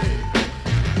big.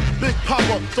 Big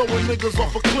pop-up, throwing niggas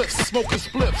off of cliffs, smoking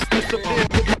spliffs, disappear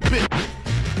with my bit.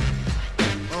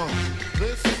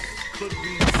 This could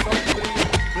be something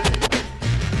big.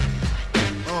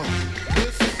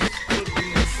 This could be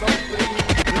something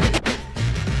big.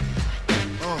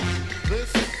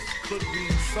 This could be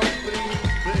something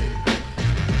big.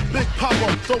 Big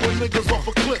pop-up, throwing niggas off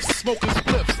of cliffs, smoking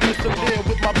spliffs, disappear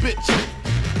with my bitch.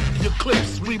 Your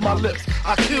clips, read my lips,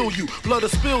 I kill you, blood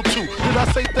is spilled too. Did I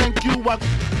say thank you? I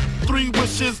 3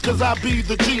 wishes, cause I be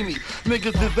the genie.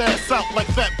 Niggas is ass out like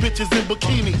fat bitches in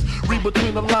bikinis. Read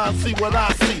between the lines, see what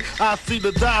I see. I see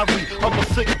the diary of a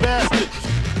sick bastard.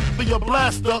 For your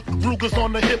blaster, Ruger's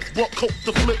on the hips, bought coke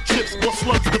to flip chips, bought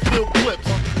slugs to fill clips.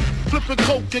 Flipping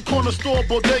coke at corner store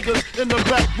bodegas, in the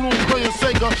back room playing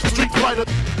Sega, Street Fighter.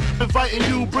 Inviting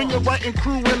you, bring your writing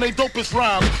crew and they dopest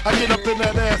rhymes. I get up in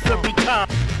that ass every time.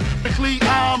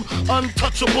 I'm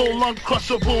untouchable,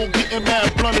 uncrushable, getting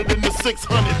mad blunted in the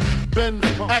 600. Ben,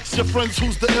 ask your friends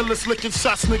who's the illest, licking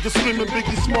shots, niggas screaming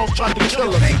Biggie Smalls tried to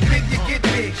kill us. Think big, you get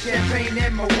big, champagne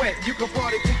and Moet. You can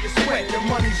party till you sweat, the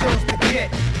money's yours to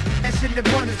get. That's in the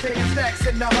abundance, taking stacks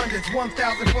in the hundreds.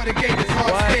 1,000 for the gators,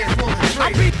 hard stairs for the trade.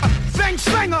 I be a Fang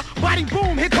Slanger, body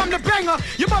boom, here come the banger.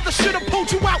 Your mother should've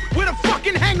pulled you out with a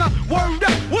fucking hanger. Word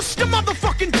up, what's the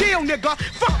motherfucking deal, nigga?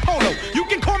 Fuck Polo, you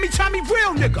can call me Tommy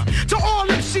Real, nigga. To all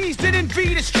MCs that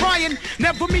envy this trying,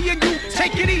 never me and you,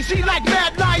 take it easy like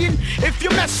Mad Lion. If you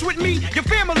mess with me, your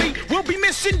family will be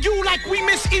missing you like we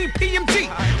miss EPMT.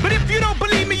 But if you don't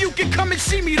believe me, you can come and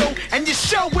see me though, and your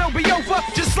show will be over,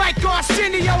 just like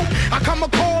Arsenio. I come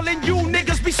a-calling, you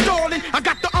niggas be stalling. I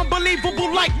got the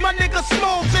unbelievable like my nigga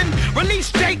Smalls. And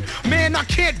release date, man, I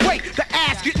can't wait. The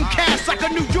ass getting cast like a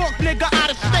New York nigga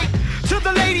out of state. To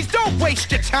the ladies, don't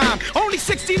waste your time. Only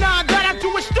 69, glad I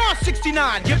do a star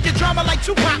 69. Give your drama like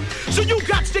Tupac, so you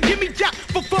got to give me that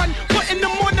for fun. Putting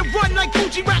them on the run like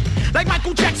Gucci rap, like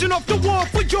Michael Jackson off the wall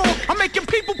for y'all. I'm making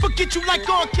people forget you like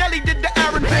R. Kelly did the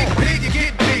Aaron Big, big, you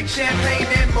get big, champagne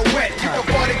and Moet. You can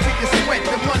party till you sweat,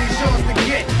 the money's yours to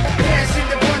get. Cash in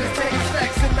the abundance, taking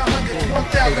stacks in the hundreds.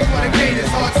 1,000 for the gators,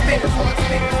 hard spinners, hard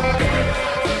spinners, hard spinners.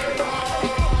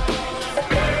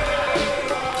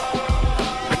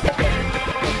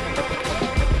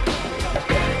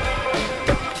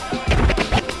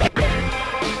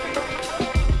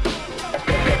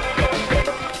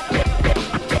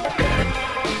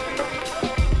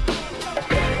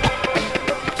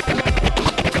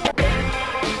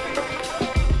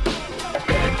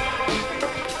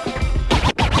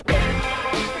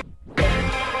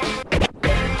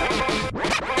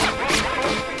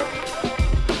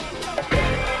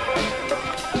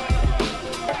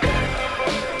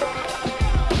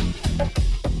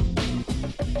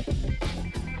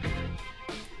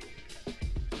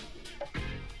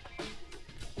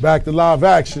 Back to live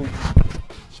action.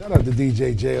 Shout out to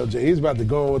DJ JLJ. He's about to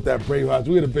go on with that Bravehearts.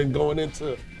 We'd have been going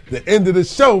into the end of the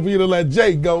show for you to let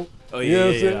Jay go. Oh, You know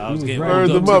what I'm saying? I was getting Word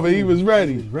the warmed up, mother, too. he was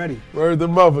ready. He was ready. Word the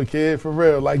mother, kid, for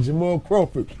real. Like Jamal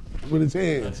Crawford with his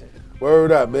hands.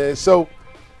 Word up, man. So,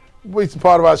 it's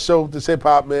part of our show, this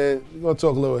hip-hop, man. We're going to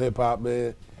talk a little hip-hop,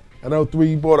 man. I know, 3,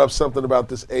 you brought up something about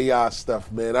this AI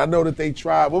stuff, man. I know that they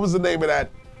tried. What was the name of that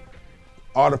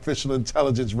artificial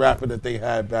intelligence rapper that they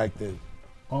had back then?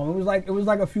 It was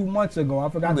like a few months ago. I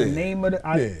forgot the name of the.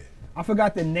 I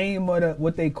forgot the name of the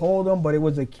what they called him, but it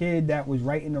was a kid that was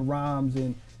writing the rhymes,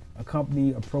 and a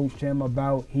company approached him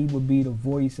about he would be the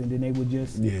voice, and then they would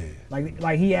just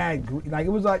like he had like it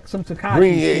was like some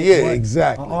Tekashi shit, but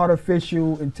exactly, an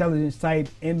artificial intelligence type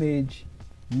image.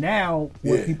 Now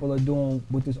what people are doing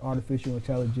with this artificial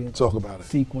intelligence talk about it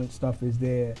sequence stuff is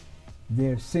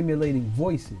they're simulating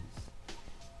voices.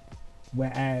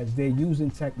 Whereas they're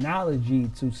using technology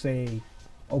to say,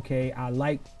 okay, I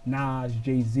like Nas,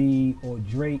 Jay-Z, or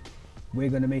Drake. We're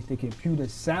going to make the computer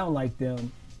sound like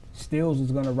them. Stills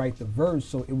is going to write the verse,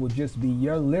 so it will just be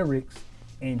your lyrics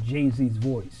and Jay-Z's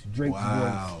voice, Drake's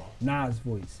voice, Nas'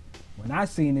 voice. When I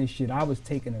seen this shit, I was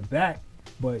taken aback,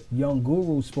 but Young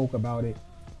Guru spoke about it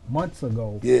months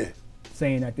ago.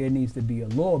 Saying that there needs to be a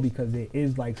law because there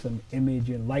is like some image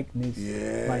and likeness.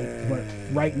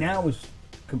 But right now it's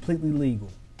completely legal.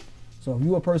 So if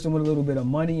you're a person with a little bit of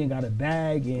money and got a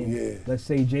bag, and let's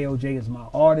say J.O.J. is my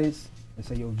artist, and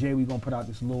say, yo, Jay, we gonna put out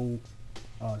this little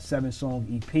 7-song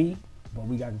EP, but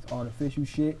we got this artificial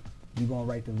shit. We gonna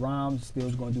write the rhymes,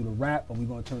 Still's gonna do the rap, but we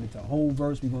gonna turn it to a whole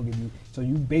verse. We gonna give you, so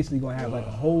you basically gonna have like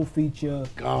a whole feature,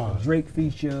 a Drake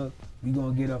feature. We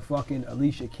gonna get a fucking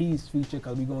Alicia Keys feature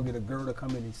because we gonna get a girl to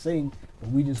come in and sing, but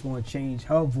we just gonna change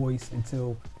her voice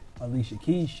until Alicia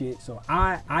Keys shit. So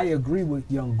I agree with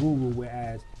Young Guru,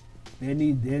 whereas there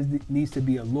needs to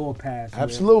be a law passed.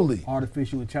 Absolutely.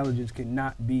 Artificial intelligence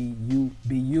cannot be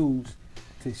used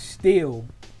to steal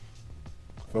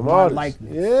from my artists.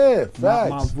 Likeness. Facts.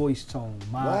 My voice tone.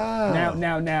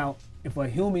 Now, if a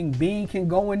human being can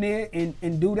go in there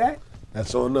and do that,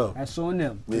 that's on them. That's on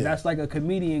them. That's like a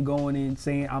comedian going in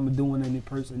saying, I'm doing an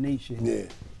impersonation.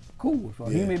 Cool. If a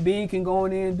human being can go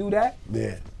in there and do that,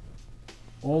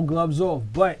 all gloves off.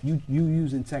 But you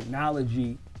using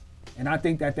technology, and I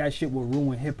think that shit will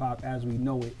ruin hip hop as we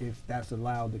know it if that's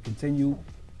allowed to continue.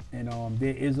 And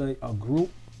there is a group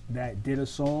that did a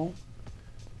song.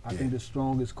 I think the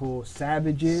song is called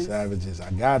Savages. Savages,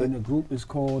 I got it. And the group is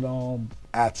called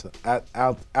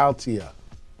Altia.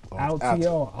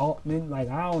 Altia, Altman, like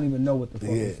I don't even know what the fuck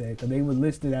it said, because they were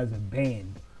listed as a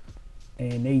band,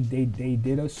 and they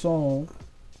did a song,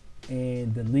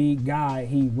 and the lead guy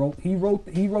he wrote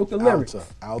the lyrics.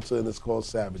 Alta, and it's called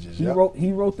Savages. He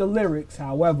wrote the lyrics.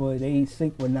 However, they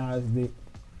synchronized it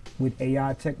with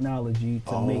AI technology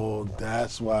to make. Oh,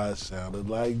 that's why it sounded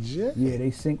like Jay. Yeah,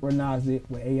 they synchronized it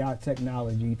with AI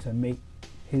technology to make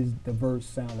the verse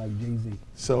sound like Jay-Z.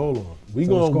 So hold on, we it's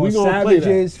gonna called play that.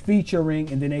 Savages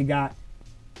featuring, and then they got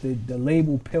the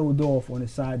label peeled off on the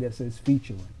side that says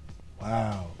featuring.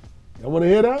 Wow, y'all want to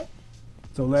hear that?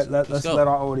 So let's let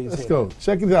our audience. Let's go.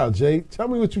 Check it out, Jay. Tell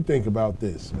me what you think about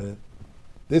this, man.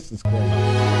 This is crazy.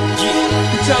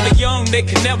 You tell the young they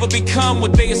can never become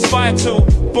what they aspire to.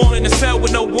 Born in a cell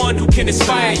with no one who can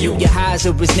inspire you. Your highs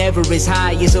are was never as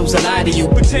high as those that lie to you.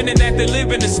 Pretending that they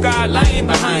live in the sky, lying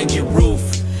behind your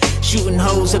roof. Shooting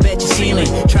holes up at your ceiling,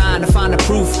 trying to find the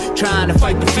proof, trying to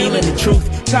fight the feeling, the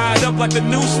truth. Tied up like the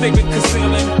noose they've been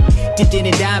concealing. Dipped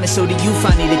in diamonds so that you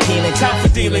find it appealing. Time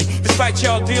for dealing, despite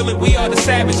y'all dealing, we are the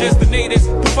savages, the natives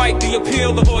who fight the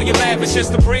appeal of all your lavishes.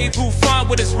 The brave who find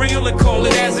what is real and call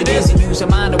it as it is. And use a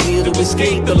mind of wheel to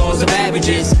escape the laws of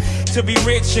averages. To be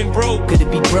rich and broke, could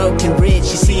it be broke and rich?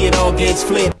 You see it all gets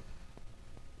flipped.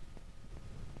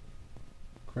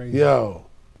 Crazy. Yo.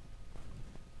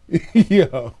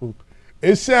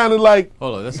 It sounded like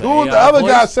hold on, that's the other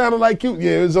guy sounded like you.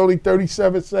 Yeah, it was only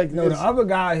 37 seconds. No, the other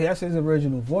guy, that's his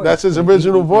original voice. That's his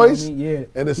original voice? You know what I mean?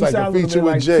 Yeah. And it's like a feature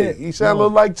with Jay. He sounded a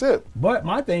little like Tip. But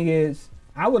my thing is,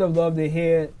 I would have loved to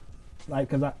hear, like,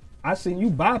 because I seen you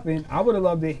bopping, I would have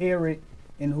loved to hear it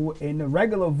in the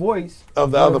regular voice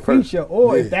of the other feature, person.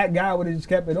 or if that guy would have just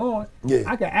kept it on,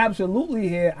 I could absolutely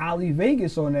hear Ali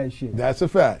Vegas on that shit. That's a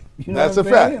fact. You know That's a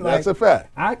fact. Like, that's a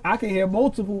fact. I can hear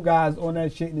multiple guys on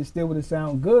that shit and it still would have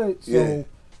sound good. So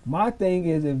my thing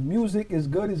is, if music is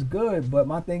good, it's good. But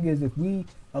my thing is, if we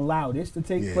allow this to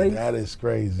take place, that is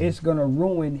crazy. It's gonna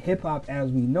ruin hip hop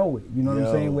as we know it. You know what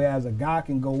I'm saying? Whereas a guy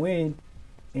can go in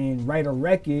and write a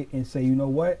record and say, you know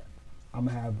what, I'm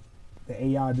gonna have the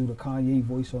AI do the Kanye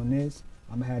voice on this.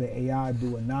 I'm gonna have the AI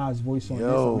do a Nas voice on this.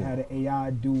 I'm gonna have the AI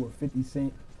do a 50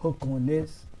 Cent hook on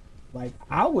this. Like,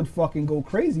 I would fucking go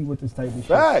crazy with this type of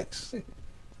Facts. shit.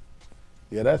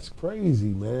 Yeah, that's crazy,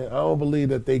 man. I don't believe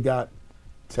that they got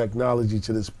technology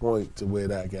to this point to where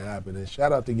that can happen. And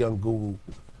shout out to young Google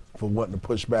for wanting to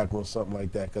push back on something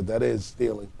like that, because that is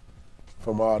stealing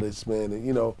from artists, man. And,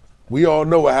 you know, we all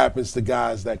know what happens to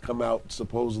guys that come out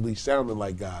supposedly sounding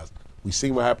like guys. We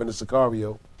seen what happened to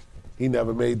Sicario. He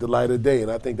never made the light of day,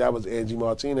 and I think that was Angie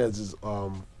Martinez's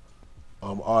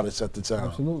artist at the time.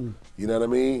 Absolutely. You know what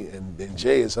I mean? And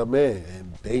Jay is her man,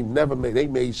 and they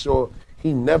made sure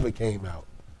he never came out.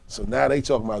 So now they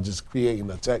talking about just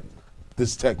creating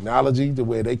this technology to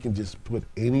where they can just put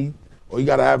any, or you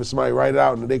gotta have somebody write it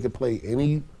out and they can play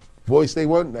any voice they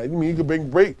want. Now, I mean, you could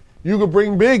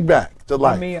bring Big back to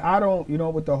life. I mean, I don't, you know,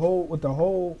 with the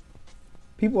whole,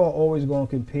 people are always gonna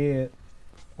compare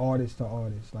artist to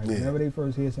artist. Like whenever they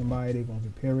first hear somebody, they're gonna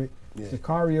compare it. Yeah.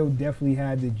 Sicario definitely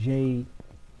had the Jay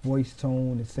voice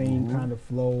tone, the same kind of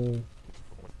flow.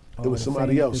 It was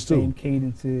somebody else the too. Same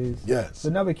cadences. Yes.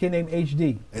 Another kid named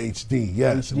HD. HD,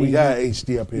 yes. HD. We got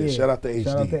HD up here. Yeah. Shout out to HD.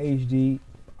 Shout out to HD.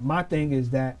 My thing is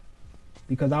that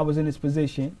because I was in this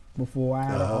position before I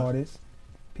had an artist,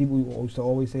 people used to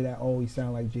always say that, oh, he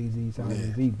sound like Jay-Z, sound like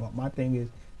Jay-Z. But my thing is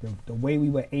the way we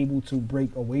were able to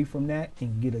break away from that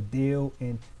and get a deal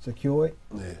and secure it,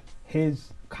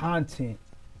 his content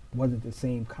wasn't the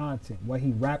same content. What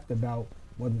he rapped about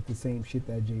wasn't the same shit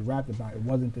that Jay rapped about. It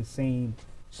wasn't the same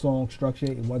song structure.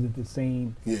 It wasn't the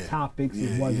same topics.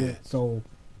 It wasn't. So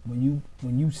when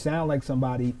you sound like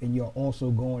somebody and you're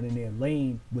also going in their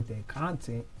lane with their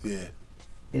content,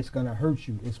 it's gonna hurt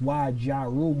you. It's why Ja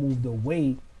Rule moved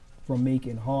away from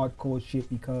making hardcore shit,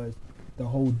 because the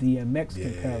whole DMX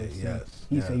comparison.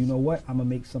 He said, you know what? I'm gonna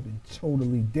make something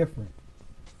totally different,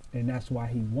 and that's why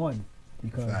he won.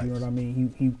 Because you know what I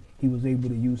mean. He was able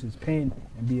to use his pen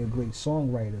and be a great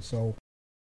songwriter. So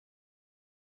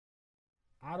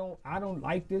I don't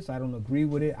like this. I don't agree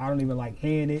with it. I don't even like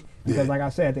hearing it, because like I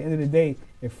said, at the end of the day,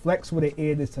 if Flex would have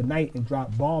aired this tonight and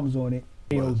dropped bombs on it,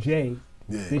 AOJ,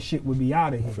 this shit would be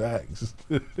out of here. Facts.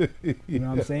 You know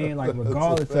what I'm saying? Like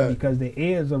regardless of, because the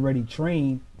ear's already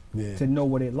trained to know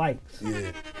what it likes.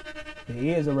 The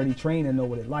ear's already trained to know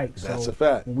what it likes. That's so a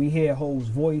fact. When we hear Ho's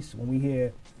voice, when we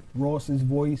hear Ross's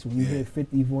voice, when you hear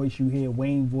 50 voice, you hear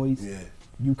Wayne voice,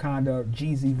 you kind of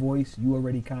Jeezy voice, you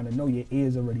already kind of know, your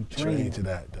ear's already trained to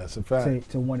that. That's a fact.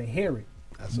 To want to hear it.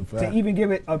 That's a fact. To even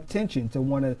give it attention, to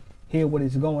want to hear what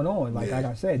is going on. Like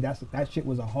I said, that shit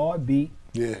was a hard beat.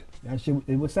 That shit,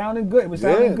 it was sounding good. It was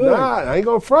sounding good. Nah, I ain't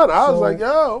gonna front. I was like,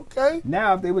 yo, okay.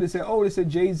 Now if they would have said, oh, it's a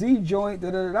Jay-Z joint, you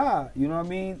know what I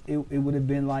mean? It would have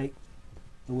been like,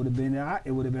 it would have been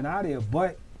out there.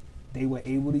 But they were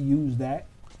able to use that.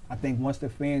 I think once the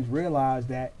fans realize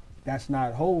that that's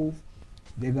not Hove,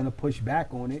 they're gonna push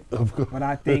back on it. Of course. But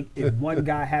I think if one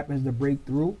guy happens to break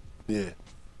through, the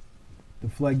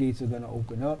floodgates are gonna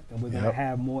open up, and we're gonna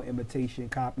have more imitation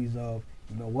copies of,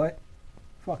 you know what?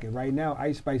 Fuck it. Right now,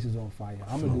 Ice Spice is on fire.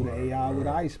 I'm gonna do the AI with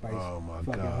Ice Spice. Oh my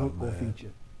fucking God, hook or man.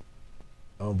 feature.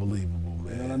 Unbelievable,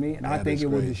 man. You know what I mean? And I think it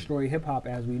will destroy hip hop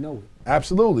as we know it.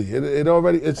 Absolutely.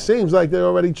 It seems like they're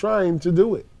already trying to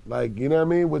do it. Like, you know what I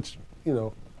mean? Which, you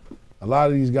know, a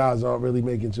lot of these guys aren't really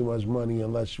making too much money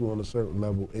unless you're on a certain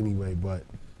level anyway, but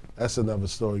that's another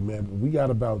story, man. But we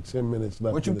got about 10 minutes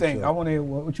left. What you think? I want to hear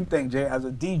what you think, Jay, as a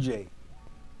DJ.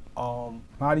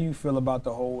 How do you feel about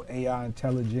the whole AI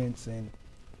intelligence and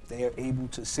they are able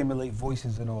to simulate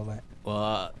voices and all that?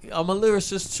 Well, I'm a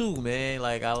lyricist too, man.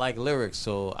 Like, I like lyrics,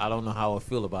 so I don't know how I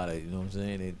feel about it. You know what I'm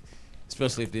saying?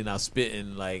 Especially if they're not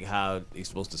spitting like how they're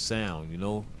supposed to sound, you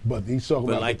know. But he's talking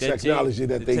about like the technology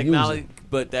that they use.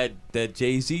 But that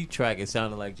Jay-Z track, it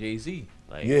sounded like Jay-Z.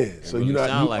 Like, so really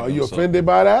are you him, offended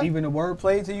by that? Even the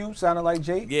wordplay to you sounded like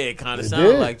Jay? Yeah, it kind of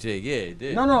sounded like Jay. Yeah, it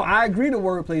did. No, I agree the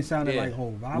wordplay sounded like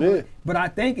Hov. But I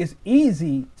think it's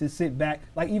easy to sit back,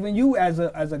 like even you as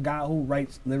a guy who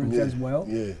writes lyrics as well.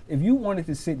 If you wanted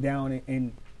to sit down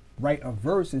and write a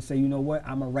verse and say, you know what,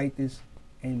 I'm gonna write this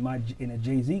in a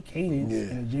Jay-Z cadence,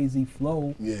 in a Jay-Z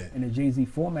flow, in a Jay-Z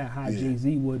format, how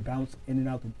Jay-Z would bounce in and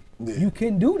out. You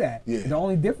can do that. The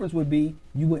only difference would be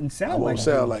you wouldn't sound like him. I won't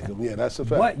sound like him. Yeah, that's a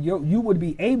fact. But you would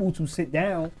be able to sit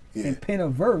down and pen a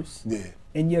verse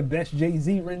in your best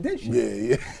Jay-Z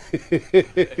rendition.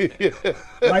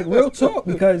 Like real talk,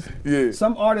 because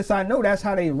some artists I know, that's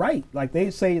how they write. Like they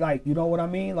say, like, you know what I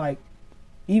mean? Like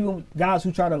even guys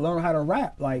who try to learn how to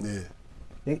rap, like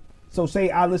so say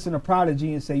I listen to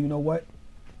Prodigy and say, you know what?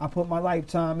 I put my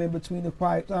lifetime in between the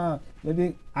quiet time.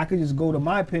 Maybe I could just go to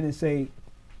my pen and say,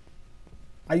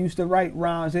 I used to write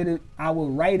rhymes. I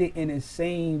would write it in the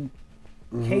same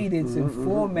cadence and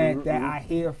format that I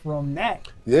hear from that.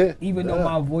 Even though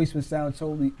my voice would sound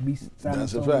totally different.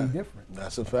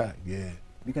 That's a fact. Yeah.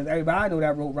 Because everybody I know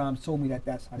that wrote rhymes told me that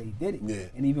that's how they did it. Yeah.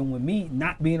 And even with me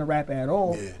not being a rapper at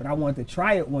all, Yeah. but I wanted to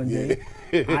try it one day,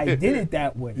 I did it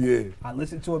that way. Yeah. I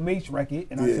listened to a Mace record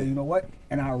and I Yeah. said, you know what?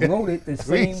 And I wrote it the He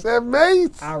same. said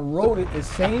Mace. I wrote it the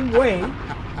same way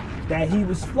that he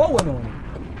was flowing on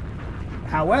it.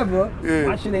 However, Yeah.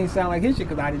 my shit ain't sound like his shit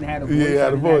because I didn't have the voice. Yeah, I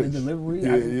had a didn't have voice. the delivery.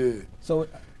 Yeah. So,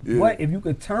 Yeah. but if you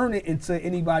could turn it into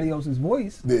anybody else's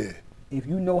voice, Yeah. if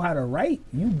you know how to write,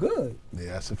 you good.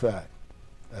 Yeah, that's a fact.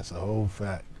 That's a whole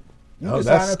fact. You No, can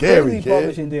that's sign a scary, crazy kid.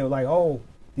 publishing deal. Like, oh,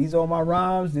 these are my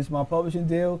rhymes. This is my publishing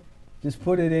deal. Just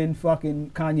put it in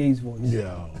fucking Kanye's voice.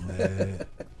 Yo, man,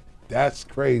 that's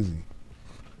crazy.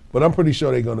 But I'm pretty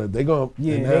sure they're gonna.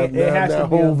 Yeah, and it has that to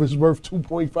be Hove is worth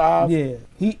 2.5.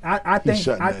 Yeah, I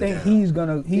think he's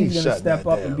gonna shutting step that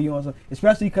up down. and be on some,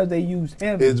 especially because they use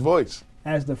him His voice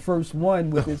as the first one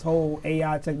with this whole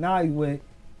AI technology where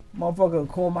motherfucker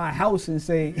call my house and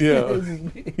say, Yeah.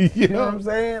 you know what I'm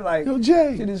saying? Like, Yo,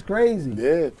 Jay. shit is crazy.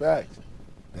 Yeah, facts.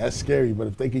 That's scary. But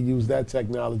if they could use that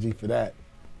technology for that,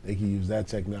 they can use that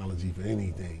technology for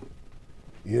anything.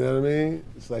 You know what I mean?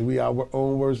 It's like we our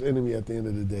own worst enemy at the end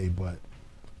of the day. But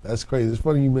that's crazy. It's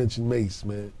funny you mentioned Mace,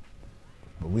 man.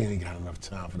 But we ain't got enough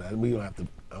time for that. We don't have to.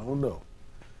 I don't know.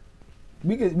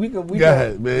 We could. Go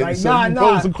ahead, man. Like, So you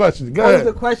pose the question. Go ahead.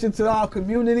 Pose the question to our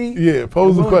community. Yeah,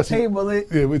 pose the we'll question. Table it.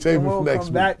 Yeah, we table and we'll for next come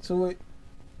week. back to it.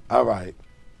 All right.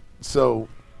 So,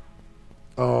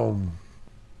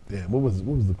 damn, what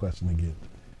was the question again?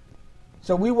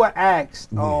 So we were asked,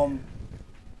 Yeah.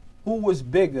 who was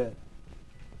bigger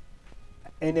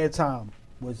in their time?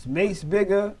 Was Mace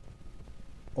bigger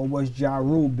or was Ja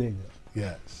Rule bigger?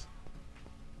 Yes.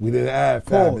 We didn't add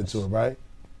Fab Pause. into it, right?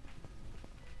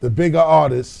 The bigger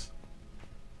artists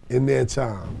in their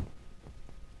time,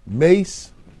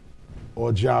 Mace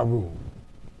or Ja Rule?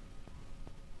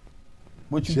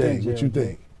 What you Jay, think, what Jay? you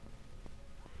think?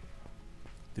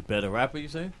 The better rapper, you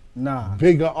say? Nah.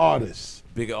 Bigger artists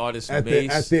Bigger artist at than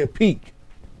Mace. at their peak.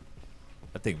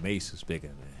 I think Mace is bigger,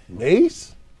 man.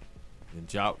 Mace?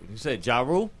 And you said Ja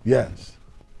Rule? Yes.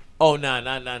 Oh, not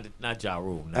Ja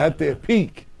Rule. Nah, At their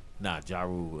peak. Nah, Ja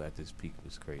Rule at this peak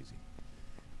was crazy.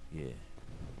 Yeah.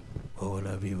 What would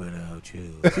I be without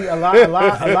you? See, a lot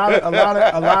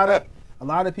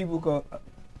of people go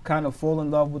kind of fall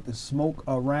in love with the smoke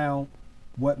around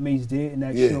what Mace did in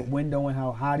that Yeah. short window and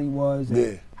how hot he was and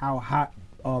Yeah. how hot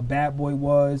Bad Boy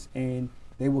was, and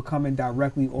they were coming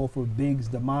directly off of Big's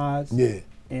demise. Yeah.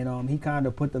 And he kind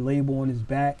of put the label on his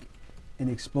back and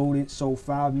exploded, sold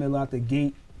 5 mil out the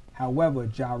gate. However,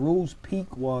 Ja Rule's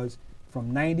peak was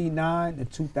from 99 to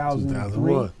 2003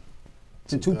 2001.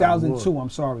 to 2002. I'm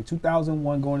sorry,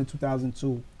 2001 going to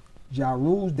 2002. Ja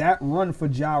Rule's, that run for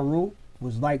Ja Rule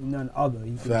was like none other.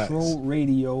 He Facts. controlled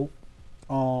radio.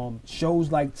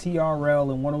 Shows like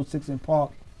TRL and 106 in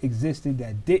Park existed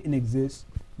that didn't exist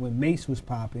when Mace was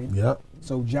popping. Yep.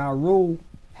 So Ja Rule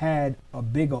had a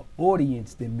bigger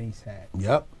audience than Mace had.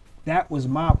 Yep. That was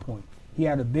my point. He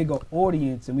had a bigger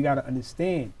audience, and we got to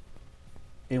understand.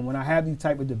 And when I have these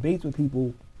type of debates with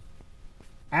people,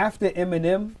 after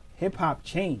Eminem, hip hop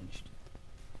changed.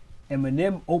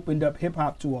 Eminem opened up hip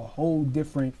hop to a whole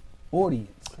different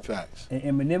audience. Facts. And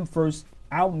Eminem first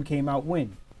album came out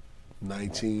when?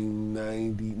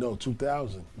 1990, no,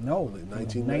 2000. No,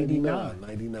 1999.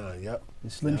 99, yep. The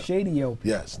Slim Yep. Shady LP.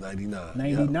 Yes, 99.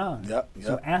 99. Yep.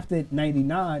 So after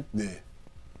 99, Yeah.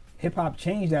 hip hop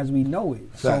changed as we know it.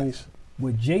 Facts. So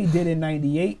what Jay did in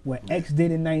 98, what X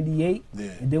did in 98,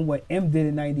 Yeah. and then what M did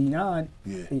in 99,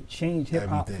 Yeah. it changed hip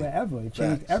hop Everything. forever. It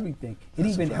changed Facts. everything. It That's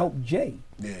a even fact. helped Jay.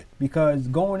 Yeah. Because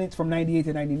going in from 98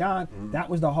 to 99, that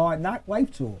was the Hard Knock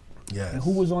Life tour. Yes. And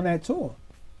who was on that tour?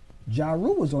 Ja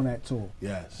Rule was on that tour.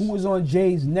 Yes. Who was on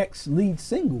Jay's next lead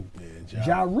single?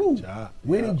 Ja Rule.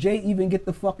 Where did Jay even get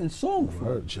the fucking song from?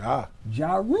 Word, Ja.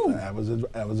 Ja Rule. That was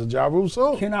a Ja Rule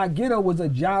song. Can I Get Her was a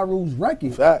Ja Rule's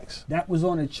record. Facts. That was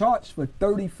on the charts for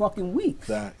 30 fucking weeks.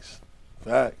 Facts.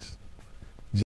 Facts.